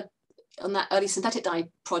I've had on that early synthetic dye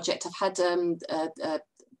project, I've had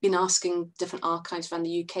been asking different archives around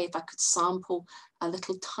the UK if I could sample a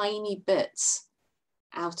little tiny bits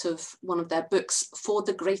out of one of their books, for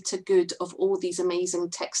the greater good of all these amazing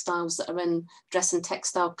textiles that are in dress and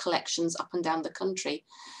textile collections up and down the country.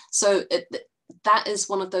 So that is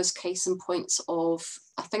one of those case in points of,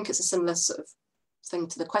 I think it's a similar sort of thing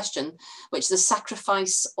to the question, which is a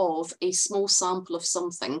sacrifice of a small sample of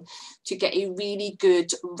something to get a really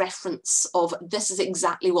good reference of, this is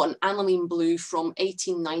exactly what an aniline blue from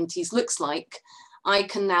 1890s looks like. I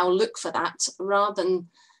can now look for that, rather than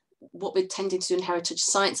what we're tending to do in heritage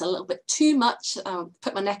science a little bit too much,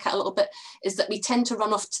 put my neck out a little bit, is that we tend to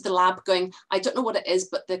run off to the lab going, I don't know what it is,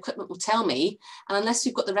 but the equipment will tell me. And unless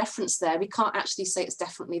we've got the reference there, we can't actually say it's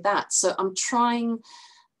definitely that. So I'm trying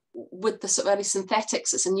with the sort of early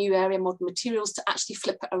synthetics, it's a new area, modern materials, to actually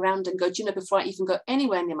flip it around and go, do you know, before I even go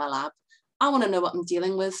anywhere near my lab, I want to know what I'm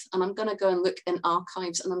dealing with. And I'm going to go and look in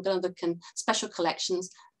archives, and I'm going to look in special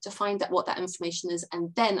collections to find out what that information is.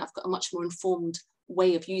 And then I've got a much more informed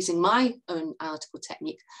way of using my own analytical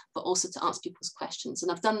technique, but also to answer people's questions.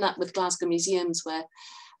 And I've done that with Glasgow Museums, where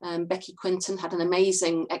Becky Quinton had an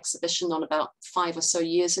amazing exhibition on about 5 or so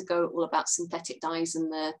years ago, all about synthetic dyes in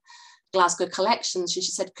the Glasgow collections. She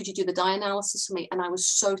said, could you do the dye analysis for me? And I was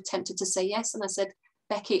so tempted to say yes. And I said,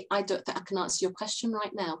 Becky, I don't think I can answer your question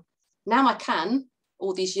right now. Now I can,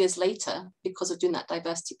 all these years later, because of doing that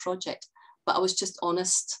diversity project. But I was just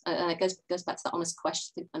honest, and it goes back to that honest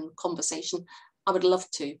question and conversation. I would love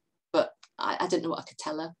to, but I didn't know what I could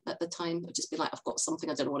tell her at the time. It would just be like, I've got something,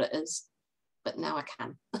 I don't know what it is, but now I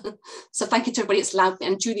can. So thank you to everybody that's allowed me.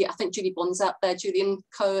 And Julie, I think Julie Bond's out there, Julie and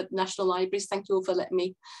Co at National Libraries. Thank you all for letting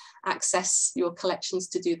me access your collections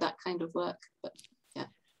to do that kind of work. But yeah.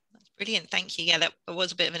 That's brilliant, thank you. Yeah, that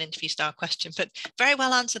was a bit of an interview style question, but very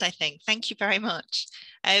well answered, I think. Thank you very much.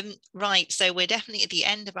 Right, so we're definitely at the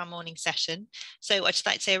end of our morning session. So I'd just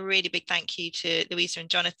like to say a really big thank you to Louisa and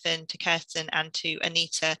Jonathan, to Kirsten and to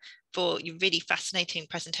Anita for your really fascinating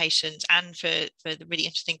presentations, and for the really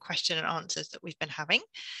interesting question and answers that we've been having.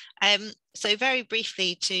 So very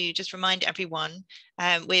briefly, to just remind everyone,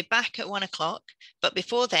 we're back at 1 o'clock, but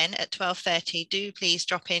before then at 12:30, do please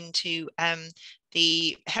drop into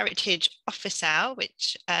the Heritage Office Hour,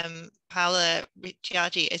 which Paola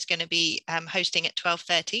Ricciardi is going to be hosting at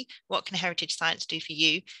 12:30. What can heritage science do for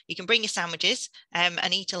you? You can bring your sandwiches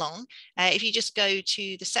and eat along. If you just go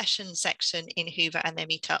to the sessions section in Hoover and their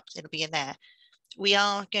meetups, it'll be in there. We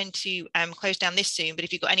are going to close down this soon, but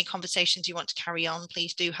if you've got any conversations you want to carry on,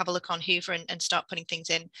 please do have a look on Hoover and start putting things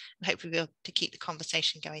in, and hopefully we'll be able to keep the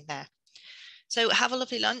conversation going there. So have a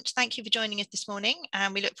lovely lunch. Thank you for joining us this morning,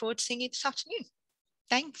 and we look forward to seeing you this afternoon.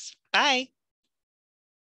 Thanks. Bye.